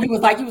gotta go. He was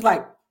like,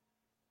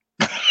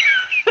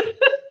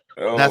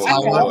 that's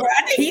how I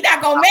think he's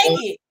not gonna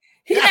make it.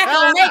 He's not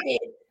gonna make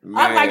it.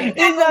 I'm like,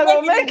 he's not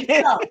gonna make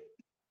it.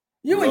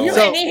 You and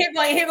then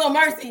here go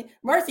Mercy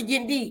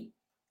getting deep.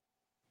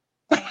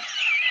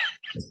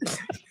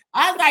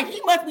 I was like, he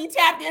must be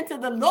tapped into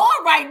the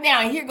Lord right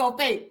now. And here go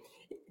Faith.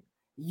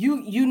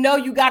 You know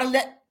you gotta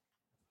let.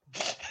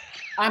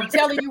 I'm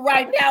telling you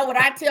right now what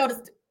I tell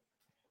the.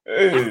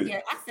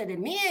 I said the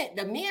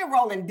men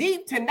rolling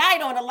deep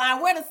tonight on the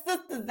line. Where the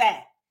sisters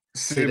at?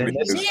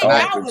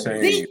 Y'all was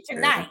deep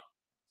tonight.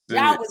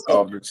 Y'all was deep.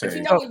 But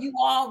you know what? You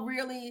all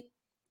really.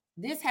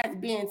 This has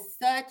been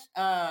such.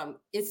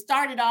 It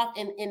started off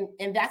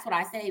and that's what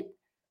I say.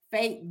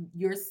 Faith,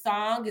 your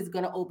song is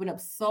going to open up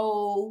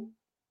so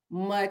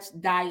much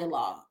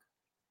dialogue.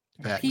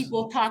 Facts.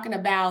 People talking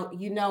about,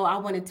 I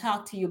want to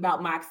talk to you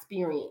about my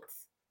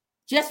experience.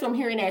 Just from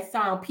hearing that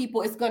song,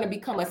 it's going to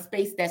become a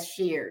space that's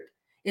shared.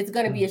 It's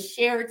going to be a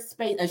shared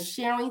space, a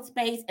sharing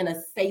space, and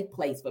a safe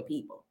place for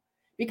people,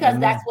 because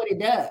that's what it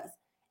does.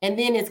 And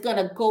then it's going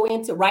to go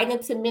right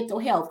into mental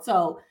health.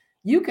 So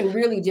you can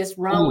really just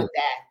run with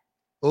that.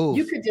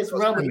 You could just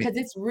run with it because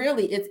it's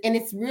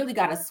really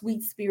got a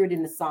sweet spirit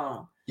in the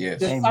song.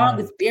 Yes. The song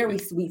is very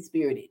sweet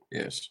spirited.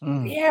 Yes.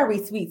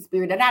 Very sweet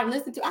spirited. And I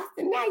listened to, I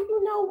said, now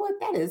you know what?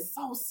 That is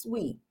so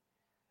sweet.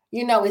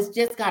 It's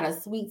just got a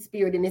sweet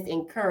spirit and it's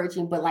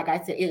encouraging. But like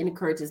I said, it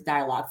encourages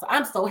dialogue. So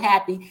I'm so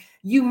happy.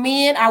 You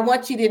men, I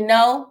want you to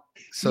know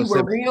you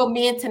were real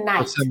men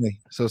tonight.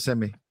 So send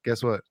me.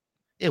 Guess what?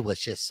 It was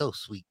just so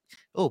sweet.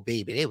 Oh,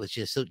 baby, it was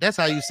just so. That's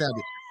how you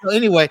sounded. So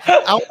anyway,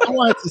 I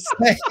wanted to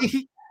say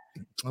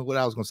what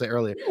I was going to say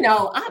earlier. It's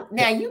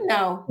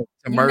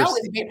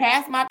been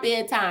past my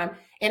bedtime.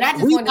 And I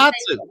just want to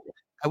say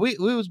we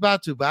was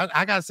about to, but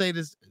I got to say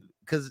this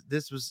because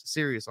this was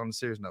serious on the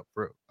serious note,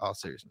 for all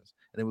seriousness.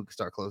 And then we can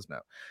start closing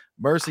out.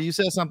 Mercy, you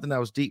said something that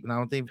was deep, and I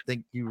don't think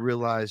you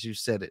realize you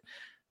said it.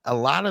 A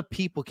lot of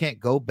people can't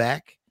go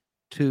back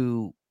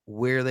to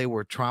where they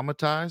were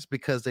traumatized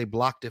because they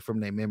blocked it from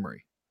their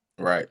memory.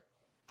 Right.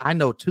 I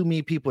know too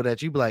many people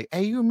that you be like,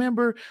 hey, you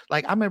remember?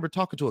 Like, I remember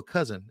talking to a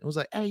cousin. It was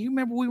like, hey, you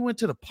remember we went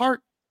to the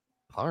park?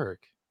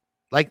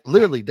 Like,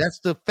 literally, that's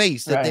the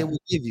face that they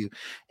will give you.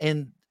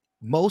 And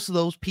most of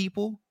those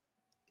people,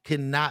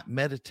 cannot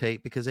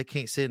meditate because they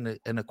can't sit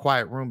in a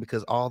quiet room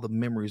because all the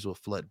memories will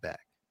flood back.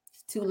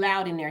 It's too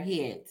loud in their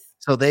heads.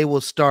 So they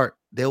will start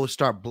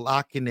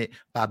blocking it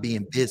by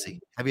being busy.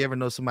 Have you ever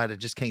known somebody that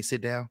just can't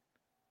sit down?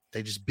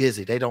 They're just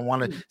busy. They don't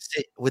want to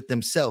sit with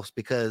themselves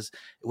because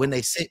when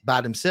they sit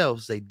by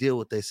themselves, they deal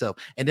with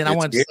themselves. And then I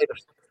wanted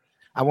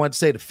to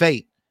say to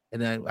Fate,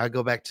 and then I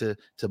go back to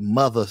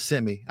Mother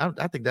Simi.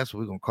 I think that's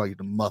what we're gonna call you,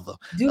 the mother.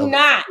 Do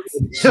not.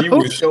 She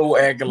was so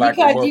acting like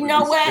because a mother. You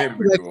know what?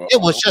 It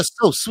was just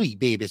so sweet,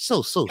 baby.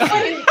 So sweet.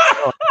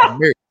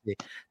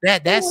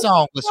 that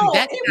song was sweet.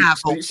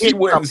 That she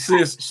wasn't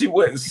sis. She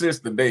wasn't sis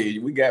today.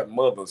 We got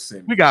Mother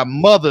Simi. We got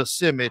Mother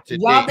Simi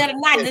today. Y'all better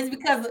not. Just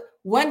because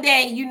one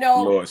day, you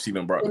know, Lord, she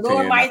done brought the the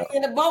Lord might out.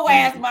 send a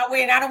Boaz my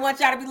way, and I don't want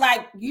y'all to be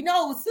like,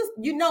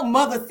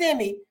 Mother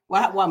Simi.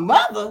 Well,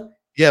 Mother.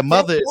 Yeah,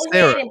 Mother is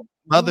Sarah.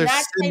 Mother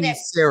Simi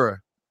Sarah.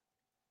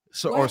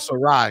 Or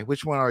Sarai.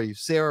 Which one are you?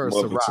 Sarah or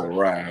Mother Sarai?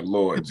 Sarai.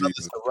 Lord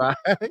Jesus. Sarai.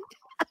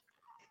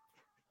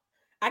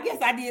 I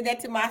guess I did that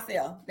to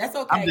myself. That's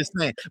okay. I'm just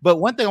saying. But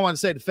one thing I want to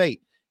say to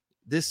Fate,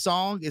 this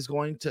song is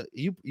going to,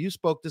 you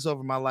spoke this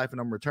over my life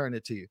and I'm returning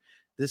it to you.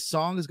 This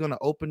song is going to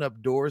open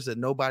up doors that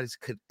nobody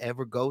could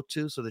ever go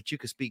to so that you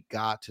could speak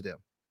God to them.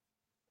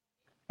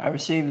 I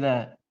receive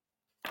that.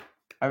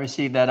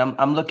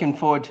 I'm looking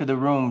forward to the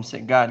rooms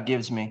that God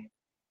gives me.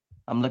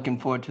 I'm looking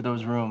forward to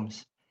those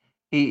rooms.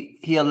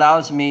 He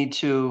allows me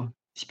to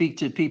speak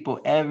to people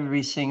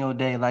every single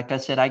day. Like I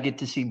said, I get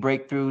to see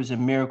breakthroughs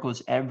and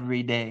miracles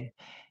every day.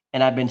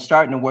 And I've been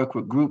starting to work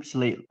with groups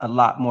a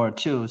lot more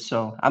too.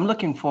 So I'm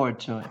looking forward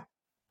to it.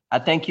 I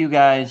thank you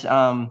guys.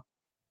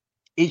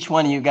 Each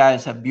one of you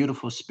guys have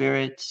beautiful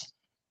spirits.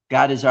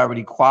 God has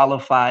already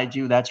qualified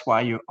you. That's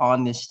why you're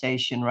on this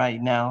station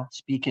right now,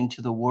 speaking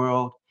to the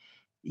world.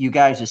 You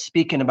guys are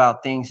speaking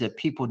about things that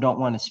people don't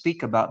want to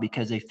speak about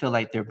because they feel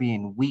like they're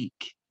being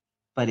weak.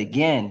 But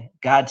again,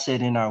 God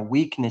said in our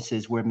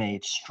weaknesses, we're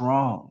made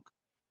strong.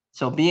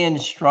 So being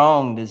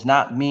strong does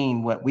not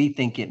mean what we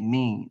think it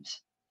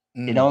means.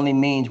 It only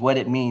means what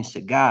it means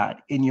to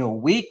God. In your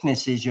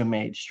weaknesses, you're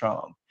made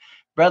strong.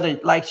 Brother,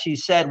 like she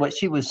said, what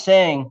she was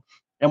saying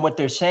and what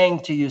they're saying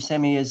to you,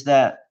 Simi, is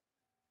that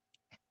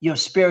your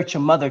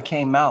spiritual mother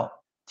came out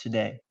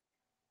today.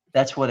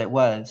 That's what it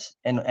was.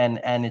 And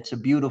it's a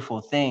beautiful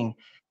thing,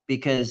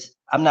 because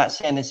I'm not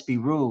saying this to be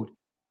rude,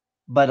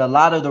 but a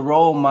lot of the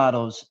role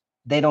models,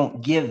 they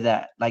don't give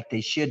that like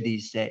they should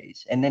these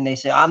days. And then they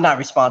say, I'm not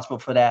responsible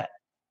for that.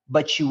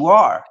 But you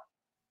are,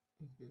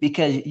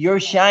 because you're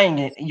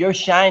shining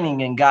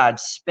in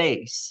God's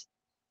space.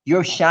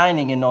 You're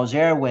shining in those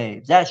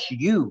airwaves. That's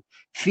you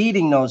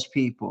feeding those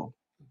people.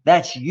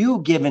 That's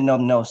you giving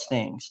them those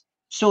things.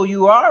 So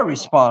you are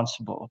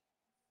responsible.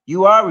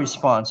 You are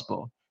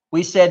responsible.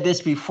 We said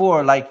this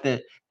before, like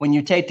when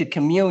you take the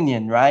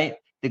communion, right?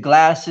 The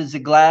glass is the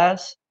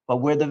glass, but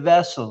we're the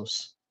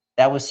vessels.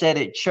 That was said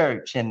at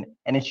church, and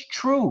it's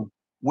true.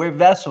 We're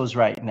vessels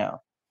right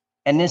now.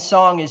 And this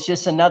song is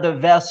just another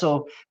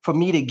vessel for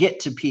me to get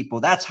to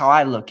people. That's how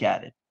I look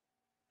at it.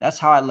 That's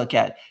how I look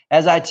at it.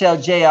 As I tell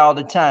Jay all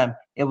the time,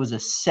 it was a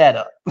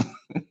setup.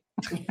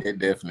 It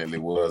definitely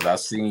was. I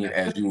seen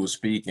as you were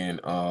speaking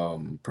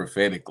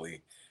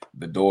prophetically,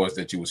 the doors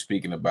that you were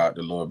speaking about,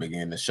 the Lord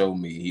began to show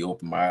me. He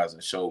opened my eyes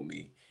and showed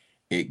me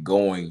it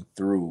going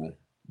through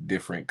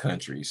different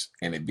countries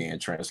and it being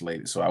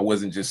translated. So I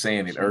wasn't just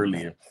saying it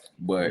earlier,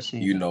 but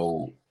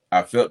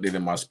I felt it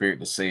in my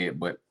spirit to say it,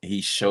 but he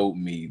showed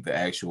me the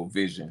actual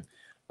vision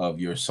of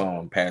your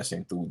song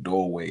passing through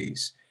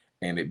doorways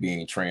and it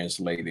being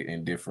translated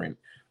in different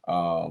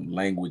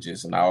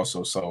languages. And I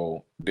also saw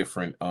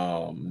different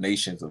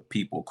nations of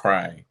people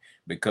crying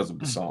because of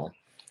the song.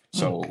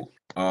 So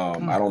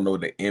I don't know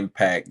the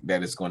impact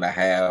that it's going to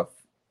have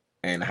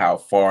and how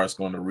far it's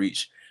going to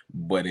reach,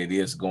 but it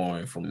is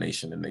going from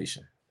nation to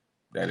nation.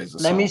 That is a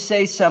song. Let me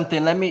say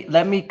something.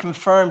 Let me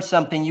confirm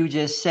something you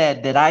just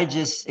said that I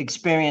just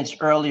experienced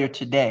earlier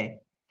today.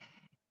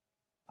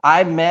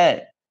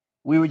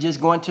 We were just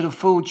going to the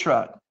food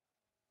truck.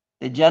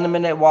 The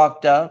gentleman that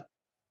walked up,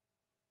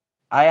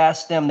 I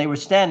asked them, they were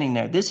standing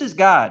there. This is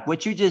God.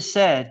 What you just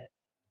said,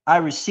 I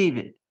receive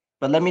it.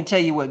 But let me tell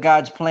you what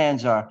God's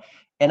plans are.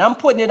 And I'm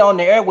putting it on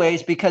the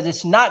airways because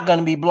it's not going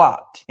to be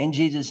blocked in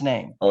Jesus'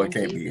 name. Oh, it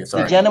can't be. It's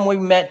the gentleman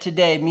we met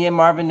today, me and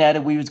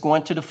Marvinetta, we was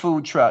going to the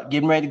food truck,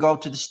 getting ready to go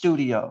to the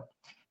studio.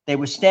 They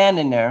were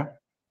standing there.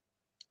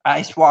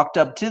 I walked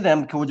up to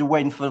them because we were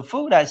waiting for the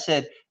food. I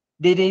said,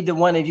 did either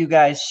one of you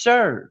guys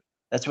serve?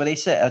 That's what they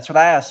said. That's what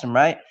I asked him,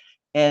 right?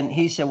 And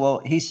he said,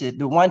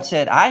 the one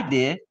said, I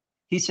did.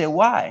 He said,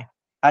 why?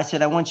 I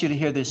said, I want you to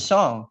hear this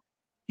song.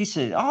 He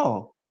said,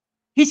 oh.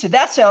 He said,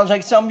 that sounds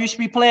like something you should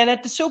be playing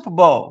at the Super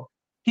Bowl.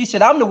 He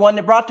said, I'm the one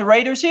that brought the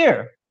Raiders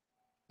here.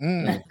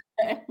 Wow.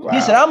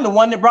 He said, I'm the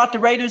one that brought the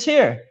Raiders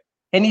here.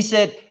 And he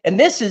said, and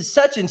this is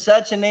such and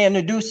such. And they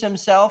introduced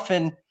himself.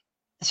 And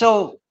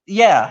so,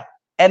 yeah.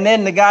 And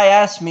then the guy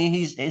asked me,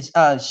 he's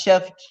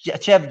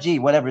Chef G,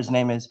 whatever his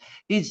name is.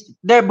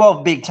 They're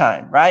both big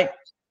time, right?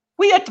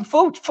 We at the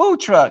food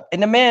truck.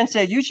 And the man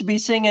said, you should be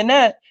singing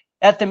that.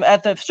 at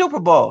the Super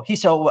Bowl. He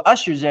said, well,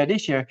 Usher's there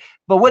this year.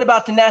 But what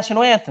about the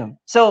national anthem?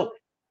 So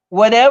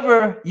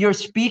whatever you're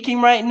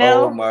speaking right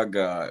now, Oh my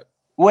God.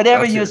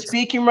 whatever you're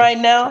speaking right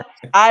now,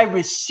 I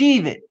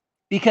receive it.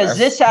 Because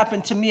this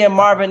happened to me and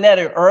Marvin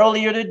Eder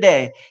earlier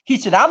today. He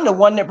said, I'm the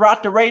one that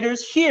brought the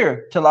Raiders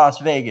here to Las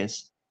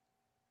Vegas.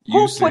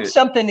 Who put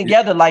something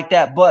together like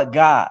that but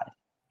God?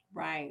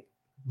 Right.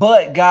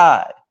 But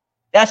God.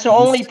 That's the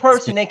only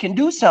person that can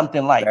do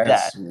something like that.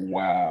 That's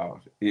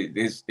wow.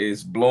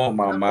 It's blowing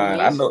my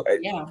mind. I know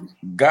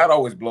God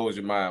always blows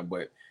your mind,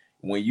 but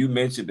when you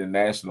mentioned the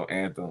national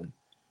anthem,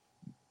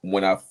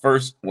 when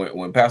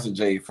Pastor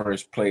Jay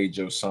first played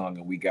your song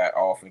and we got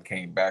off and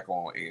came back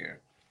on air,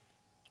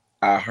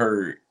 I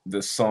heard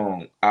the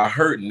song. I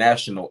heard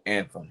national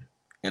anthem,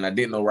 and I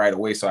didn't know right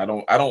away. So I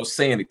don't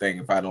say anything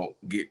if I don't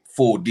get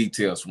full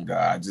details from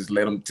God. I just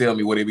let him tell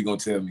me what he gonna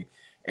tell me,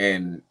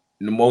 and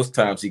most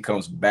times he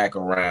comes back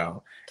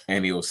around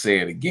and he'll say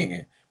it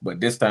again. But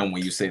this time,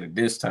 when you said it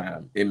this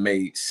time, it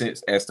made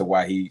sense as to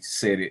why he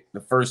said it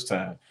the first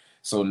time.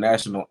 So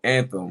national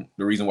anthem,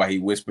 the reason why he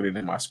whispered it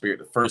in my spirit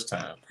the first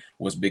time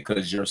was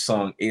because your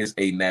song is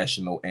a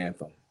national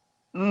anthem.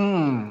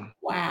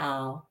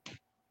 Wow.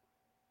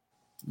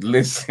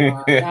 Listen,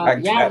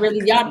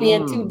 y'all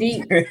being too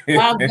deep.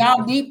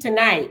 Y'all deep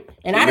tonight.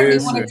 And I don't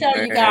even want to tell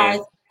you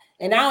guys,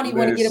 and I don't even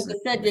want to get up the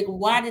subject.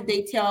 Why did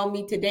they tell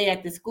me today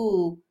at the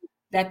school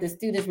that the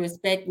students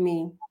respect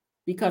me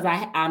because I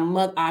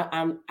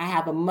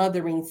have a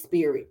mothering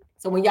spirit?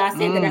 So when y'all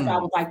said that, that's why I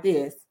was like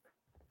this.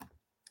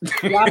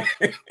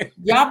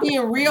 Y'all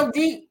being real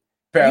deep.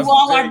 Pastor you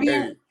all Jay, are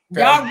being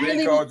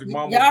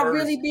y'all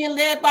really being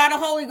led by the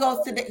Holy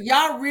Ghost today.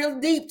 Y'all real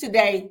deep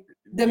today.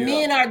 The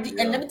men are deep.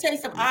 And let me tell you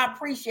something, I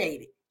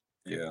appreciate it.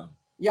 Yeah.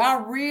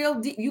 Y'all real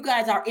deep. You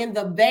guys are in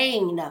the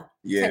vein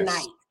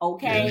tonight.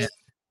 Okay.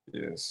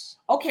 Yes.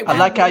 Okay. I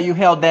like how you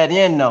held that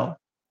in, though.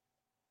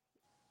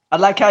 I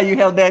like how you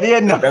held that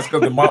in. Though. That's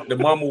because the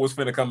mama was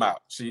finna come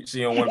out. She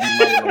don't want to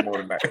be mama no more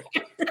tonight.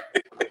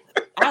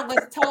 I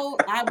was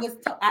told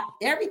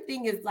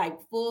everything is like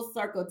full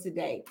circle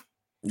today.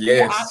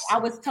 Yes. I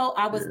was told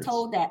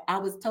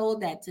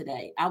that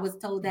today. I was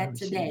told that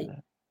today.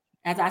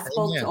 As I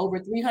spoke to over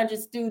 300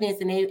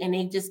 students, and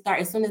they just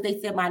start, as soon as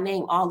they said my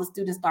name, all the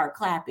students start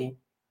clapping.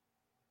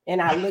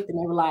 And I looked and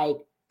they were like,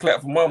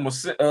 clap for Mama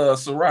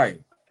Sarai.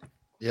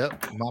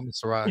 Yep, Mama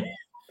Sarai.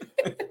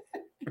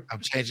 I'm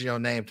changing your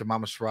name to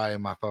Mama Sarai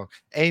in my phone.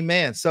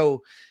 Amen.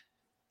 So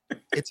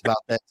it's about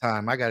that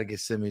time. I gotta get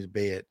Simi to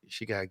bed.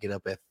 She gotta get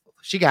up at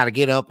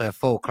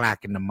 4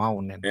 o'clock in the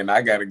morning. And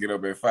I gotta get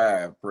up at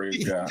 5.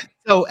 Praise God.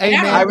 So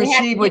amen. I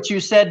received what you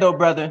said, though,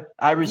 brother.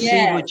 I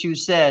received what you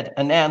said.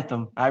 An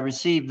anthem. I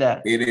received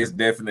that. It is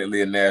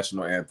definitely a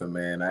national anthem,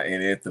 man.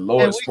 And if the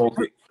Lord spoke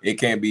it, it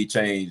can't be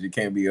changed. It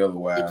can't be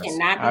otherwise. It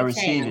cannot be I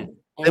receive changed.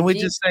 it. And we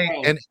just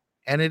say,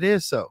 and it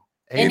is so.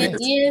 And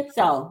it is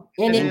so.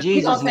 And in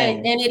Jesus' name.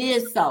 And it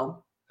is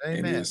so.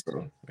 Amen. It is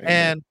so. Amen.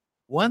 And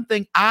one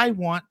thing I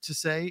want to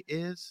say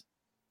is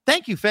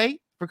thank you, Faith,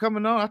 for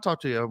coming on. I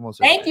talked to you almost.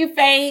 Thank you,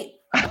 Faith.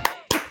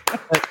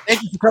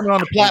 Thank you for coming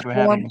on the platform.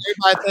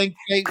 Everybody, thank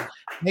Faith.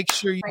 Make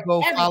sure you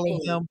go follow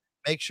him.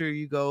 Make sure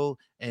you go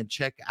and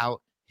check out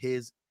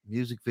his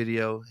music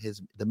video.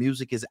 The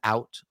music is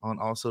out on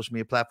all social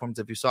media platforms.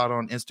 If you saw it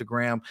on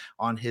Instagram,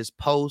 on his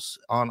posts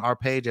on our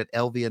page at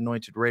LV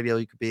Anointed Radio,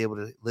 you could be able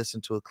to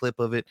listen to a clip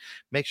of it.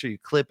 Make sure you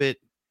clip it,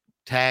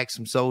 tag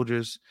some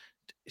soldiers.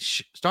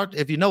 Start,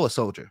 if you know a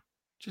soldier,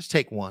 just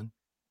take one,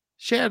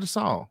 share the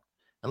song,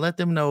 and let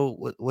them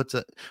know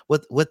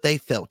what they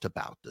felt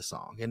about the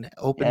song, and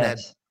open that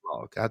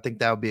dialogue. I think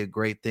that would be a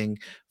great thing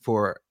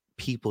for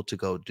people to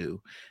go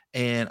do.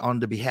 And on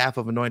the behalf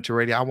of Anointed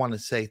Radio, I want to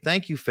say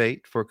thank you,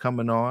 Faith, for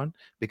coming on,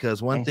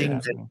 because one thing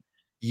that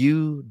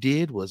you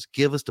did was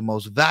give us the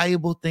most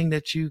valuable thing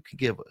that you could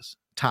give us,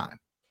 time.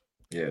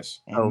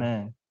 Yes.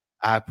 Amen.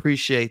 So I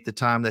appreciate the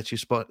time that you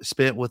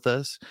spent with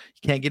us.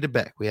 You can't get it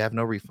back. We have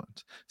no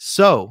refunds.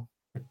 So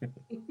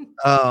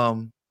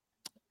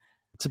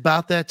it's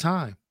about that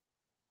time.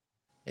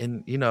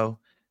 And,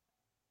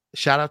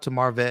 shout out to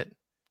Marvette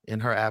in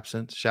her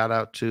absence. Shout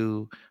out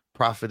to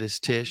Prophetess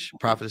Tish.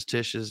 Prophetess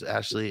Tish is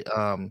actually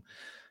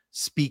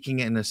speaking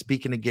in a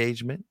speaking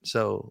engagement.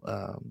 So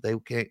they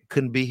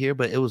couldn't be here,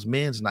 but it was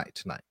men's night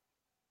tonight.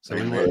 So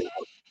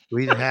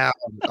we didn't have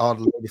all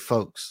the lady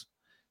folks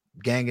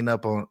ganging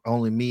up on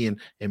only me and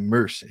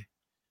Mercy.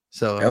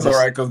 So that's all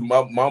right, because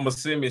Mama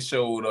Simi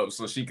showed up,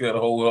 so she could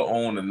hold her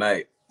own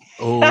tonight.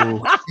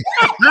 Oh.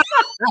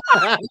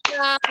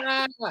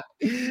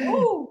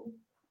 Ooh,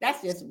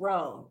 that's just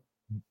wrong.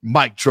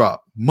 Mic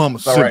drop. Mama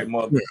It's all right,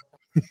 mother.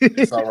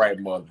 It's all right,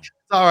 mother. It's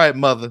all right,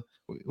 mother.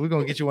 We're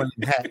gonna get you one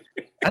in hat.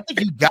 I think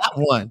you got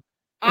one.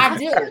 I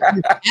do.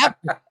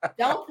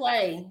 Don't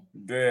play.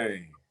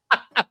 Dang.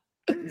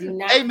 Do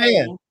not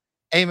Amen. play.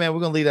 Amen.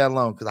 We're gonna leave that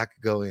alone because I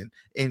could go in,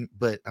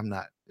 but I'm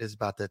not. It's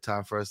about that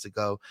time for us to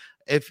go.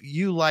 If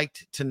you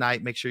liked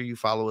tonight, make sure you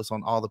follow us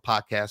on all the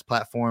podcast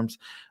platforms,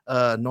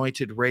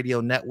 Anointed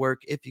Radio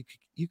Network. If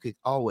you could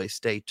always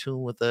stay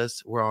tuned with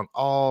us. We're on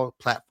all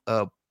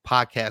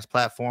podcast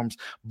platforms,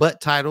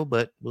 but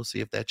we'll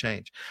see if that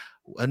change.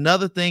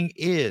 Another thing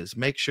is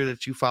make sure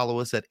that you follow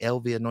us at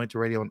LV Anointed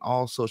Radio on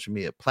all social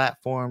media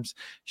platforms.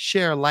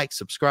 Share, like,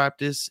 subscribe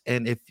to this.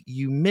 And if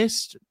you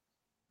missed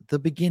the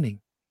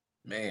beginning,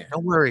 man,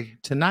 don't worry.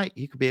 Tonight,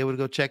 you could be able to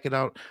go check it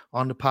out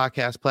on the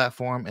podcast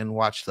platform and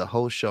watch the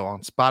whole show.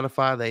 On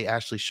Spotify, they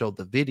actually showed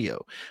the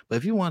video. But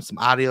if you want some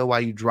audio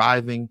while you're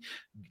driving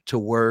to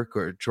work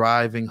or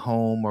driving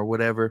home or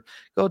whatever,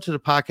 go to the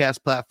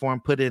podcast platform,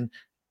 put in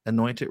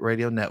Anointed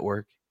Radio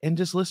Network, and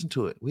just listen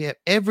to it. We have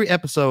every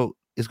episode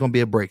is going to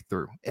be a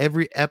breakthrough.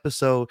 Every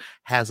episode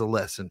has a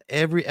lesson.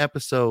 Every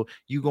episode,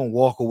 you're going to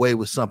walk away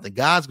with something.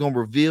 God's going to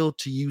reveal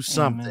to you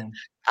something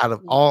out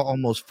of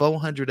almost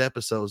 400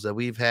 episodes that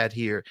we've had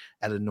here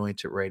at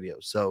Anointed Radio.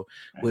 So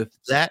with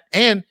that,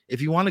 and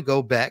if you want to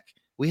go back,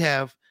 we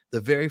have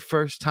the very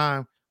first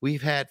time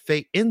we've had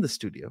Faith in the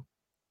studio.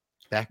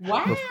 Back.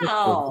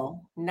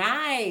 Wow.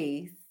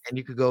 Nice. And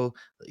you could go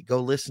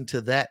listen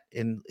to that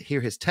and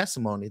hear his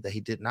testimony that he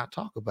did not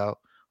talk about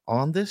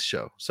on this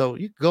show. So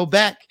you go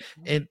back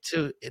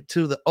into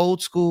the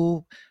old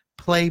school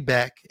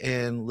playback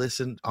and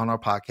listen on our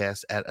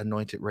podcast at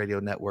Anointed Radio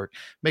Network.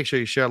 Make sure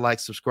you share, like,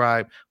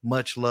 subscribe.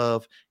 Much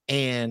love.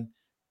 And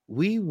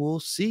we will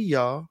see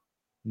y'all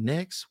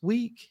next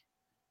week.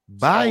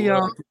 Bye,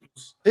 y'all.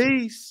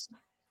 Peace.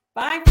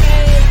 Bye,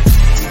 Faith.